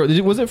find this girl?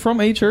 Was it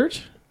from a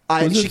church?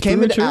 Was it She came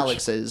through a into church?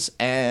 Alex's,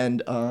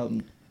 and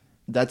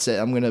that's it.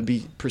 I'm gonna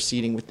be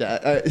proceeding with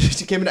that.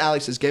 She came into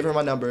Alex's, gave her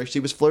my number.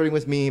 She was flirting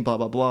with me. Blah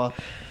blah blah.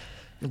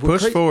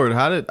 Push forward.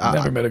 How did I?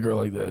 Never met a girl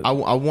like that. I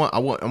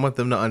want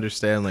them to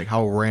understand like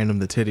how random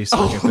the titty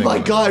sucking Oh thing my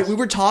was. god, we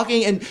were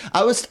talking, and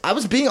I was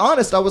being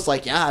honest. I was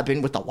like, yeah, I've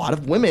been with a lot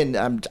of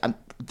women.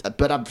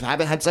 But I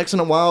haven't had sex in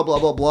a while. Blah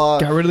blah blah.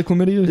 Got rid of the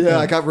chlamydia? Yeah,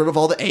 I got rid of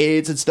all the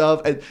AIDS and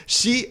stuff. And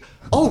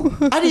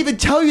I didn't even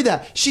tell you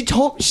that.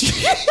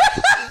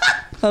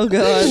 Oh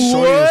god.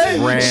 Shorty is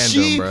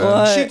random,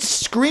 bro. She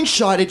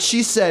screenshotted.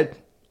 She said,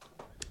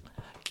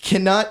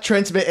 cannot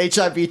transmit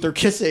HIV through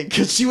kissing,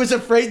 because she was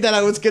afraid that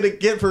I was going to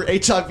give her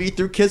HIV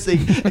through kissing.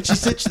 And she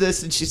sent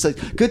this, and she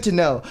said, good to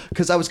know,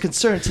 because I was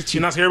concerned since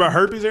You not scared about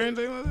herpes or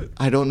anything like that?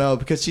 I don't know,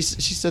 because she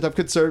said, I'm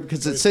concerned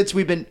because since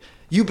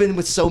you've been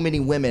with so many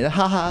women.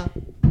 Haha.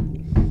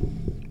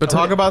 But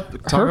talk about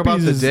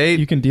Herpes the is- date,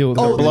 you can deal with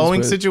the herpes,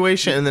 blowing but-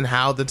 situation, and then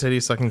how the titty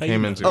sucking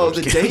came into Oh, it.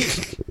 the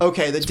date?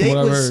 Okay, the date what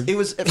I've was, heard. it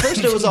was, at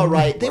first it was all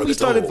right. Then we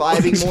started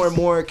vibing more and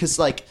more, because,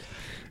 like,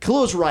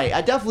 Khalil's right. I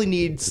definitely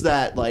needs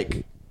that,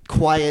 like,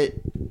 quiet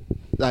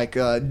like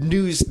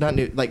news, not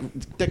news, like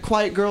the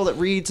quiet girl that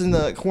reads in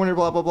the corner,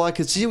 blah blah blah,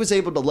 because she was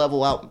able to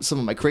level out some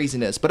of my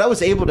craziness. But I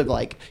was able to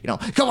like,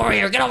 come over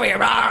here, get over here,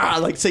 rah,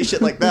 like say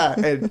shit like that,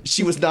 and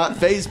she was not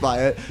fazed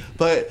by it.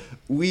 But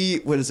we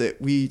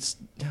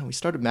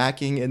started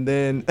macking, and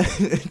then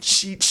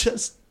she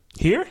just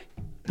Here?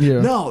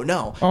 Yeah. no,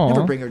 Aw.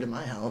 never bring her to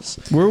my house.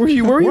 Where were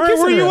you? Where were you? Where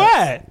kissing were you her?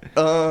 at?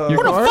 Your Where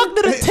the car? fuck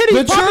did a titty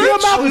The pop in your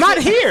church? mouth? Not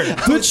here.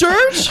 The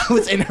church? I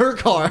was in her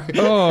car.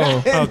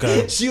 Oh. And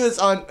Okay.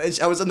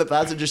 I was on the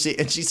passenger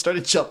seat, and she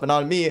started jumping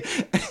on me.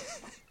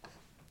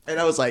 And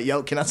I was like,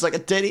 yo, can I suck a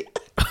titty?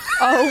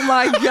 Oh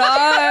my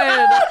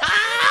god.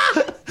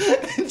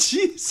 And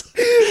she's...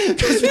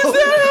 Is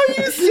that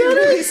how you said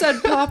it? He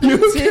said pop a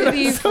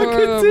titty for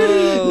a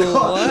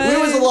It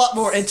was a lot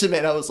more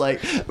intimate. I was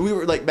like, we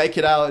were like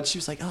making out, and she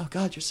was like, oh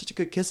God, you're such a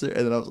good kisser.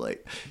 And then I was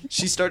like,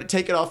 she started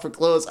taking off her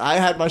clothes. I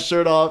had my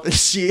shirt off, and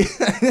she...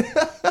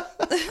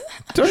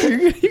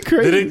 You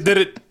crazy? Did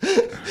it?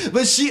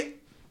 But she...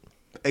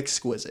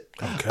 Exquisite.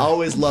 I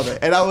always love it.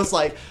 And I was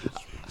like...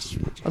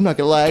 I'm not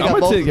gonna lie, I I'm got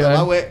a both tit of them. guy.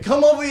 I went,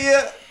 come over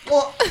here.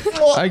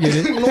 I get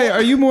it. Hey,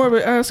 are you more of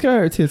an ass guy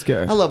or a tits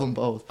guy? I love them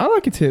both. I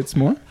like a tits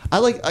more. I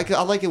like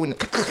it when.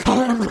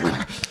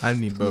 I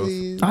need both.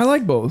 I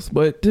like both,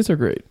 but tits are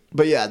great.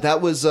 But yeah,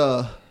 that was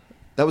a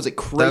That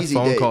crazy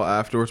phone day. call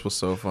afterwards was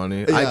so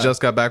funny. Yeah. I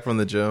just got back from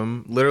the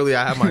gym. Literally,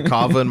 I have my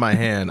kava in my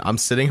hand. I'm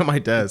sitting at my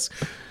desk.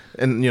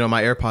 And,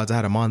 my AirPods, I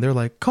had them on. They're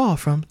like, call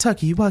from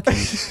Tucky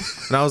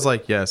Wucky. And I was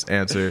like, yes,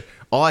 answer.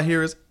 All I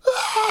hear is,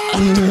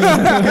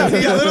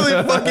 literally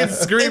fucking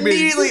screaming.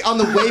 Immediately on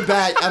the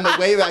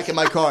way back in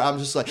my car, I'm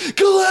just like,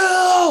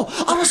 Khalil,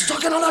 I was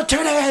sucking on a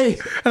titty.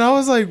 And I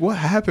was like, what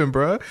happened,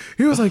 bro?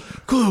 He was like,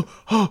 Khalil,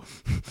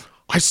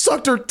 I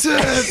sucked her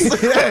tits.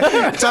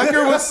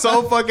 Tucker was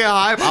so fucking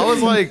hype. I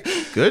was like,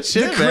 good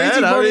shit, The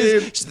crazy man. part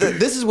is,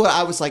 this is what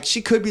I was like.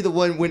 She could be the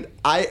one when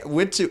I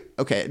went to.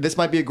 Okay, this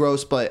might be a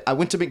gross, but I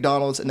went to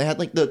McDonald's and they had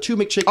like the 2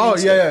 McChickens. Oh,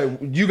 yeah.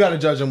 You got to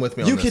judge him with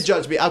me on You this. can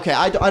judge me. Okay,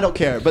 I don't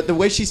care. But the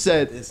way she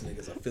said, This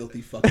nigga's a filthy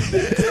fucking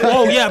bastard.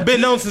 Oh yeah,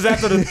 been known since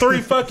after the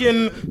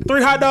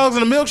 3 hot dogs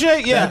and a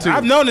milkshake. Yeah, That too.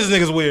 I've known this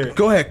nigga's weird.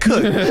 Go ahead,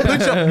 cook.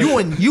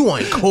 You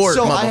on court,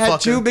 so motherfucker. I had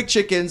 2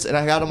 McChickens and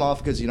I got them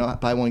off because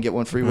buy one get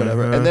one free,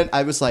 whatever. And then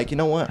I was like, you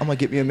know what? I'm gonna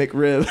get me a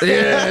McRib.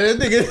 Yeah, that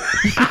nigga.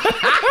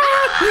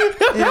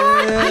 And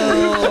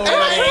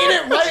I ate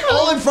it right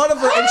all in front of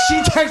her, and she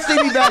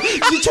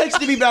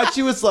texted me back.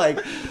 She was like,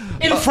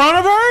 In front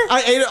of her?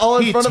 I ate it all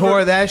in He front of her.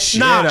 tore that shit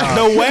Nah, up.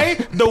 the way.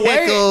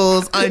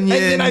 Pickles, onions, And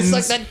then I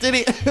sucked that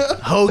titty.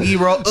 hoagie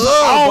roll. Ugh,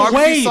 Oh barbecue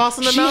wait, sauce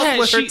in the she mouth had-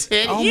 with her she-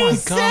 tit. Oh my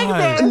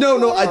god,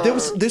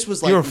 No, this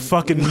was like you're a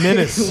fucking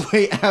menace.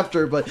 way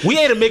after, but We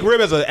ate a McRib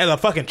as a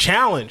fucking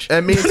challenge.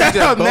 That means That's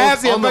how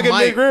nasty a fucking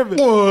McRib is.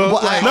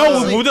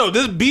 well, No,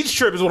 this beach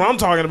trip is what I'm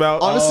talking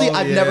about. honestly,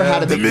 I've never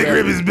had a the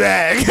McRib is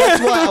back.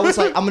 That's why I was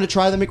like, I'm gonna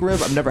try the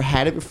McRib. I've never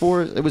had it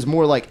before. It was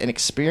more like an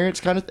experience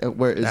kind of.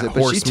 Where is That it? But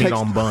horse meat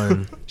on bun.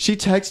 She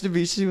texted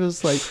me. She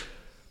was like,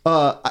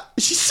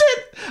 she said,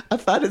 I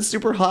found it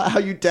super hot how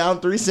you down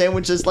 3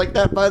 sandwiches like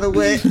that, by the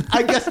way.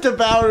 I guess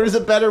devour is a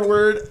better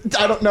word.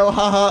 I don't know,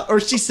 haha. Or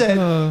she said,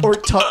 or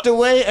tucked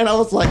away. And I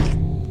was like,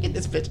 get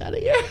this bitch out of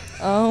here.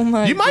 Oh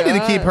my god. You might need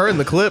to keep her in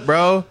the clip,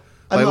 bro.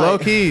 Like might. low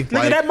key.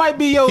 Nigga, that might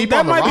be your. keep That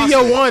on the might be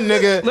roster. your one,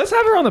 nigga. Let's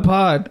have her on the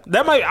pod.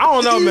 That might. I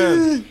don't know,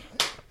 man.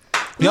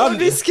 That would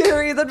be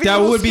scary. That'd be That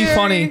so would be scary.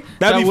 funny.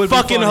 That'd That be would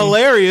fucking funny.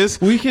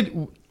 hilarious. We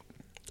could.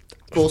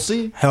 We'll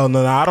see. Hell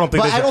no, I don't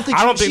think. But this- I don't think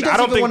I don't she think. doesn't I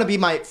don't even think. want to be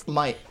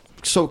my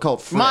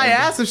so-called friend. My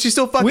ass if she's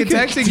still fucking We could-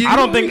 texting you. I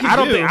don't think. we I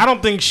don't could think. do. I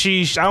don't think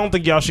she. I don't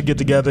think y'all should get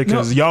together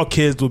because y'all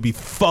kids will be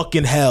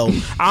fucking hell.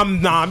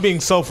 I'm being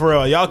so for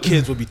real. Y'all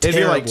kids will be If terrible.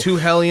 you're like 2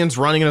 hellions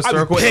running in a I'd be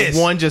circle and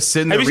pissed. one just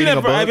sitting there Have you seen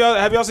reading that? a book.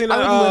 Have y'all seen that?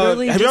 I would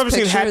literally Have you just ever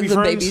seen picture Happy the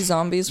Friends? baby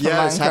zombies from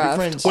Yes, Minecraft. Happy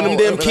Friends. When them all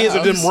damn over the kids are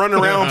house. just running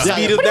around, Yeah.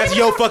 speed, that's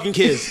your fucking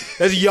kids.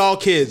 That's y'all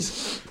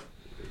kids.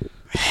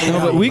 No,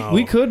 but we no.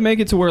 we could make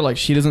it to where like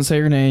she doesn't say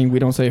her name, we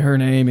don't say her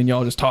name, and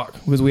y'all just talk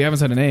because we haven't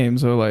said a name.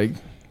 So like,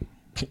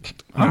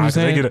 I'm Nah, just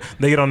 'cause saying,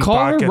 they get on this call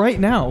podcast. her right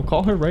now.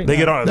 Call her right They now.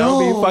 get on- That would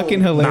No. be fucking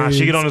Nah, hilarious.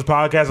 she get on this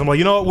podcast. I'm like,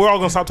 you know what? We're all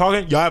gonna stop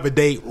talking. Y'all have a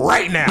date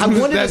right now. I wanted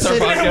to That's our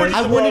send. podcast.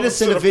 I wanted to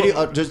send a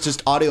video,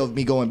 just audio of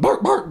me going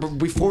bark bark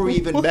before we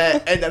even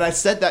met, and then I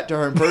said that to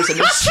her in person,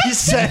 and she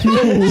said,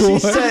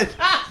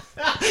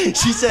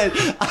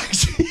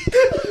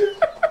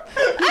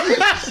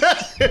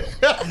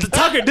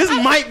 Tucker, this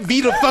might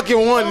be the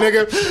fucking one,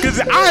 nigga. Because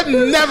I've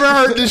never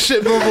heard this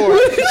shit before.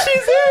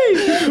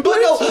 But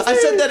no, I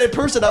said that in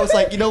person. I was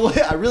like, you know what?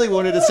 I really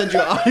wanted to send you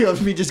an audio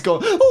of me just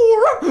going.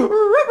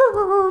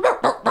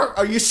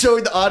 Are you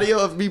showing the audio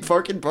of me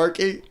barking? Put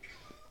it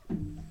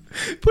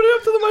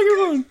up to the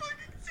microphone.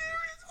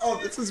 Oh,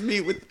 this is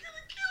me with.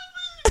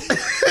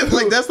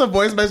 Like that's the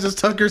voice message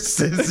Tucker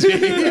sends you.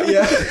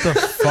 Yeah. The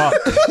fuck?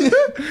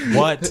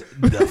 What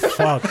the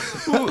fuck?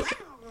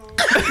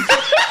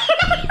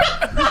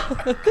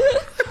 Put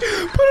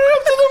it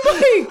up to the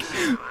mic.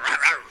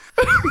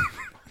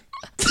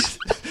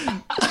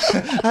 I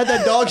had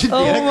that dog in me.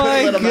 Oh and I couldn't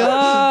my let him out.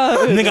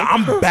 god. Nigga,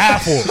 I'm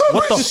baffled.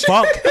 What the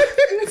fuck?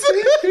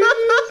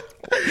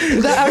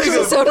 That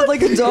actually sounded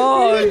like a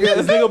dog.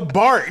 This nigga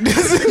barked.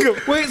 This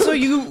nigga- Wait, so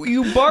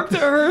you barked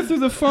at her through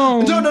the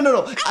phone?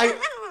 No.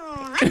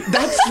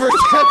 That's for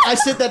I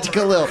said that to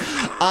Khalil.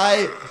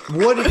 I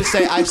wanted to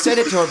say I said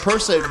it to her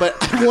person, but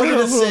I wanted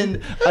to send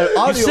an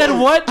audio. You said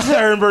what to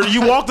her, Bert?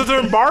 You walked up to her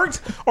and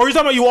barked? Or you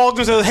talking about you walked up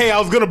and said, hey, I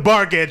was going to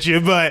bark at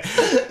you, but...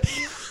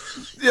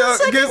 Yeah,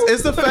 because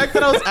it's the fact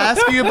that I was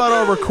asking you about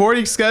our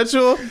recording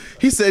schedule.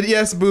 He said,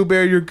 yes, Boo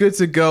Bear, you're good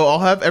to go. I'll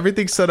have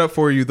everything set up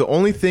for you. The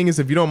only thing is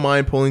if you don't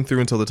mind pulling through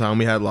until the time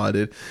we had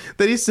allotted.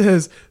 Then he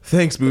says,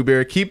 thanks, Boo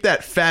Bear. Keep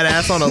that fat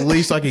ass on a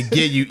leash so I can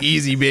get you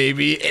easy,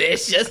 baby. And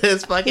it's just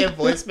his fucking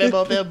voice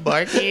memo of him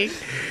barking.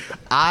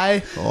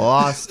 I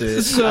lost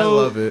it. So- I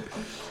love it.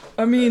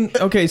 I mean,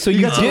 okay, so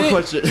you got some didn't.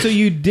 questions. So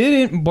you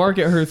didn't bark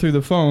at her through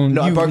the phone.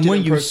 No, I barked at when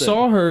her in you person.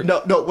 saw her.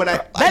 No, when I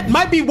That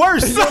might be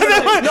worse.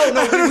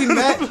 no, when we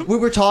met, we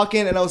were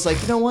talking, and I was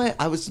like, you know what?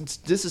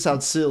 This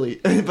sounds silly,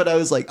 but I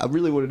was like, I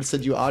really wanted to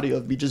send you audio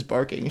of me just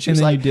barking. And she And was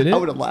then like, you did it? I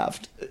would have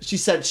laughed. She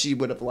said she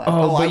would have laughed.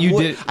 Oh, but I you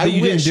would- did. I But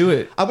you wish. didn't do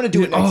it. I'm gonna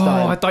do it next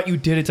time. I thought you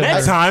did it to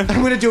Next her. time.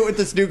 I'm gonna do it with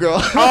this new girl.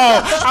 Oh,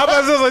 I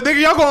was like,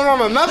 nigga, y'all going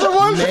on another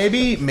one?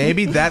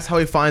 Maybe that's how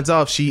he finds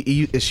out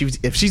if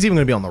she's even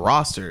gonna be on the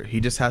roster.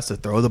 He just has to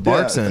throw the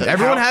barks Yeah. in.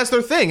 Everyone has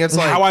their thing. It's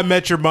like How I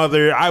Met Your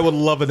Mother. I would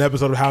love an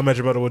episode of How I Met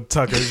Your Mother with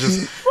Tucker.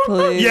 Just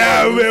Please.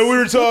 yeah, man, we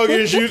were talking.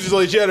 And she was just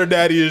like, she had her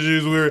daddy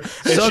issues. We were. And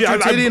suck your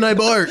titty and I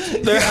barked.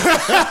 you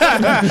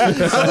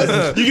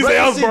can say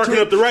I was barking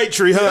up the right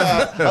tree,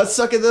 huh? I was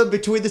sucking them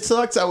between the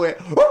sucks. I went.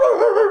 Put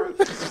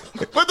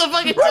the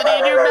fucking titty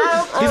in your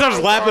mouth. He starts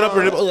lapping up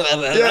her nipple. Nah, this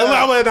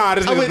I went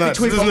nigga's nuts.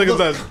 between This both nigga's of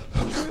them.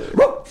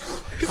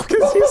 nuts.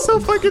 Because he's so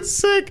fucking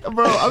sick,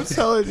 bro. I'm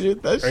telling you,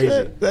 Crazy.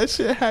 that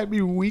shit had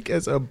me weak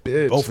as a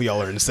bitch. Both of y'all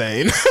are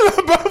insane.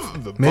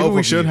 Maybe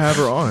we should have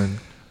her on.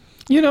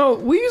 You know,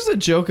 we used to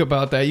joke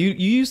about that. You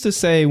used to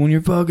say when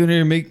you're fucking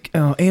her, make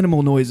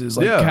animal noises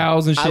like Yeah.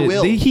 cows and shit. I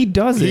will. He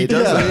does it. He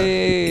does that.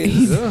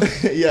 Please.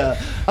 Yeah,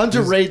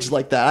 underage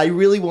like that. I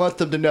really want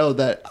them to know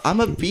that I'm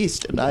a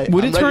beast, and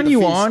Would I'm it turn ready to you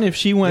feast. on if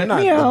she went You're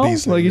not meow? a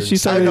beast, Like if nigga. she I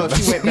started. don't know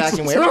if she went back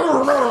and went.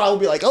 I would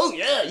be like, oh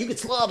yeah, you can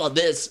slob on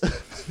this.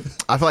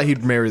 I feel like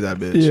he'd marry that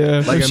bitch.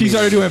 Yeah, Like, if she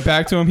started doing it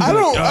back to him. He'd I be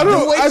like, don't.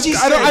 The way she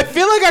said- I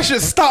feel like I should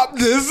stop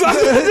this.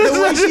 The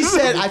way she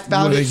said, I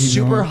found What it did you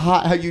super know?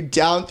 hot how you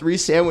down 3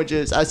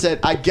 sandwiches. I said,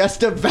 I guess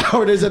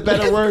devoured is a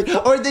better word.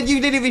 Or then you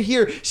didn't even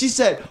hear. She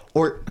said,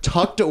 or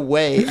tucked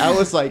away. I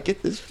was like,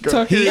 get this girl.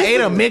 Tucked he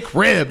ate a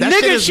McRib. That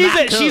shit Nigga, is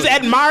not she's cooked.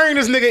 admiring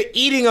this nigga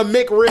eating a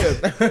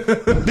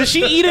McRib. Did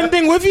she eat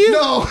anything with you?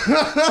 No,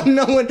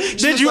 no one.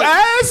 Did you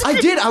ask? I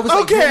did. I was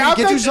like, Okay, "Can I we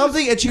get you thought-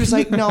 something?" And she was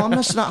like, "No, I'm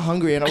just not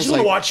hungry." And I I was just want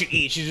like, to watch you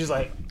eat. She's just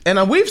like,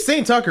 And we've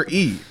seen Tucker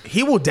eat.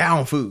 He will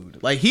down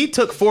food. Like he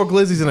took 4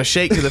 glizzies and a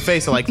shake to the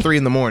face at like 3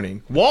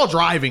 a.m. while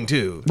driving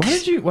too. Why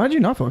did you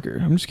not fuck her?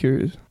 I'm just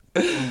curious.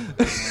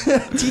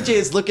 TJ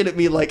is looking at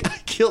me like I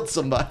killed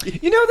somebody.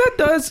 You know that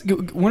does.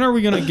 When are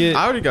we gonna get?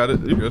 I already got it.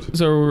 You're good.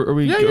 So are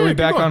we? Yeah, are yeah, we keep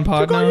back going. on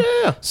pod Keep going, now?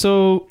 yeah.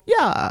 So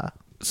Yeah.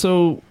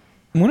 so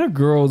when a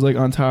girl's like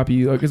on top of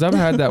you, because I've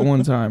had that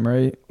one time,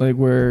 right? Like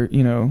where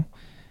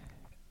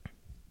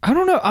I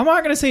don't know. I'm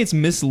not gonna say it's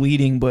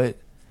misleading, but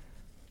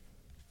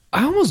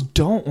I almost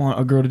don't want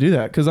a girl to do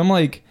that because I'm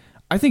like,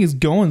 I think it's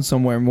going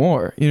somewhere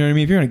more. You know what I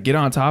mean? If you're gonna get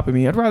on top of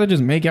me, I'd rather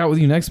just make out with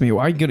you next to me.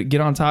 Why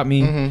get on top of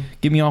me,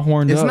 get me all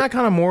horned Isn't up? that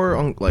kind of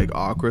more like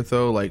awkward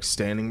though? Like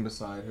standing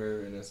beside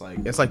her and it's like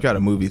you're at a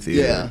movie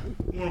theater.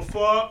 Yeah. wanna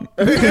fuck?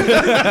 I'm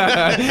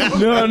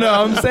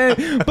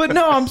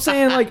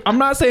saying like I'm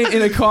not saying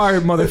in a car,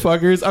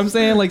 motherfuckers. I'm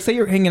saying like say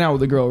you're hanging out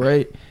with a girl,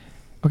 right?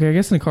 Okay, I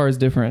guess in a car is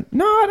different.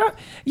 No,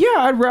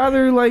 I'd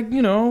rather like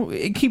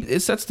it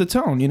sets the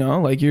tone,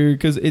 like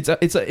because it's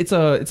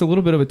a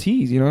little bit of a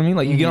tease, you know what I mean?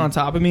 Like you get on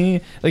top of me,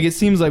 like it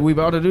seems like we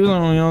about to do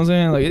something, you know what I'm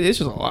saying? Like it's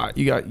just a lot.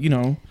 You got In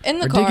the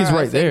our car, dick is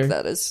right I think there.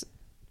 that is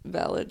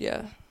valid.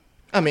 Yeah.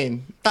 I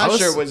mean, I I was-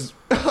 sure was.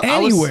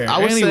 Anywhere, I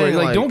was anywhere. saying,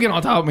 Like like- don't get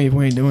on top of me if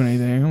we ain't doing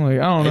anything. I'm like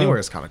I don't know. Anywhere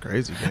is kind of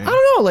crazy. Man. I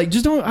don't know. Like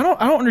just don't. I don't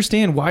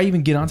understand why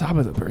even get on top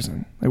of the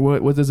person. Like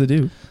what does it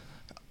do?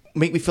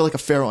 Make me feel like a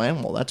feral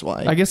animal. That's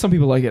why. I guess some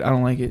people like it. I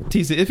don't like it.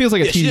 Tease. It feels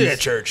like a She did at tease.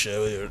 church.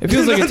 It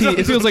feels like a tease.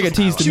 It feels like a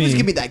tease to she was me.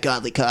 giving me that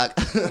godly cock.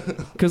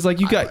 Because like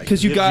you got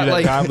you that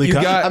like godly you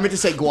cock? I got meant to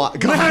say guac.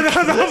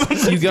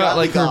 you got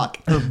like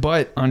Godly her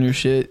butt on your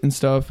shit and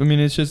stuff. I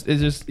mean, it's just it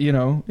gets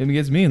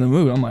me in the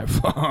mood. I'm like,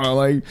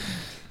 like,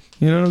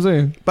 you know what I'm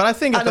saying? But I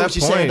think I at know that what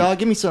you're saying, point, dog.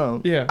 Give me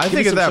some. Yeah. I Give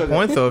me think at some that sugar.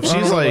 point though, if I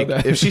don't she's know like, about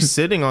that. if she's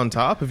sitting on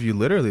top of you,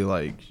 literally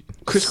like,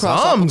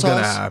 Crisscross something's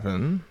gonna applesauce.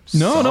 happen.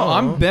 No, Some.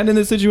 I'm been in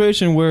this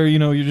situation where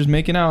you're just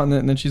making out and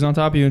then she's on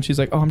top of you and she's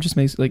like, oh, I'm just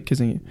like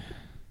kissing you.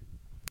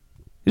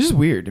 It's just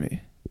weird to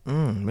me.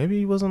 Maybe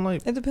he wasn't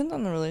like. It depends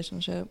on the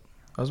relationship.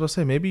 I was about to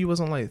say maybe he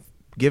wasn't like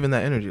giving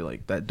that energy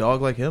like that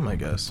dog like him. I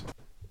guess.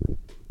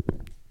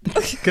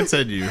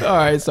 Continue. All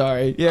right,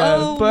 sorry. Yeah,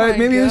 Oh but my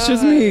maybe it's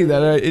just me God.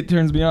 that it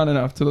turns me on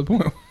enough to the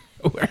point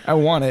where I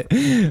want it.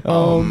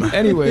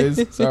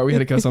 Anyways, sorry, we had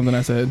to cut something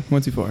I said.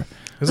 Went too far.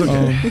 It's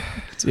okay.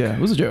 Yeah, it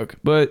was a joke.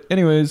 But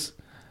anyways,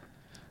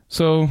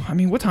 So, I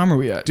mean, what time are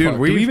we at? Dude, Fuck,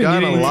 do we've we even got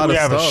need a to- lot of we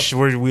have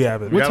stuff. we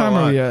have it. What time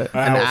are we at?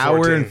 An hour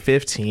 14. and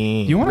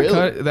 15. You want to Really?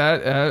 cut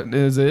that at,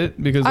 is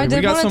it? Because I like, we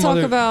did got want to some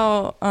talk other...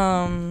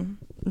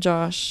 about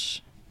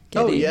Josh.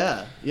 Oh Giddy.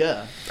 yeah.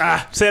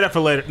 Say that for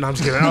later. No, I'm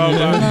just kidding. Oh,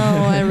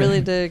 No, I really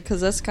did because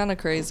that's kind of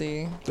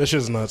crazy. that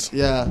shit's nuts.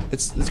 Yeah,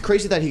 it's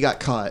crazy that he got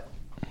caught.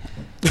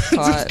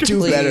 Caught, Do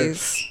better.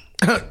 please.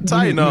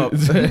 Tighten up.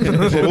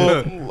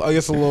 Well, I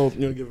guess a little,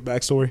 give a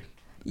backstory.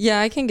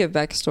 Yeah, I can give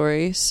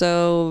backstory.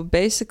 So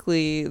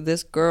basically,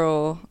 this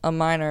girl, a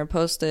minor,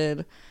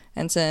 posted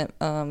and sent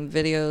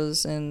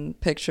videos and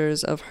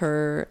pictures of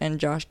her and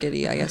Josh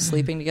Giddy, I guess,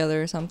 sleeping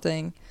together or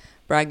something,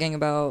 bragging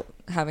about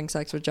having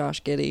sex with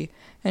Josh Giddy.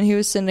 And he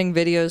was sending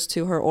videos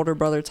to her older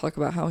brother, talk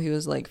about how he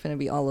was like finna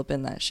be all up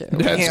in that shit.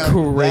 That's Damn,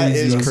 crazy. that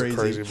is That's crazy. a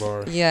crazy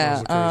bar.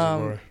 Yeah, That was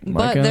a crazy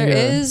bar. but kinda there guy.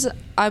 is,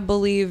 I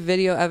believe,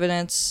 video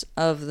evidence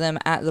of them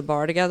at the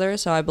bar together.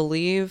 So I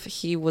believe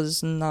he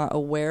was not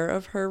aware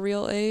of her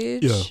real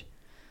age. Yeah.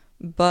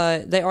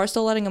 But they are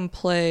still letting him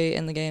play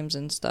in the games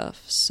and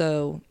stuff.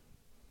 So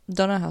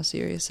don't know how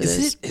serious it is.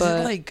 Is it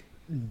but like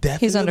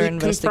definitely he's under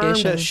confirmed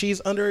investigation. that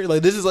she's under?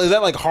 Like this is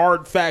that like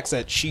hard facts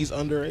that she's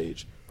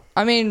underage?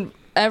 I mean,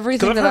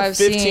 everything Because that I've heard I've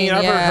 15. seen,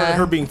 I've yeah. heard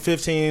her being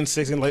 15,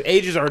 16. Like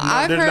ages are.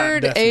 I've they're not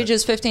heard definite.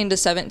 ages 15 to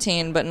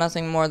 17, but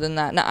nothing more than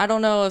that. Now, I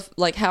don't know if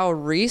like how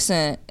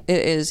recent it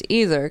is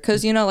either,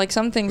 because like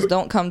some things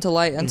don't come to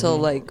light until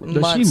like Does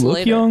months she look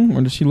later. young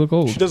or does she look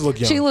old? She does look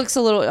young. She looks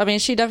a little. I mean,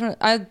 she definitely.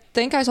 I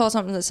think I saw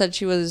something that said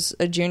she was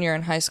a junior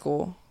in high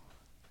school.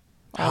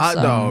 Hot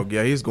also. dog.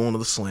 Yeah, he's going to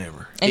the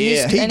slammer. And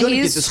Yeah, he's gonna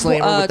get the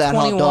slammer with that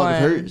hot dog of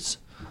 21. hers.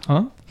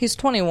 Huh? He's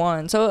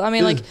 21, so I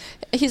mean, like,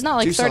 he's not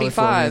like Do something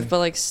for 35, me. but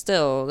like,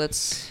 still,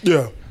 that's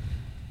yeah.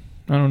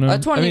 I don't know.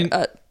 20. I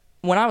mean,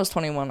 When I was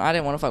 21, I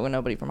didn't want to fuck with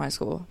nobody from high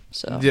school.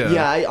 So Yeah.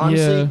 Yeah, I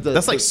honestly. Yeah.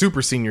 That's like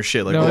super senior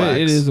shit. Like, no, relax.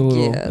 it is a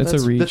little. Yeah, it's a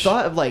that's- reach. The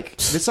thought of like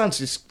this sounds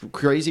just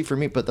crazy for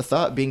me, but the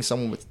thought of being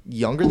someone with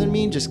younger than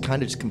me just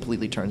kind of just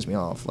completely turns me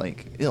off.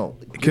 Like you're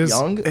 'Cause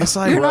young. it's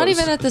like- you're not Gross.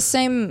 even at the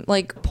same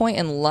like point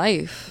in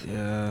life.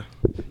 Yeah.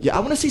 Yeah, I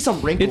want to see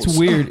some wrinkles. It's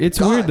weird. It's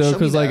God, weird though, show me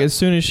because like that. as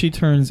soon as she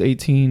turns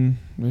 18,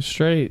 it's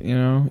straight.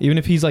 Even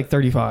if he's like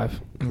 35.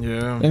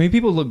 Yeah. I mean,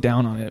 people look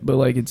down on it, but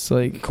like it's Of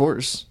like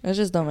course. It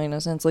just don't make no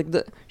sense. Like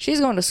she's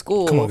going to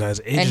school. Come on, guys.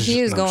 Age and is he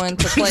is just- no, I'm going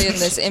to play in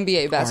this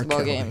NBA basketball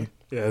R. Kelly. game.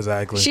 Yeah,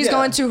 exactly. She's Yeah.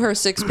 going to her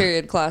 6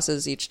 period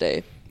classes each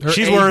day.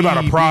 She's worried about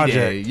a ABB project.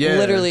 day, Yeah.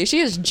 Literally, she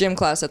has gym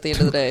class at the end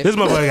of the day. This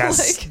motherfucker got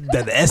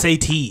Like- the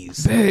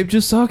SATs. babe,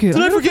 just suck it.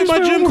 Did I forget my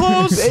gym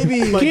clothes?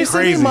 Baby, Like can you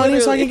send me crazy. money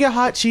so I can get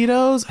hot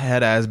Cheetos?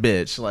 Head ass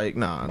bitch. Like,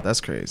 nah, that's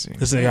crazy.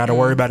 This nigga got to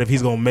worry about if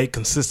he's gonna make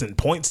consistent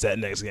points that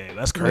next game.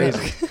 That's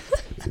crazy.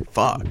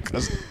 Fuck.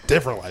 That's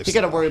different life. You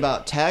got to worry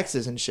about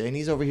taxes and shit, and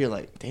he's over here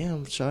like,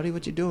 "Damn, shawty,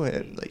 what you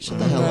doing? Like, shut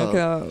the hell Oh my up."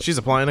 God. She's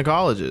applying to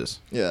colleges.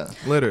 Yeah.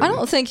 Literally. I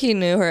don't think he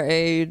knew her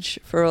age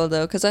for real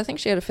though, because I think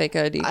she had a fake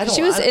ID. I don't-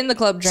 She was I- in the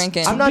club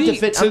drinking. I'm not be-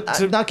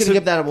 I'm not gonna to-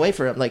 give that away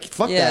for him. Like,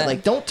 fuck Yeah. that.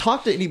 Like, don't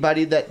talk to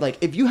anybody that like.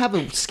 If you have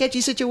a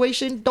sketchy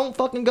situation, don't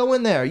fucking go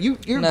in there. You're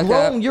No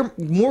grown. cap. You're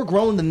more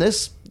grown than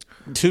this.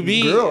 to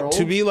be Girl.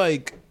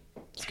 like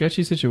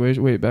Sketchy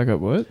situation. Wait, back up.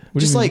 What? What do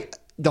Just you mean? like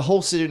the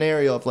whole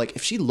scenario of like,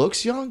 if she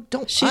looks young,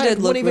 don't. She I did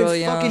look wouldn't even real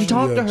young. fucking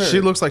talk to her. She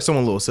looks like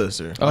someone's little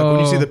sister. Like when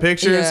you see the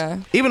pictures, Yeah.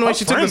 even when she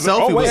took the friends-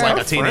 selfie, oh, was wait, like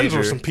her a friends were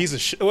teenager. some piece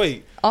of shit.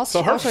 Wait, I'll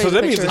so show you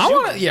that means pictures. that I she-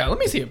 want to. Yeah, let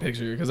me see a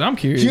picture because I'm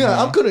curious. Yeah,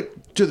 now. I'm gonna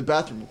to the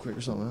bathroom real quick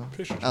or something.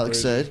 Picture's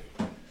Alex crazy.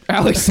 said.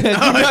 Alex said,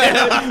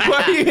 "Why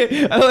are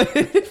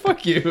you-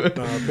 fuck you."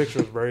 picture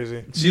was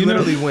crazy. She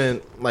literally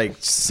went like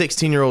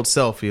 16-year-old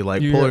selfie,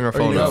 like You- pulling her are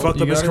phone you up. Fucked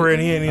You up his got it? career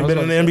and he ain't I even was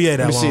been in the about to NBA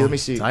that Let me long. see. Let me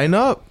see. Tighten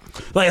up.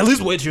 Like at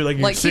least wait till like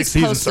your Like six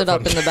he's seasons. posted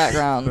up in the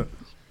background.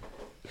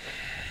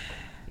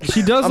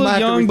 She does I'm look gonna have to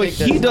young, but rethink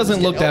that. he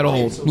doesn't look that Oh,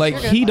 old. so Like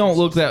You're good. he don't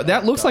look that.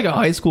 That looks like a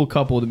high school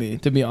couple to me.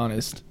 To be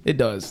honest, it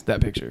does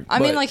that picture. I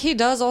mean, But, like he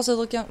does also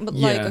look young, but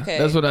yeah, like okay,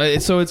 that's what I.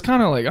 So it's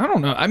kind of like I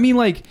don't know. I mean,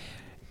 like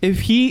if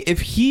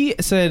he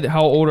said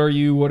how old are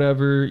you,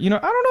 whatever. I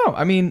don't know.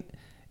 I mean,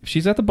 if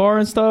she's at the bar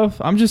and stuff,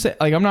 I'm just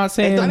like I'm not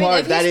saying. the I mean,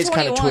 Mark, if that he's is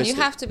kinda 21, you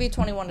twisted. have to be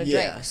 21 to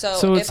Yeah. drink. So,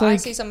 So it's if I like-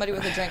 see somebody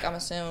with a drink, I'm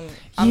gonna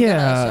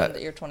Yeah. assume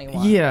that you're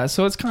 21. Yeah,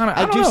 so it's kind of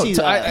I I don't do know. see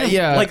that.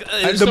 Yeah, Like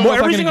I just the don't more know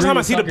if I every can single agree time I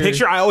with see the Tucker.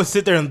 picture, I always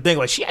sit there and think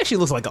like she actually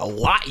looks like a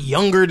lot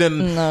younger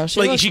than No, she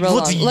like looks she real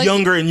looks young. Like,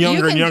 younger and you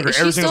younger and can- younger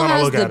she every single still time I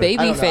has look the at baby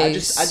her. I don't know. I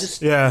face.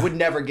 just Yeah. would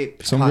never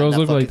get Some caught girls in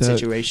look that like fucking that.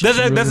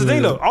 situation. That's the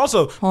thing though.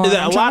 Also, Hold on, that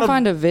I'm a trying lot to of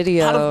find a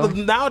video.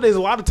 nowadays,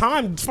 a lot of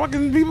times,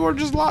 fucking people are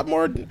just a lot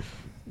more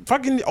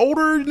fucking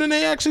older than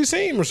they actually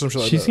seem, or some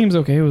shit like She that. seems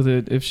okay with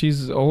it. If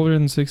she's older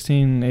than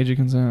 16, age of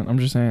consent. I'm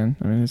just saying.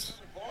 I mean, it's.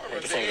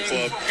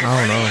 I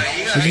don't know.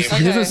 He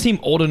Okay. doesn't seem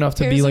old enough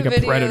to be Here's like a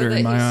video predator that in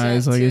he my sent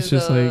eyes. Like to it's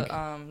just the,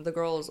 like. the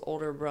girl's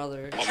older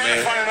brother. Man, from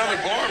the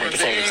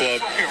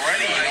club.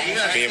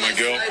 Me and my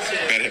girl,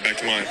 gotta head back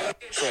to mine.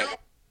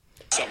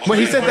 Wait,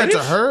 he said that to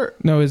her?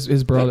 No,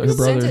 his brother. Her Sent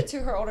brother. it to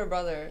her older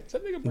brother.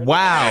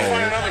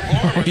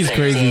 Wow. He's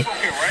crazy.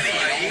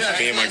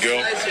 Me and my girl,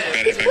 gotta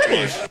head back to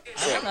mine.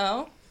 I don't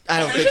know.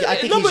 I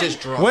think he's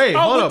just drunk. Wait,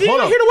 hold up. Hear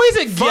the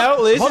way he said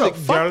gallus. Hold up.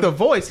 Fuck the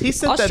voice. He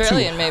sent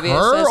Australian, that to maybe. It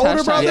her says older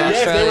hashtag brother.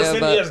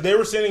 Australia, Yes, they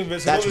were sending.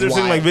 That's They're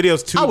sending like wild.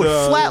 videos to I would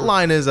the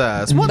flatline his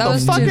ass. What That the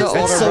was fuck to is the that? older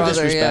That's so brother,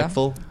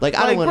 disrespectful. Like, I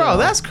Like, don't want to bro, know.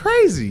 that's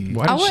crazy.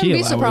 Why I did she wouldn't be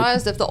allow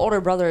surprised if the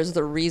older brother is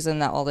the reason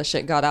that all this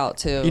shit got out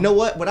too. You know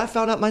what? When I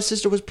found out my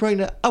sister was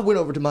pregnant, I went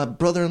over to my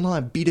brother-in-law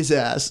and beat his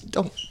ass.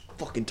 Don't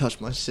fucking touch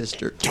my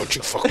sister. Don't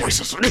you fuck my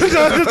sister.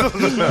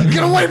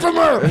 Get away from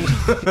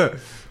her!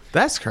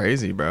 That's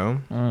crazy, bro.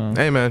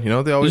 Hey, man, you know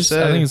what they it? always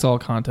I think say? it's all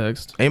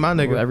context. Ain't my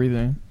With nigga.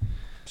 everything.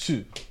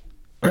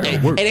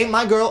 It ain't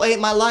my girl,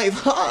 ain't my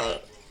life.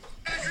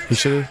 He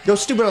should have. Go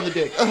stupid on the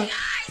dick. I dated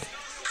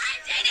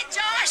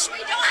Josh. We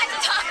don't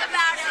have to talk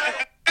about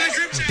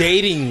it.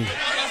 Dating.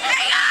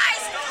 Hey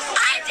guys,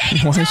 I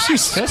dated Why is Josh. she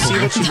Can I see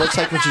what she looks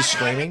like when she's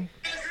screaming?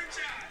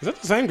 Is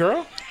that the same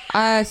girl?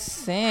 I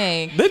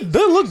think They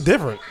look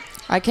different.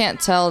 I can't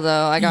tell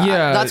though.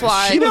 Yeah, That's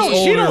why she looks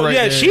older right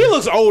yeah, there. she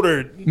looks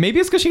older. Maybe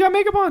it's because she got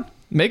makeup on.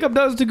 Makeup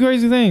does do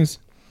crazy things.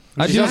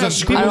 I She do doesn't have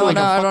scream I don't like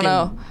know, I a don't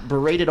fucking know.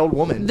 berated old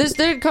woman. This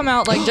did come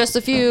out like just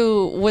a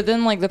few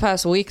within like the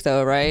past week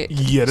though, right?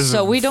 Yeah, this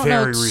So is we don't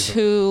know very recent.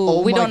 too.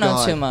 Oh we my don't know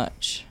God. too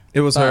much. It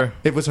was her.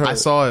 It was her. I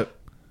saw it.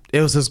 It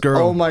was this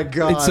girl. Oh my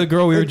god. It's the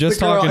girl we were It's just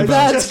the girl talking I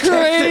about. just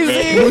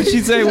texted. What'd she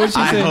say? What'd she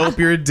I say? hope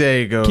your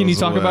day goes. Can you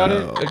talk about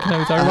it? well. Can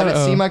we talk I about it?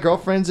 haven't seen my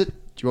girlfriend's. Do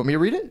you want me to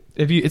read it?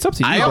 If you, it's up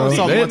to you. I bro. only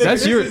saw one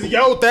That's This your. is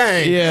your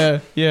thing.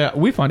 Yeah.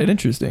 We find it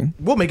interesting.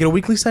 We'll make it a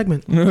weekly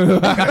segment.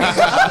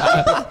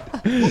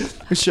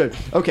 We should.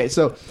 Okay,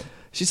 so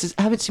she says,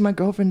 I haven't seen my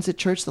girlfriends at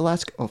church the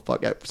last. Oh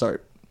fuck! Sorry.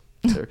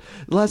 The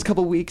last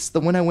couple weeks, the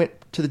one I went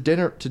to the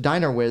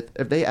diner with,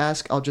 if they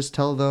ask, I'll just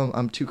tell them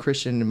I'm too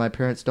Christian and my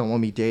parents don't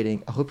want me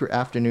dating. I hope your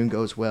afternoon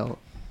goes well.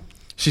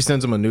 She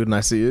sends him a nude and I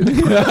see it.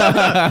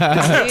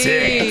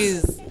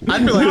 Jeez.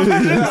 I'd be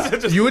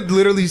like, you would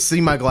literally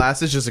see my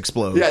glasses just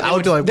explode. I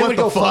would be like, they what would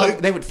the go fuck?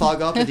 They would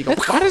fog up and they go.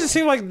 Why does it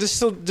seem like this?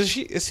 So does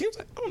she? It seems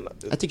like I don't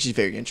know. I think she's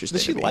very interesting.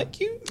 Does she to me. like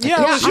you?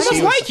 Yeah, Yeah, she she must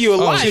was- like you a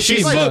lot. she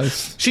She's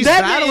must. She's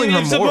that battling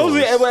her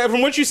supposedly, morals.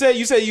 from what you said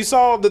you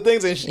saw the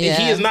things and Yeah.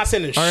 he is not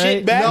sending All shit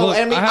right. back. No, Look,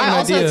 I mean, have I an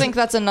also idea. think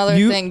that's another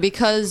You- thing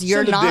because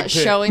you're Send a dick not pic.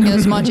 showing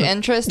as much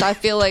interest. I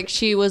feel like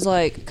she was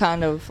like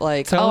kind of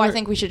like, Tell oh, I her-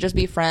 think we should just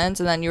be friends,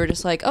 and then you were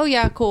just like, oh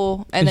yeah,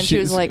 cool, and then she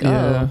was like,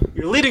 yeah. oh,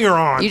 You're leading her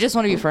on. you just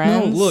want to be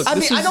friends. look, I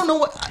This mean, I is- don't know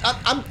what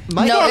I'm.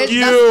 My No, Fuck that's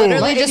you. literally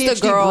my just a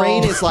ADHD girl.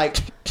 brain is like,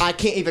 I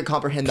can't even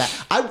comprehend that.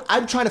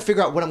 I'm trying to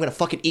figure out what I'm gonna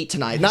fucking eat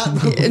tonight. Not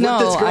what No,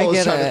 this girl I is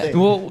get trying it. to think.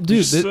 Well,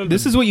 dude, send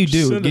this a- is what you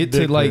do. send a Get to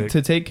dick like pic.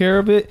 to take care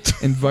of it.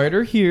 Invite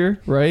her here,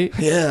 right?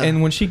 Yeah.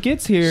 And when she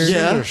gets here,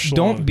 Yeah.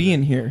 don't be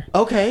in here.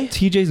 Okay.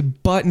 TJ's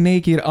butt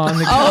naked on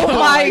the Oh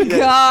my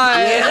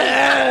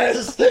god.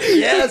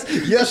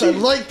 Yes, I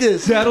like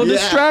this. That'll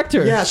distract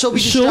her. Yeah, she'll be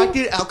She'll-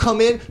 distracted. I'll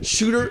come in,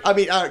 shoot her. I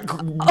mean,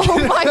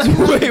 Oh my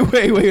god.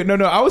 Wait. No.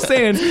 I was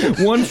saying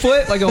 1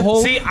 foot, like a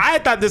whole. See, I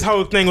thought this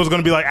whole thing was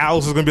gonna be like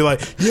Alice was gonna be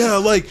like, yeah,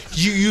 like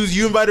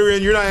you invite her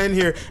in, you're not in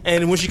here,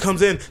 and when she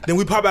comes in, then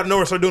we pop out of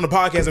nowhere, and start doing a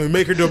podcast, and we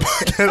make her do a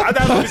podcast. I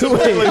thought it was gonna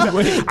be something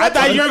like that. I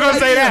thought you were gonna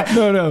say that.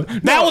 No.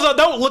 That was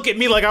don't look at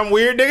me like I'm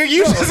weird, nigga.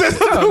 You just said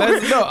something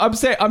No,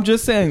 weird. I'm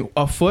just saying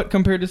a foot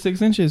compared to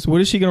 6 inches.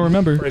 What is she gonna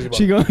remember? Crazy bar.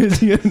 She gonna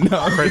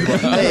no. Crazy bar.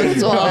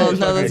 That's wild.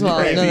 No, that's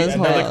wild. No, that's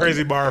Another wild.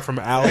 crazy bar from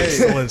Alex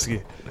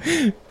Zelinsky.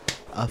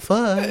 A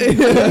fuck.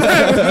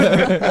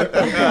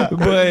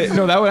 But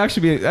no, that would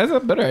actually that's a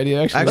better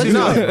idea. Actually,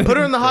 no. Put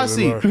her in the hot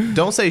seat.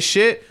 Don't say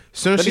shit. As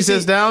soon as Let she me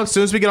sits see. down, as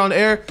soon as we get on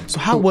air. So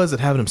how was it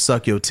having him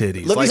suck your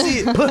titties? Let me Like,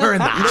 see. put her in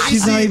the hot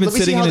She's not even Let me see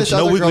sitting how in a this chair.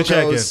 No other girl weekly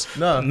check-in. goes.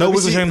 No. No Let me,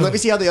 weekly see, check-in. let me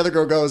see how the other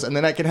girl goes, and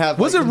then I can have.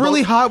 Was like, it really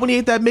both- hot when he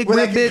ate that big when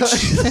I rib can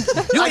bitch?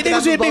 cut- You I like can niggas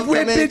have with them big both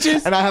rib come in,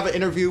 bitches? And I have an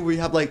interview. We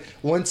have like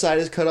one side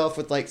is cut off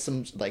with like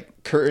some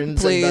like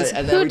curtains. Please,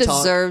 and then who we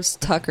talk. deserves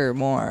Tucker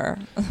more?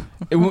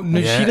 She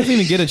doesn't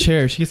even get a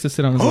chair. She gets to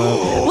sit on his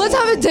lap. Let's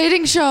have a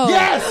dating show.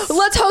 Yes!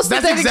 Let's host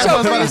That's a dating exactly show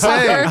what I for you, was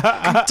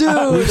about to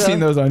Tucker. Dude. We've seen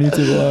those on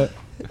YouTube a lot.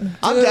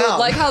 I'm Dude, down.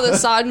 like how the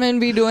sidemen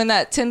be doing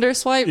that Tinder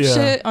swipe Yeah.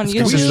 shit on It's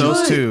just YouTube.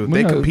 those two.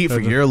 They Yeah. compete for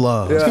your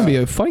love. It's gonna be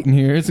a fight in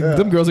here.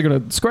 Them girls are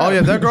gonna scrap. Oh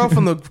yeah, that girl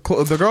from the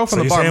girl from So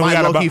the you're bar saying we might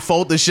gotta low key bu-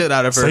 fold the shit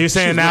out of her. So you're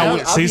saying now?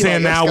 I'll So you're be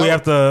saying like, now let's we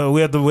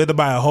have to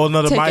buy a whole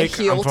nother Take a mic?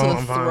 heel to the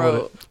I'm fine with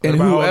throat. it. And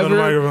Buy a whole nother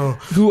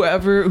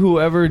microphone.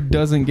 whoever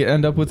doesn't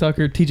end up with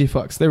Tucker, TJ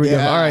fucks. There we go.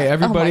 Yeah. All right,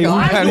 everybody. Oh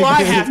my God. Why do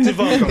I have to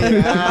fuck him?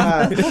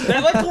 Yeah.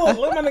 Let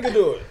my nigga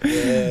do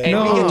it.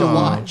 And we get to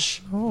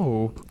watch.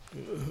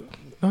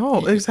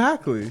 Oh,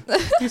 exactly.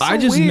 I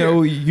just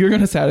know you're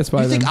gonna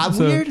satisfy You think them. I'm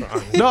so- weird?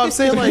 No, I'm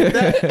saying like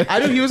that. I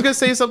knew he was gonna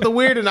say something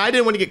weird, and I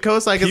didn't want to get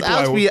co-signed because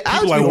Alex be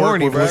people I work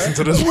horny, with bro. listen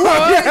to this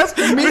podcast.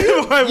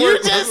 People I You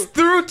work just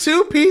threw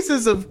 2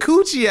 pieces of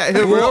coochie at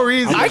him for no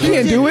reason. I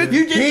can't do it.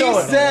 He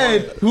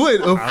said, "What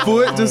a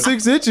foot to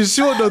 6 inches?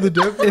 She don't know the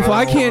difference." If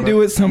I can't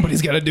do it,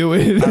 somebody's gotta do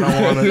it.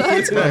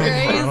 That's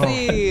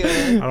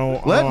crazy.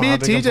 Let me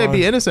and TJ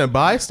be innocent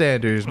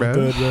bystanders, bro.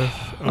 Good, bro.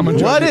 I'm gonna What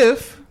drug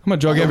if? I'm gonna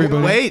drug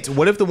everybody. Wait,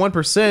 what if the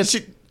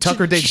 1%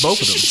 Tucker dates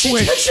both of them? She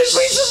touches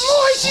Lisa's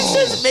voice. she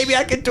says, maybe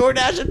I can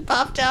DoorDash and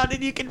pop down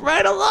and you can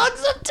ride along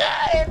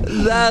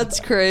sometime. That's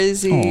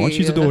crazy. Oh,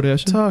 she's a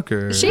DoorDash.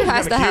 Tucker. She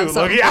has to have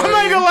something. I'm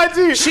not gonna lie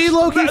to you. She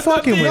low-key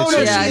fucking with No,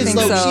 you. Yeah, I she is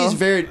think so. She's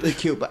very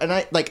cute, but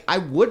I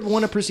would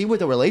want to proceed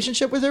with a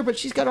relationship with her, but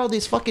she's got all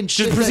these fucking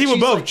shit. Just proceed that with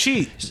she's both. like-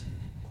 Cheat.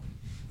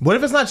 What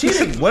if it's not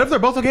cheating? What if they're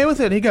both okay with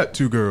it? And he got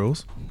 2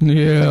 girls.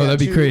 Yeah, that'd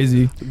be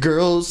crazy.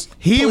 Girls,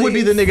 He would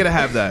be the please. nigga to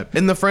have that.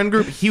 In the friend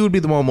group, he would be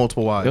the one with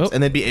multiple wives, Yep.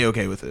 and they'd be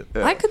A-okay with it.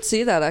 I could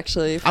see that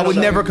actually. I would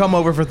never come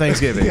over for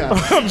Thanksgiving.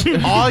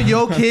 All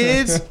your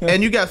kids,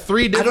 and you got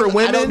 3 different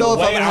women. I don't know if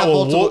I'm Wait, gonna I have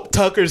will multiple. whoop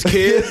Tucker's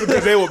kids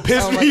because they would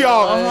piss Oh my me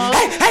God.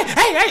 off.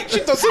 Hey,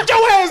 sit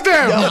your ass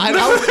down. No,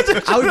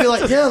 I would be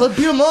like, yeah, let's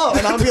beat him up,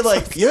 and I'd be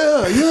like,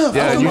 yeah.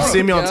 Yeah, you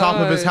see me on top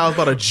of his God. house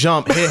about to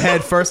jump, hit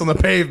head first on the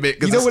pavement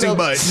because it's too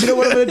much. You know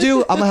what I'm gonna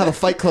do? I'm gonna have a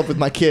fight club with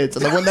my kids,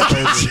 and the one that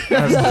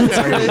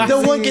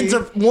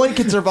one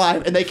can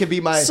survive, and they can be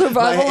my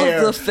Survival my heir.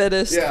 of the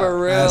fittest Yeah. for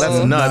real.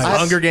 That's nuts. I have-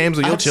 Hunger Games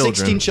with I your have 16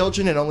 children.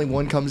 children, and only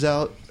one comes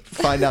out.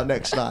 Find out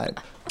next time.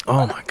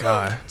 Oh my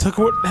god.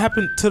 Tucker, what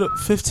happened to the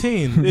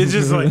 15? It's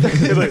just like,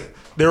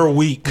 they were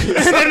weak. They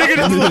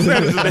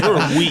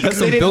were weak. That's They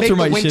some didn't make the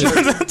Filtermite winter. shit.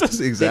 That's They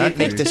didn't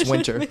exactly. make this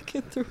winter. Make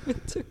it through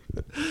winter.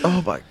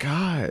 Oh my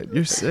god,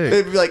 you're sick.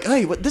 They'd be like,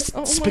 hey, what this Oh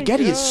my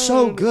spaghetti is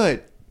so God.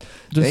 good.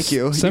 Just Thank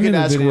you. You send me can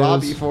the ask videos.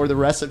 Robbie for the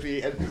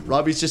recipe, and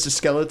Robbie's just a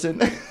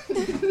skeleton.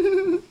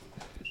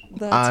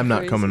 That's I'm not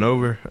crazy. coming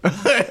over.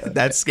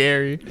 That's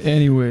scary.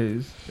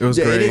 Anyways, It was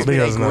Yeah, it great. is. Been a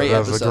That was great that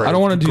was a episode. great- I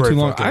don't want to do great too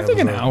long. fucking I think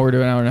an episode. hour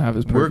to an hour and a half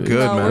is perfect. We're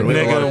good, No, man. we're We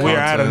good. got Nigga, we're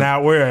at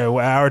content. we're at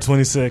hour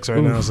 26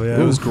 right now. So yeah,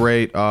 It was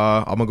great.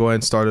 I'm gonna go ahead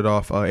and start it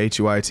off.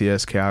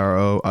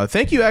 HUITSKRO.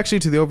 Thank you actually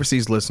to the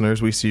overseas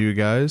listeners. We see you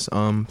guys.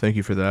 Thank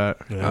you for that.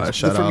 Yeah.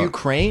 Shout From out.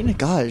 Ukraine,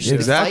 gosh,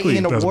 Exactly. fighting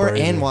in a That's war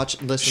crazy. and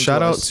listen.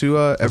 Shout to out us. to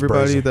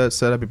everybody brazy. that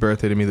said happy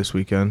birthday to me this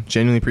weekend.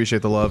 Genuinely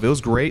appreciate the love. It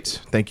was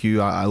great. Thank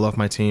you. I love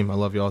my team. I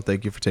love y'all.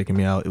 Thank you for taking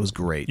me out. It was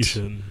great. you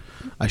shouldn't.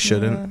 I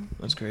shouldn't.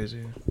 That's crazy.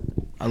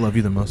 I love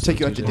you the most. Take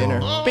you out to dinner.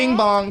 Bing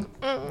bong.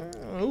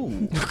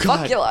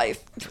 Fuck your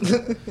life.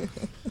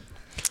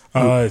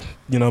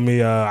 You know me,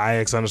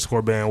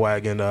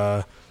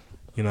 IX_bandwagon.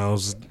 You know, it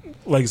was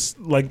like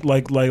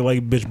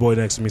bitch boy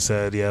next to me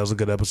said. Yeah, it was a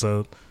good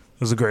episode. It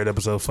was a great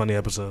episode, funny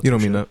episode. You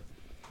don't mean that.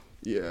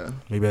 Yeah,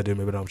 Maybe I do,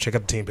 maybe I don't. Check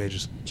out the team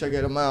pages. check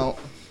them out.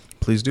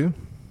 Please do.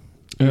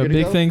 gonna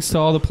Big go? thanks to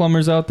all the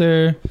plumbers out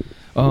there.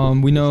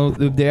 We know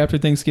the day after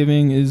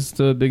Thanksgiving is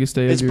the biggest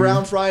day. It's of your,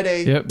 Brown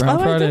Friday. Yep, Brown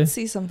I Friday. did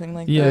see something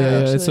like Yeah,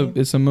 that. yeah, actually.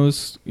 it's a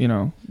most,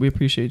 we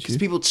appreciate Because you.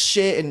 people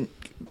shit and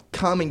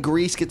cum and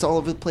grease gets all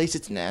over the place.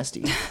 It's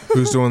nasty.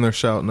 Who's doing their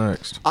shout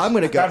next? I'm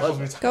gonna go.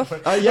 Go.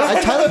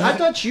 I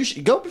thought you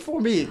should go before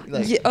me.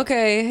 Like, Yeah,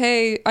 okay,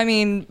 hey, I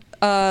mean,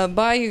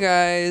 bye, you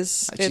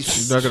guys.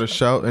 It's You're not gonna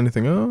shout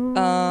anything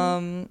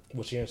else.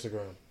 What's your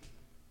Instagram?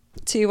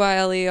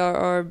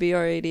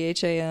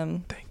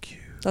 TYLERRBRADHAM. Thank you.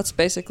 That's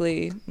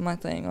basically my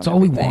thing. That's all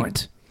we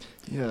want.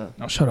 yeah.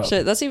 Oh, shut up.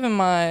 Shit, that's even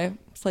my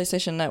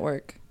PlayStation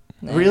Network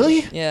name.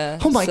 Really? Yeah.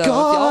 Oh my so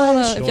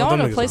gosh. If y'all Them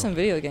wanna niggas play on. some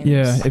video games.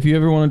 Yeah, if you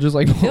ever want to just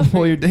like Feel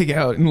pull free. your dick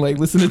out and like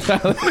listen to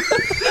Tyler.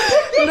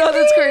 No,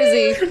 that's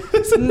crazy.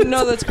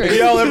 No, that's crazy.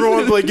 Y'all ever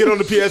want to get on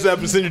the PS app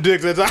and send your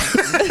dicks? That's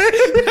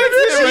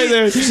right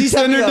there. She's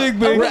Send having her a, dick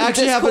pic. we're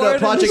actually having a Discord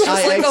and Project it's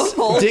just like IX a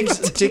whole-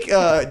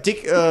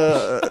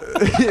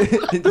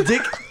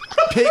 dick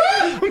pic.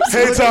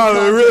 Hey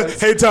Tyler,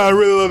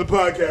 really love the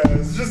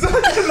podcast. Just,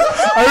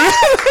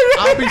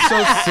 I'll be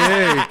so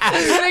sick.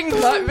 Getting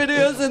nut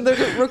videos in the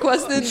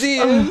requested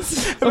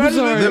DMs. I'm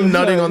sorry. Them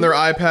nutting on their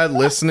iPad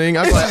listening.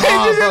 I'm like,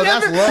 oh, bro,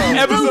 that's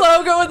love. The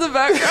logo in the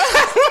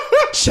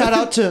background. Shout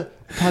out to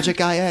Project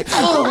IX.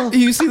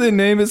 You see the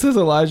name? It says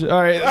Elijah.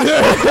 All right.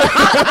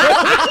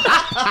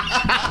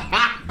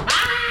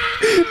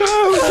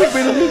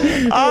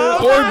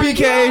 Or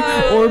BK.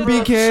 Or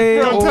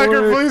BK.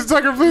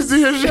 Tucker, please do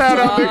your shout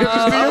out. Nigga.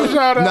 Just do your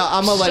shout out. No,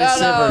 I'm gonna let it Shout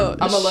simmer. out.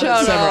 I'm gonna let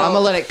Shout it simmer. out. I'm gonna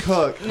let it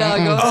cook. No,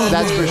 go ahead.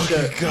 That's for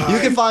sure. You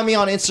can find me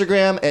on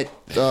Instagram at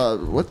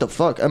what the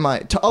fuck am I?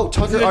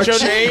 Tucker Your Archie.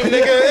 name,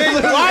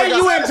 nigga. Why are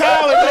you in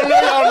Tyler? Don't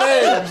know y'all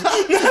names.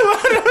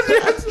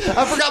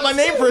 I forgot my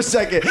name for a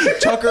second.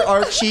 Tucker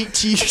Archie.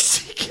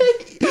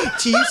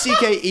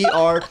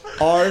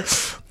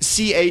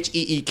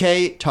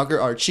 TuckerRCheek. Tucker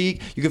Archie.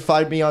 You can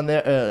find me on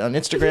there on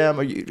Instagram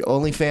or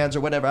OnlyFans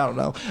or whatever. I don't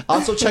know.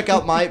 Also check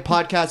out my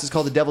podcast. It's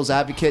called The Devil's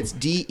Advocates.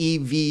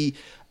 DEVILZ,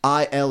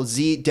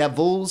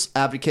 Devil's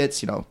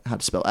Advocates. You know how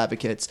to spell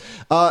advocates.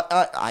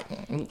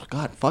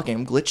 God, fucking,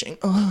 I'm glitching.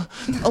 Oh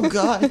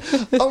God.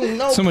 Oh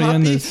no. Somebody Poppy.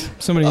 end this.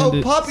 Somebody end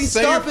it. Poppy,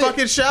 Say your stop it.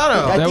 fucking shout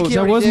out. I think he That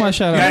already was did. my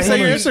shout Yeah, out. say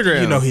your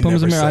Instagram. You know he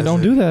Plums never and Mirror, I says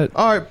don't it. do that.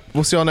 All right,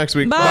 we'll see y'all next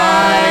week.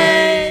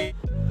 Bye.